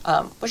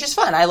 which is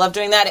fun. I love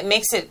doing that. It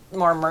makes it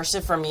more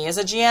immersive for me as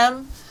a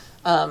GM.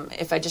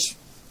 If I just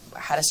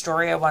had a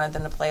story I wanted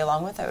them to play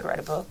along with, I would write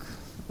a book,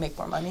 make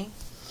more money.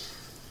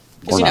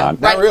 'Cause, Or not.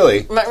 Not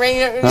really. Not really.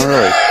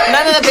 really.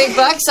 None of the big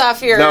bucks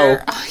off your No.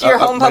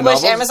 home My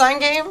published novels? Amazon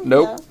game.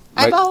 Nope. No.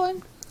 I My- bought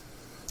one.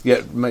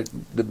 Yeah,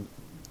 the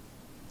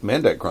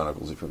Mandak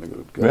Chronicles, if you want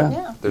to go. Yeah.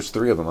 Yeah. There's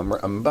 3 of them.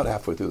 I'm about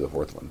halfway through the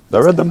 4th one. I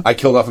read them. I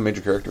killed off a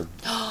major character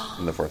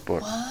in the 4th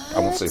book. I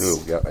won't say who.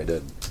 Yeah, I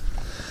did.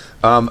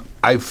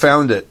 I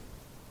found it.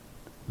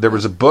 There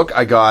was a book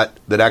I got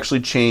that actually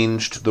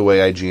changed the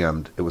way I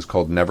GM'd. It was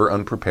called Never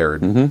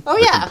Unprepared. Oh,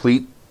 The yeah.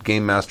 Complete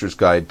Game Master's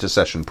Guide to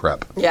Session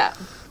Prep Yeah.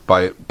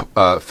 by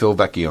Phil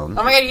Vecchione.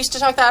 Oh my god, you used to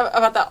talk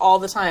about that all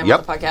the time Yep.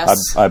 on the podcast.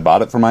 I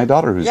bought it for my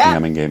daughter who's Yeah.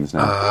 GMing games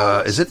now.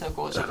 Is it? So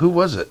cool. Who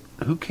was it?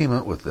 Who came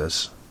up with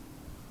this?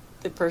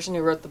 The person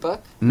who wrote the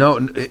book. No,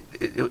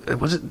 it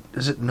was it.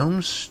 Is it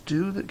Gnome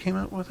Stew that came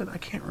out with it? I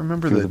can't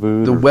remember Through the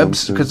Boot the or web Gnome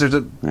Stew? because there's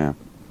a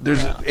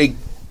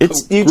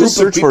You group just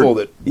search of people for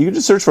that you can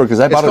just search for it because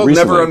I it's bought it called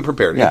recently. Never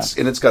Unprepared. Yeah.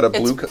 It's got a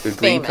blue It's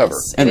green famous. cover.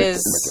 It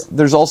is.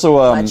 There's also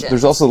Legend.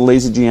 the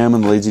Lazy GM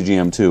and the Lazy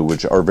GM 2,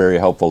 which are very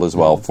helpful as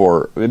well.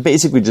 For it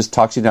basically just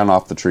talks you down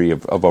off the tree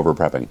of over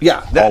prepping. Yeah,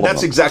 All of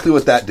that's them. exactly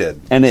what that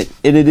did. And it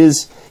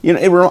is, you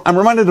know, I'm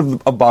reminded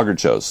of Boggart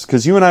shows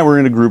because you and I were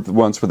in a group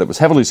once that was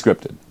heavily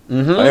scripted.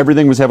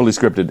 Everything was heavily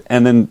scripted,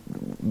 and then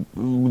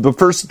the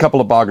first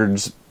couple of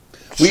Boggart's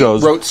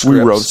shows we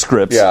wrote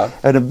scripts. Yeah,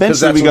 and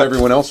because eventually that's we what got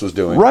everyone else was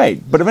doing.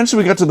 right. But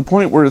eventually we got to the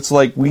point where it's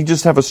like we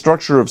just have a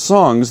structure of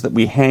songs that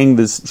we hang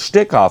this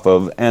shtick off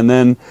of, and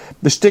then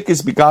the shtick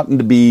has gotten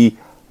to be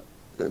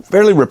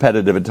fairly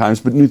repetitive at times,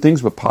 but new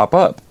things would pop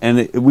up,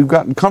 and we've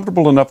gotten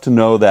comfortable enough to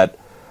know that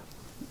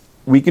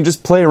we can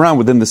just play around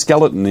within the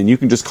skeleton, and you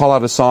can just call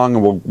out a song,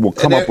 and we'll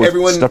come And up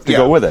with stuff to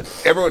go with it.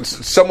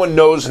 Someone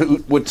knows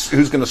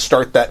who's going to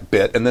start that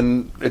bit, and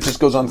then it just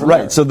goes on from there.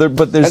 Right. So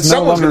but there's and no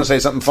someone's longer going to say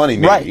something funny,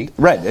 maybe.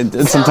 right, and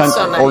sometimes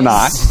so or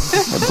not,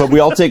 nice. but we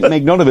all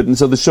make note of it, and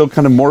so the show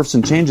kind of morphs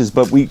and changes.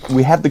 But we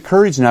have the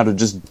courage now to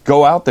just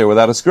go out there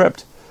without a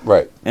script,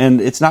 Right. and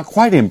it's not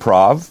quite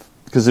improv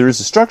because there is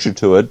a structure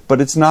to it,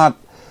 but it's not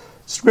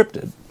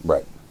scripted.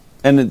 Right.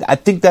 And I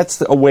think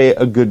that's a way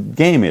a good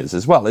game is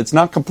as well. It's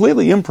not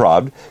completely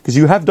improv because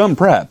you have done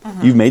prep.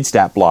 You've made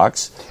stat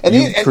blocks. And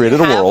you've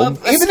created a have world.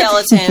 a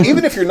skeleton.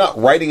 Even if you're not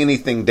writing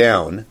anything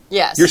down,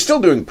 Yes. you're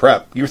still doing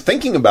prep. You're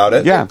thinking about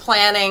it. Yeah.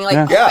 planning,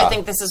 like, Yeah. I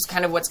think this is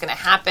kind of what's going to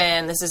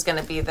happen. This is going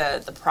to be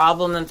the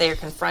problem that they are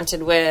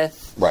confronted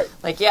with. Right.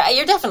 Like, yeah,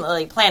 you're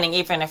definitely planning,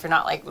 even if you're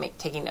not, like,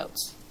 taking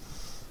notes.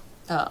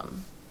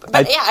 But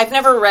I've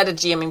never read a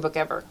GMing book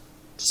ever.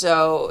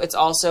 So it's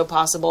also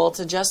possible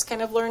to just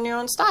kind of learn your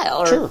own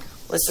style or Sure.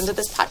 listen to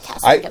this podcast.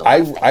 And get a lot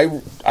of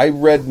things. I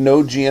read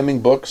no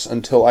GMing books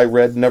until I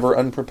read Never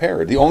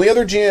Unprepared. The only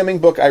other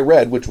GMing book I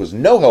read, which was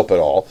no help at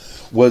all,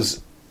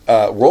 was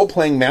Role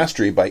Playing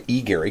Mastery by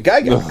E. Gary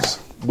Gygax,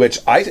 which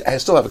I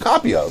still have a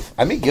copy of.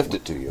 I may gift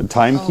it to you.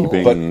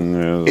 Timekeeping.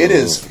 But it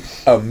is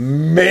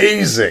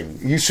amazing.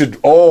 You should.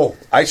 Oh,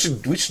 we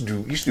should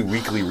do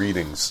weekly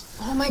readings.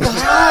 Oh my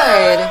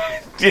god.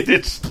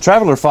 It's.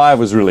 Traveler 5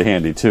 was really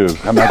handy too.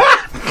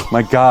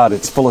 My God,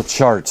 it's full of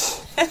charts.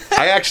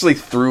 I actually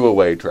threw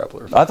away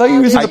Traveler. I thought you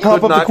were using to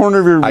prop could up the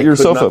corner of I your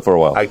could sofa not- for a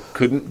while. I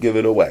couldn't give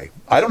it away.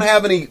 I don't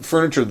have any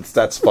furniture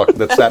that's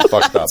that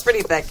fucked up. It's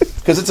pretty thick.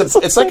 Because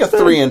it's like a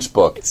 3-inch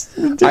book.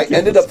 I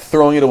ended up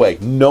throwing it away.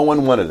 No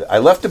one wanted it. I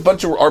left a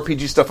bunch of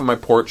RPG stuff on my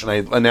porch, and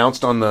I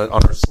announced on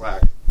our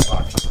Slack.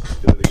 Watch,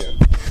 do it again.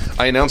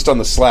 I announced on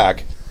the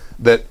Slack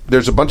that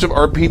there's a bunch of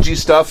RPG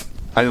stuff.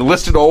 I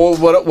listed all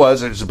of what it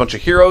was. There's a bunch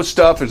of hero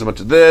stuff. There's a bunch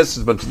of this.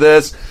 There's a bunch of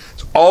this.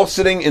 It's all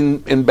sitting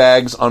in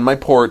bags on my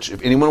porch.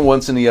 If anyone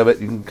wants any of it,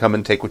 you can come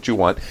and take what you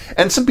want.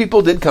 And some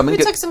people did come and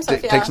We took some stuff,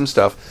 take yeah. some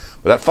stuff.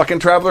 But that fucking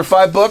Traveler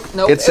 5 book,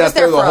 Nope. it sat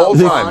there the for whole a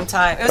time. long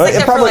time. It was like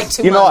there for Probably- like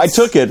 2 you know, I months.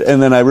 took it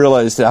and then I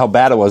realized how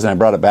bad it was, and I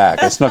brought it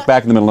back. I snuck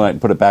back in the middle of the night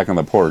and put it back on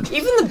the porch.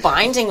 Even the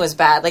binding was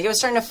bad. Like, it was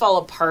starting to fall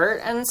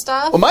apart and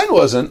stuff. Well, mine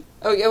wasn't.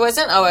 Oh, it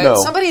wasn't? Oh, No.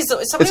 somebody's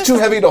It's too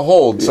heavy to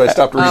hold, so I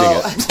stopped reading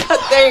it.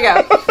 Oh, there you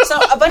go. So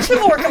a bunch of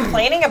people were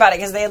complaining about it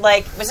because they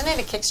wasn't it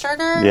a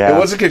Kickstarter? Yeah. It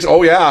was a kick.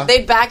 Oh yeah,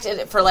 They backed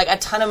it for like a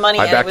ton of money,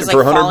 I and it backed was it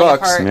like for $100 falling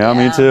bucks. apart. Yeah,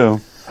 me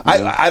too.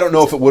 I don't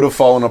know if it would have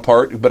fallen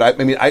apart, but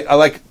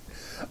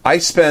I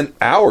spent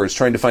hours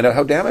trying to find out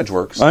how damage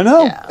works. I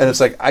know. Yeah. And it's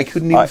like I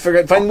couldn't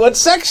even find what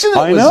section it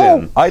I was know.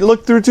 in. I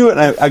looked through to it,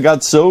 and I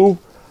got so.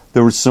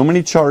 There were so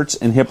many charts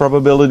and hit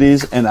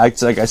probabilities, and I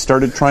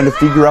started trying to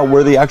figure out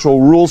where the actual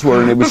rules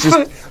were, and it was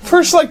just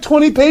First,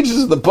 20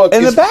 pages of the book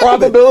And is the back of it-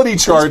 probability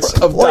charts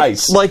of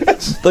dice.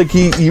 like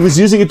he was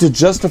using it to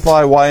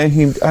justify why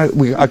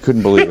I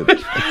couldn't believe it.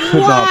 I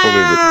could not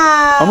believe it.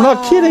 I'm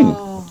not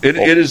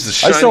kidding. It is the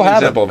still shining have it.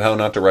 example of how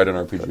not to write an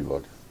RPG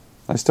book.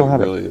 I still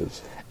have It it. really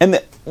is. And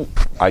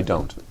I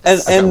don't.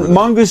 and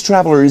Mongoose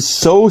Traveler is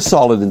so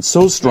solid and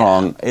so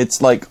strong.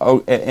 It's like,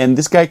 and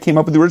this guy came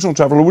up with the original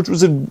Traveler, which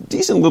was a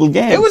decent little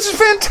game. It was a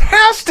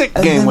fantastic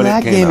and game then when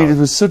that it came game, out. it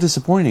was so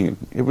disappointing.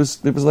 It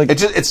was like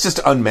It's just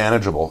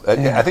unmanageable. I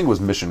think it was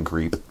mission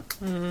creep.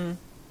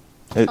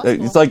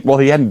 it's like, well,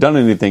 he hadn't done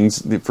anything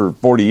for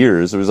 40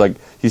 years. It was like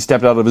he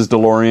stepped out of his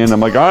DeLorean. I'm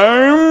like,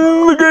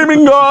 I'm the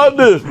gaming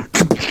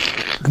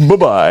god.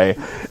 Bye-bye.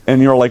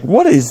 And you're like,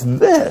 what is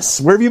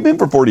this? Where have you been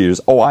for 40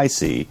 years? Oh, I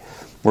see.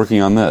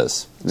 Working on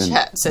this. And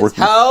Chat says,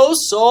 working- how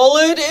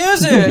solid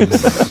is it?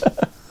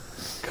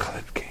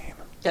 Good game.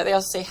 Yeah, they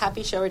also say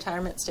happy show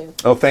retirements too.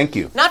 Oh, thank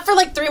you. Not for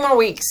like 3 more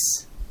weeks.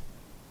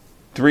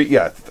 3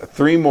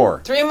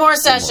 more. 3 more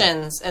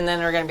sessions, and then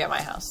we're going to be at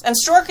my house. And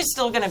Stork is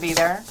still going to be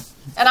there.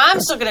 And I'm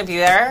still going to be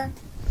there.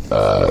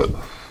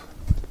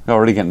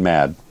 Already getting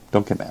mad.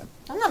 Don't get mad.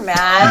 I'm not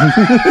mad.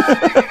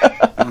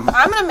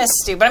 I'm going to miss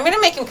Stu, but I'm going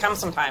to make him come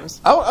sometimes.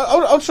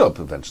 I'll show up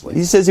eventually.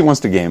 He says he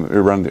wants to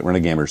run a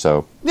game or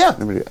so. Yeah.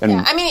 And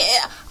Yeah, I mean,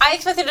 I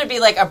expected it to be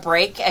like a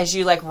break as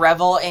you like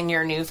revel in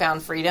your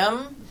newfound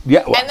freedom.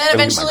 Yeah, well, and then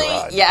eventually, oh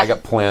my God. yeah, I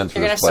got plans for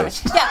you're this gonna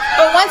place. have so much. Yeah,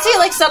 but once he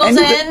like settles And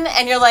you- in,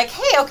 and you're like,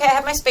 hey, okay, I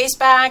have my space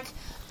back.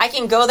 I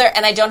can go there,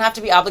 and I don't have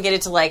to be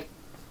obligated to like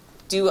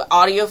do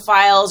audio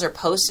files or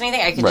post anything.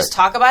 I can just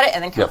Right. talk about it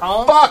and then come Yeah,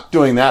 home. fuck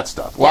doing that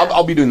stuff. Well, Yeah.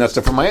 I'll be doing that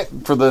stuff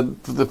for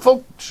the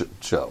folk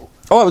show.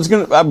 Oh, I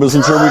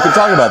wasn't sure we could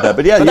talk about that,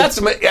 but yeah, But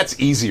that's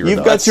easier. you've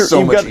though. got That's your- so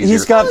you've much got- easier.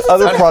 he's got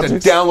other I have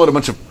projects. to download a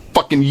bunch of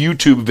fucking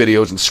YouTube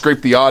videos and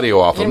scrape the audio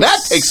off them. You're That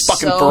takes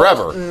fucking so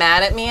forever.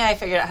 Mad at me? I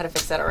figured out how to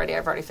fix that already.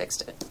 I've already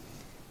fixed it.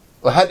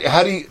 Well,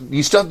 how do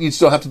you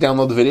still have to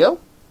download the video?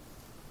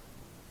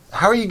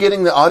 How are you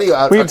getting the audio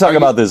out? We can talk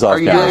about this Are off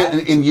you camera.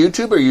 doing it in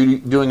YouTube or are you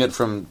doing it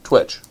from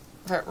Twitch?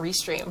 For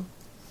Restream.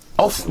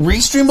 Oh,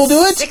 Restream will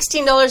do it?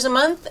 $16 a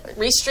month.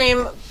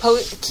 Restream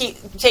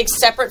takes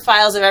separate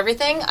files of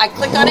everything. I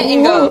click on it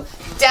and go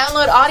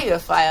download audio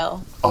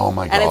file, Oh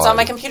my god! and it's on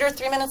my computer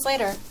 3 minutes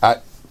later. I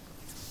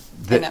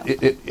know.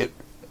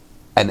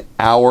 An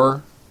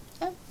hour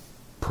Yeah.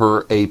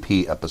 per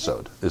AP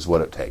episode is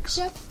what it takes.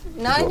 Yep. Not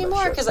Well, that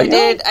anymore shit. because I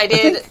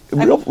did.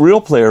 Real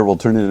Player will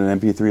turn it into an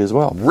MP3 as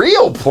well.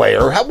 Real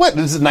Player? What?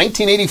 This is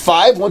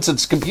 1985 once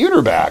it's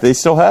computer back. They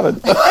still have it.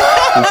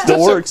 It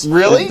still works.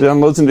 Really? It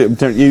downloads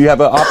into. You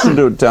have an option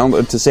to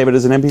download to save it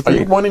as an MP3. Are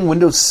you wanting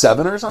Windows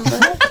 7 or something?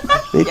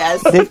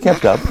 They've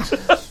kept up.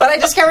 But I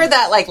discovered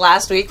that like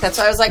last week. That's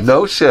why I was like,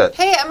 No shit.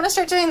 hey, I'm going to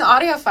start doing the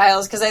audio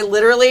files because I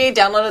literally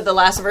downloaded the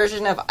last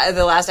version of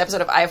the last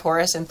episode of Eye of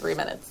Horus in 3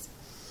 minutes.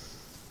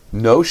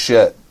 No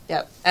shit.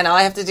 Yep. And all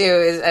I have to do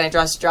is, and I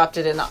just dropped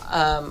it in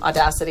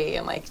Audacity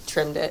and like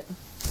trimmed it.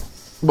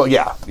 Well,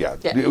 yeah.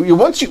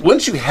 Once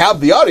you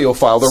have the audio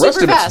file, the rest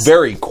Super of it's fast.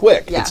 very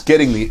quick. Yeah. It's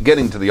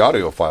getting to the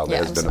audio file that Yeah,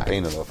 has I'm been a sorry.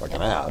 pain in the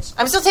fucking ass.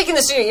 I'm still taking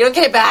the studio. You don't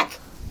get it back.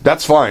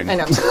 That's fine. I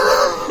know.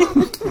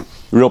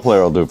 Real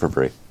Player will do it for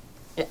free.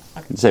 Yeah.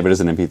 Okay. Save it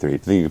as an MP3. I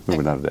think you can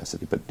move it out of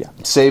Audacity, but yeah.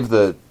 Save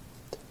the.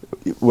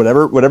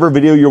 Whatever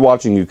video you're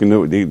watching, you can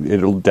do it.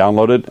 It'll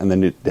download it, and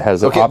then it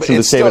has an Okay, option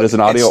but to save it as an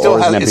audio or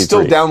as an MP3. It's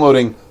still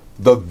downloading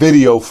the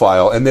video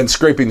file and then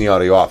scraping the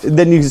audio off.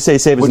 Then you can say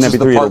save as Which an is the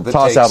MP3. part It'll that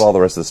toss takes out all the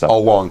rest of the stuff. A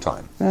long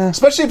time,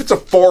 especially if it's a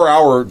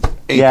 4-hour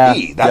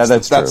AP.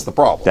 That's true. the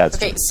problem. That's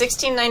Okay, true.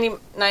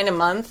 $16.99 a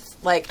month.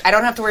 Like, I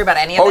don't have to worry about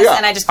any of Oh this, yeah,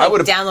 and I just click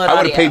download I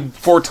would audio. have paid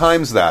 4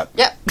 times that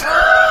Yep.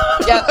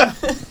 Yep.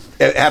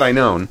 had I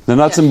known. The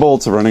nuts and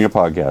bolts of running a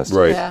podcast.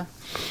 Right. Yeah.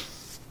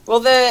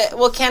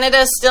 Will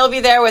Canada still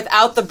be there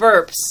without the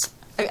burps?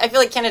 I feel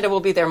like Canada will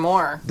be there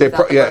more.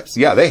 without the burps.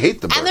 They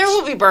hate the burps. And there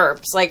will be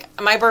burps. Like,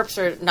 my burps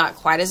are not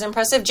quite as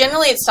impressive.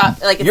 Generally, it's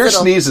not like it's Your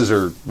little, sneezes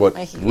are what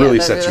really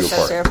sets you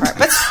apart.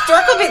 But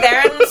Stork will be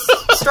there, and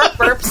Stork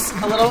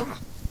burps a little.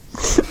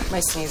 My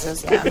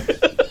sneezes, yeah.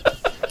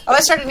 Oh, I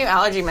started new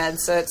allergy meds,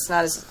 so it's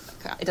not as.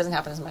 It doesn't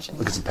happen as much anymore.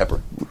 Look at some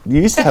pepper.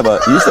 You used to have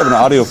an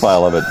audio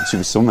file of it. She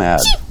was so mad.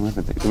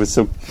 It was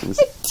so.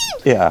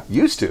 Yeah.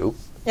 Used to.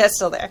 Yeah, it's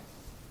still there.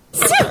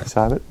 Let's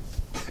have it.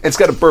 It's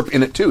got a burp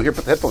in it too. Here,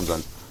 put the headphones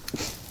on.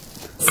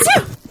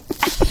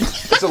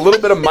 It's a little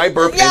bit of my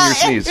burp and your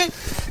sneeze.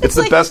 It's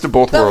the like best of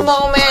both the worlds.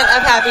 moment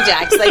of Happy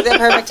Jacks, like the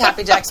perfect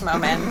Happy Jacks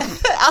moment.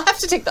 I'll have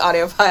to take the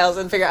audio files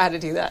and figure out how to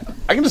do that.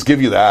 I can just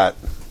give you that.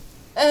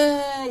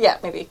 Yeah,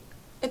 maybe.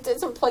 It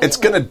doesn't plug It's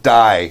in. gonna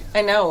die.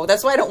 I know.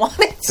 That's why I don't want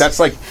it. That's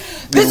like.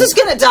 This is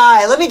gonna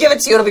die. Let me give it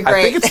to you. It'll be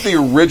great. I think it's the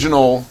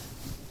original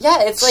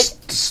yeah, it's like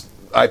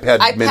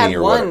iPad Mini iPad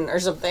or 1 whatever. or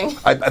something.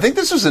 I think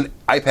this was an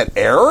iPad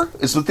Air.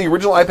 Is it the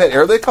original iPad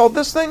Air they called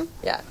this thing?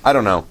 Yeah. I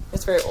don't know.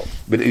 It's very old.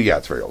 But yeah,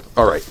 it's very old.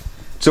 All right.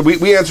 So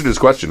we answered his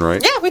question,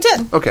 right? Yeah, we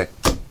did. Okay.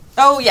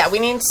 Oh, yeah, we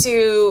need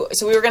to...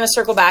 So we were going to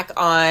circle back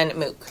on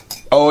Mook.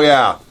 Oh,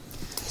 yeah.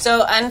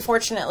 So,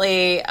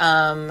 unfortunately,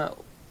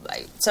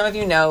 some of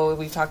you know,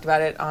 we've talked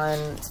about it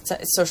on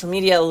social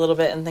media a little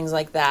bit and things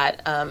like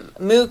that.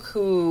 Mook,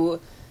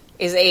 who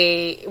is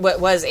what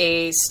was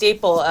a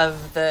staple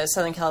of the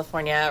Southern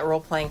California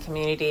role-playing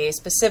community,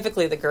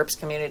 specifically the GURPS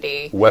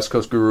community. West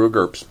Coast Guru of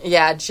GURPS.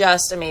 Yeah,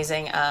 just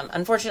amazing.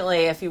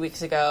 Unfortunately, a few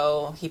weeks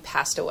ago, he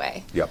passed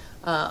away. Yep.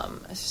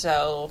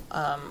 So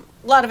a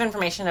lot of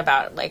information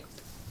about like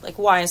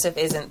why and stuff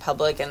isn't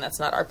public, and that's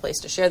not our place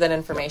to share that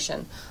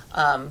information.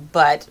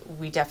 But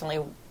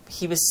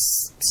he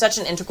was such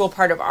an integral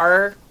part of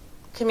our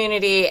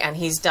community, and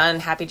he's done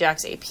Happy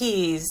Jacks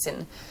APs,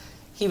 and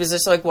he was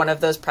just like one of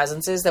those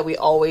presences that we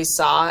always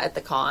saw at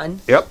the con.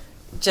 Yep.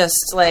 Just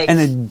like And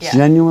a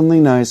genuinely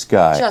nice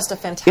guy. Just a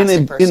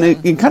fantastic person.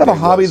 In kind of a He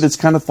hobby was. that's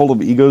kind of full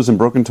of egos and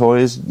broken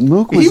toys,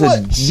 Mook was He a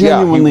was. genuinely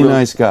Yeah, he really-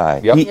 nice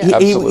guy. Yep,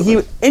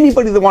 absolutely.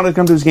 Anybody that wanted to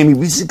come to his game, he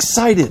was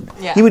excited.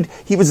 Yeah.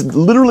 He was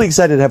literally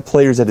excited to have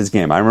players at his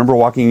game. I remember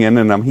walking in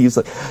and he's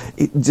like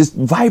just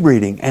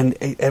vibrating. And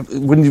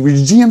when your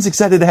GM's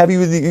excited to have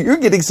you, you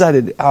get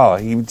excited. Oh,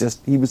 he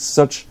was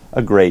such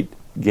a great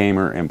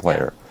gamer and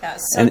player. Yeah,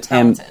 so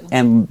talented.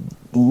 And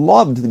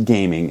loved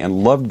gaming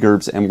and loved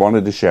GURPS and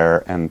wanted to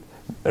share and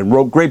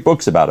wrote great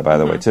books about it, by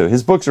the way, too.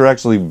 His books are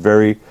actually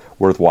very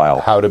worthwhile.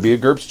 How to be a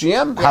GURPS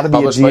GM. How to be a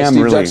Published by GM,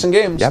 Steve really. Jackson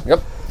Games.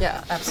 Yep.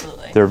 Yeah,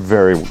 absolutely. They're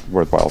very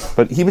worthwhile.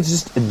 But he was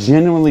just a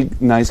genuinely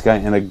nice guy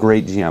and a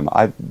great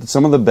GM.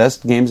 Some of the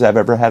best games I've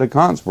ever had at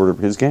cons were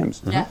his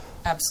games. Yeah,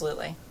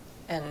 absolutely.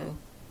 And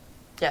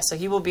yeah, so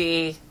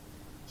he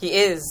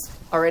is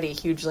already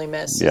hugely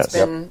missed. Yes. It's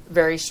been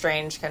very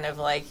strange kind of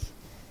like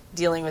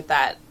dealing with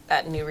that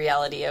new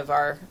reality of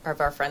our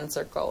friend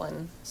circle.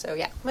 And so,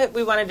 yeah,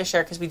 we wanted to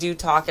share because we do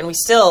talk, and we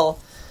still,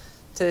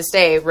 to this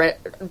day,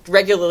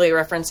 regularly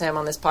reference him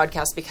on this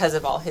podcast because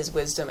of all his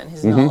wisdom and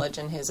his knowledge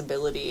and his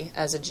ability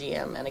as a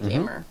GM and a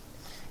gamer.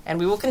 And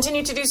we will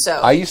continue to do so.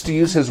 I used to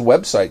use his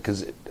website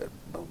because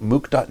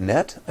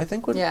mook.net, I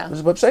think, was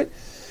his website.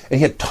 And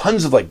he had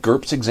tons of like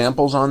GURPS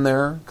examples on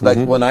there.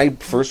 Like when I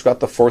first got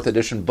the 4th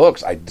edition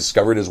books, I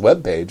discovered his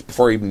webpage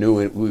before I even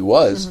knew who he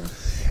was.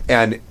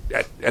 And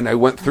I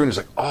went through and it's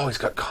like, oh, he's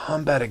got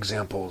combat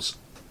examples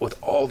with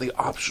all the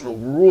optional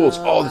rules.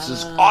 Oh, this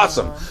is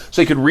awesome.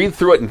 So he could read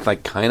through it and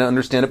like kind of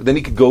understand it, but then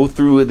he could go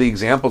through the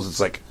examples. It's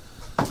like,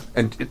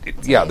 and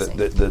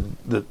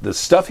the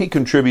stuff he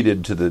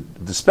contributed to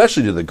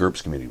especially to the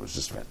GURPS community was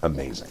just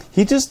amazing.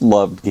 He just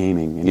loved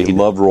gaming and he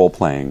loved role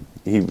playing.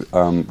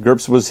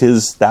 GURPS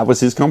was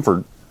his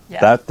comfort.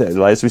 Yeah. That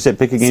as we said,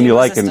 pick a game you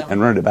like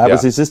and run it. That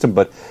was his system.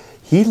 But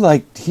he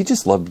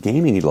just loved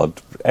gaming. He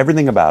loved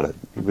everything about it.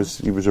 He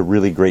was a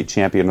really great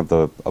champion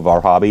of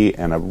our hobby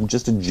and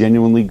just a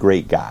genuinely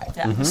great guy.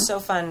 Yeah, it was so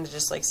fun to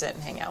just like sit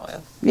and hang out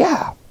with.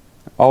 Yeah.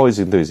 Always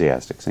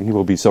enthusiastic. So he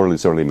will be sorely,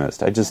 sorely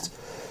missed.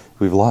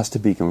 We've lost a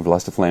beacon, we've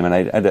lost a flame, and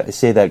I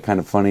say that kind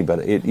of funny, but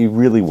it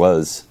really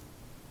was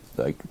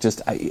like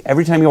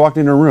every time you walked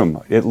into a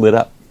room, it lit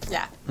up.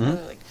 Yeah.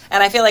 Mm-hmm.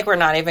 And I feel like we're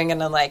not even going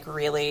to like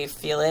really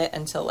feel it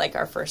until like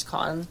our first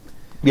con.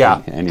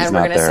 Yeah. And he's we're not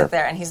going to there. sit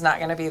there, and he's not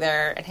going to be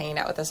there and hanging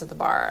out with us at the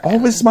bar.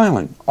 Always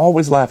smiling,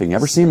 always laughing.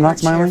 Ever see him not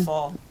smiling?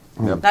 Cheerful.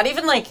 Yep. Not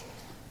even like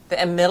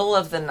the middle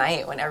of the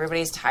night when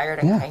everybody's tired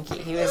and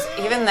cranky. He was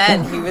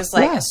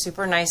like a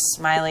super nice,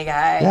 smiley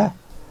guy. Yeah.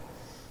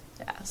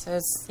 Yeah. So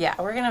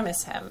we're gonna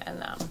miss him,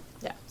 and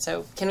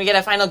So can we get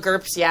a final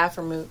GURPS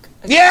from Mook?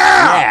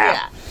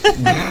 Yeah.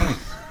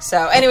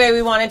 So anyway,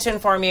 we wanted to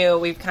inform you.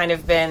 We've kind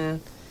of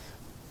been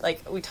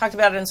we talked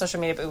about it on social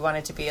media, but we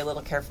wanted to be a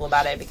little careful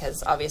about it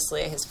because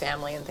obviously his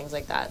family and things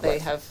like that, they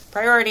have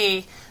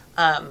priority.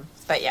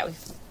 But yeah,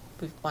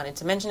 we've wanted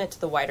to mention it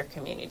to the wider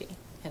community,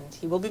 and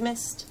he will be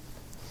missed.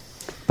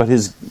 But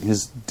his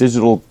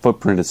digital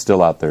footprint is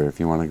still out there if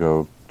you want to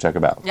go check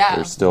him out. Yeah.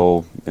 There's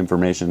still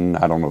information.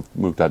 I don't know if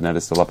Mook.net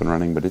is still up and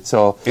running, but it's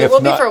still... It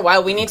will be for a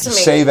while. We need to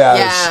save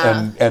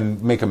as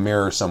and make a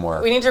mirror somewhere.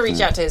 We need to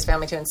reach out to his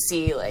family too and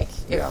see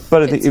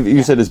But I think if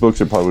you said his books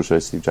are published by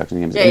Steve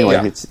Jackson Games.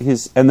 It's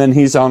his, and then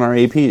he's on our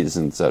APs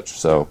and such.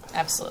 So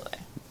absolutely,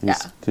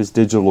 his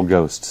digital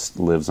ghost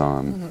lives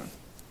on. Mm-hmm.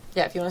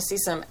 Yeah, if you want to see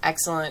some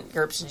excellent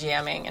GURPS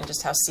GMing and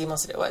just how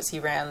seamless it was, he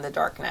ran the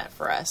Darknet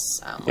for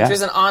us, which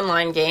was an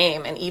online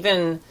game, and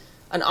even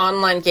an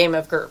online game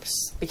of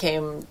GURPS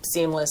became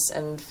seamless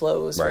and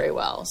flows very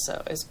well.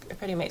 So it was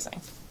pretty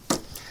amazing.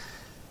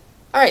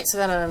 All right, so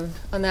then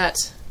on that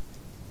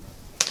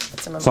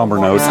somber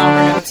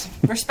note,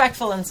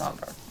 respectful and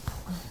somber.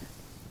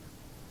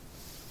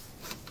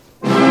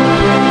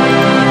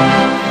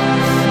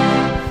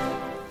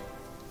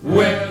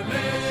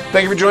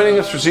 Thank you for joining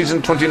us for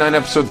season 29,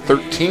 episode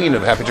 13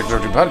 of Happy Jacks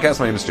RPG Podcast.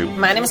 My name is Stu.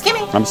 My name is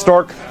Kimmy. I'm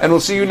Stork. And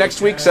we'll see you next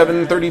week,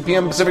 7:30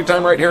 p.m. Pacific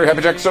time, right here at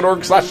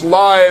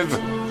happyjacks.org/live.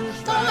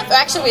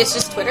 Actually, it's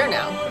just Twitter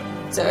now.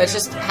 So it's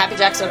just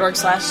happyjacks.org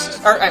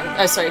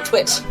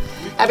Twitch.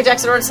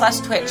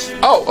 happyjacks.org/Twitch.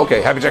 Oh,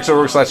 okay.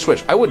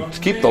 happyjacks.org/Twitch. I would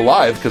keep the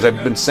live because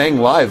I've been saying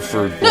live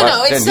for the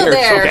last 10 it's still years.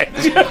 there. Okay.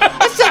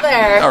 It's still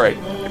there. All right.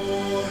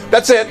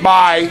 That's it.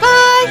 Bye.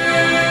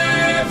 Bye.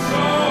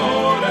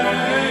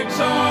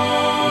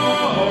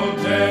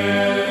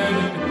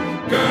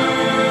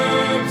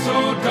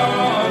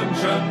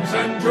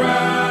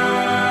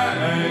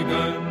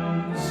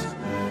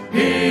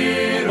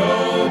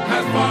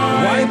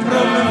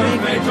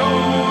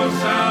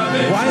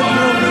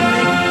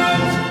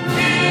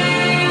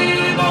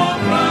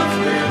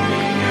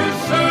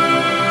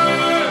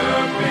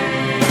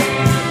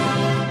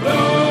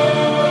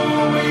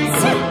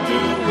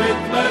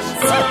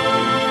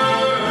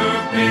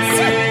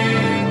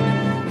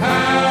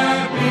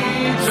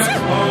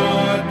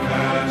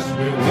 Why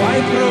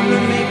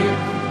problem make?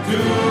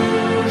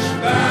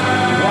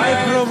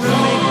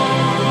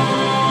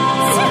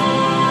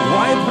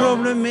 Why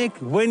problem make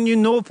when you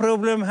no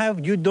problem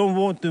have you don't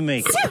want to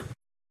make.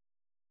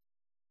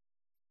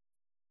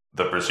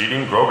 The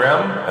preceding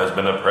program has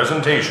been a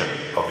presentation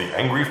of the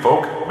Angry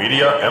Folk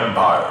Media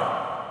Empire.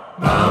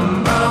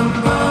 Bum,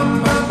 bum,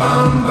 bum, bum,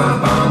 bum,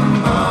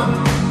 bum, bum.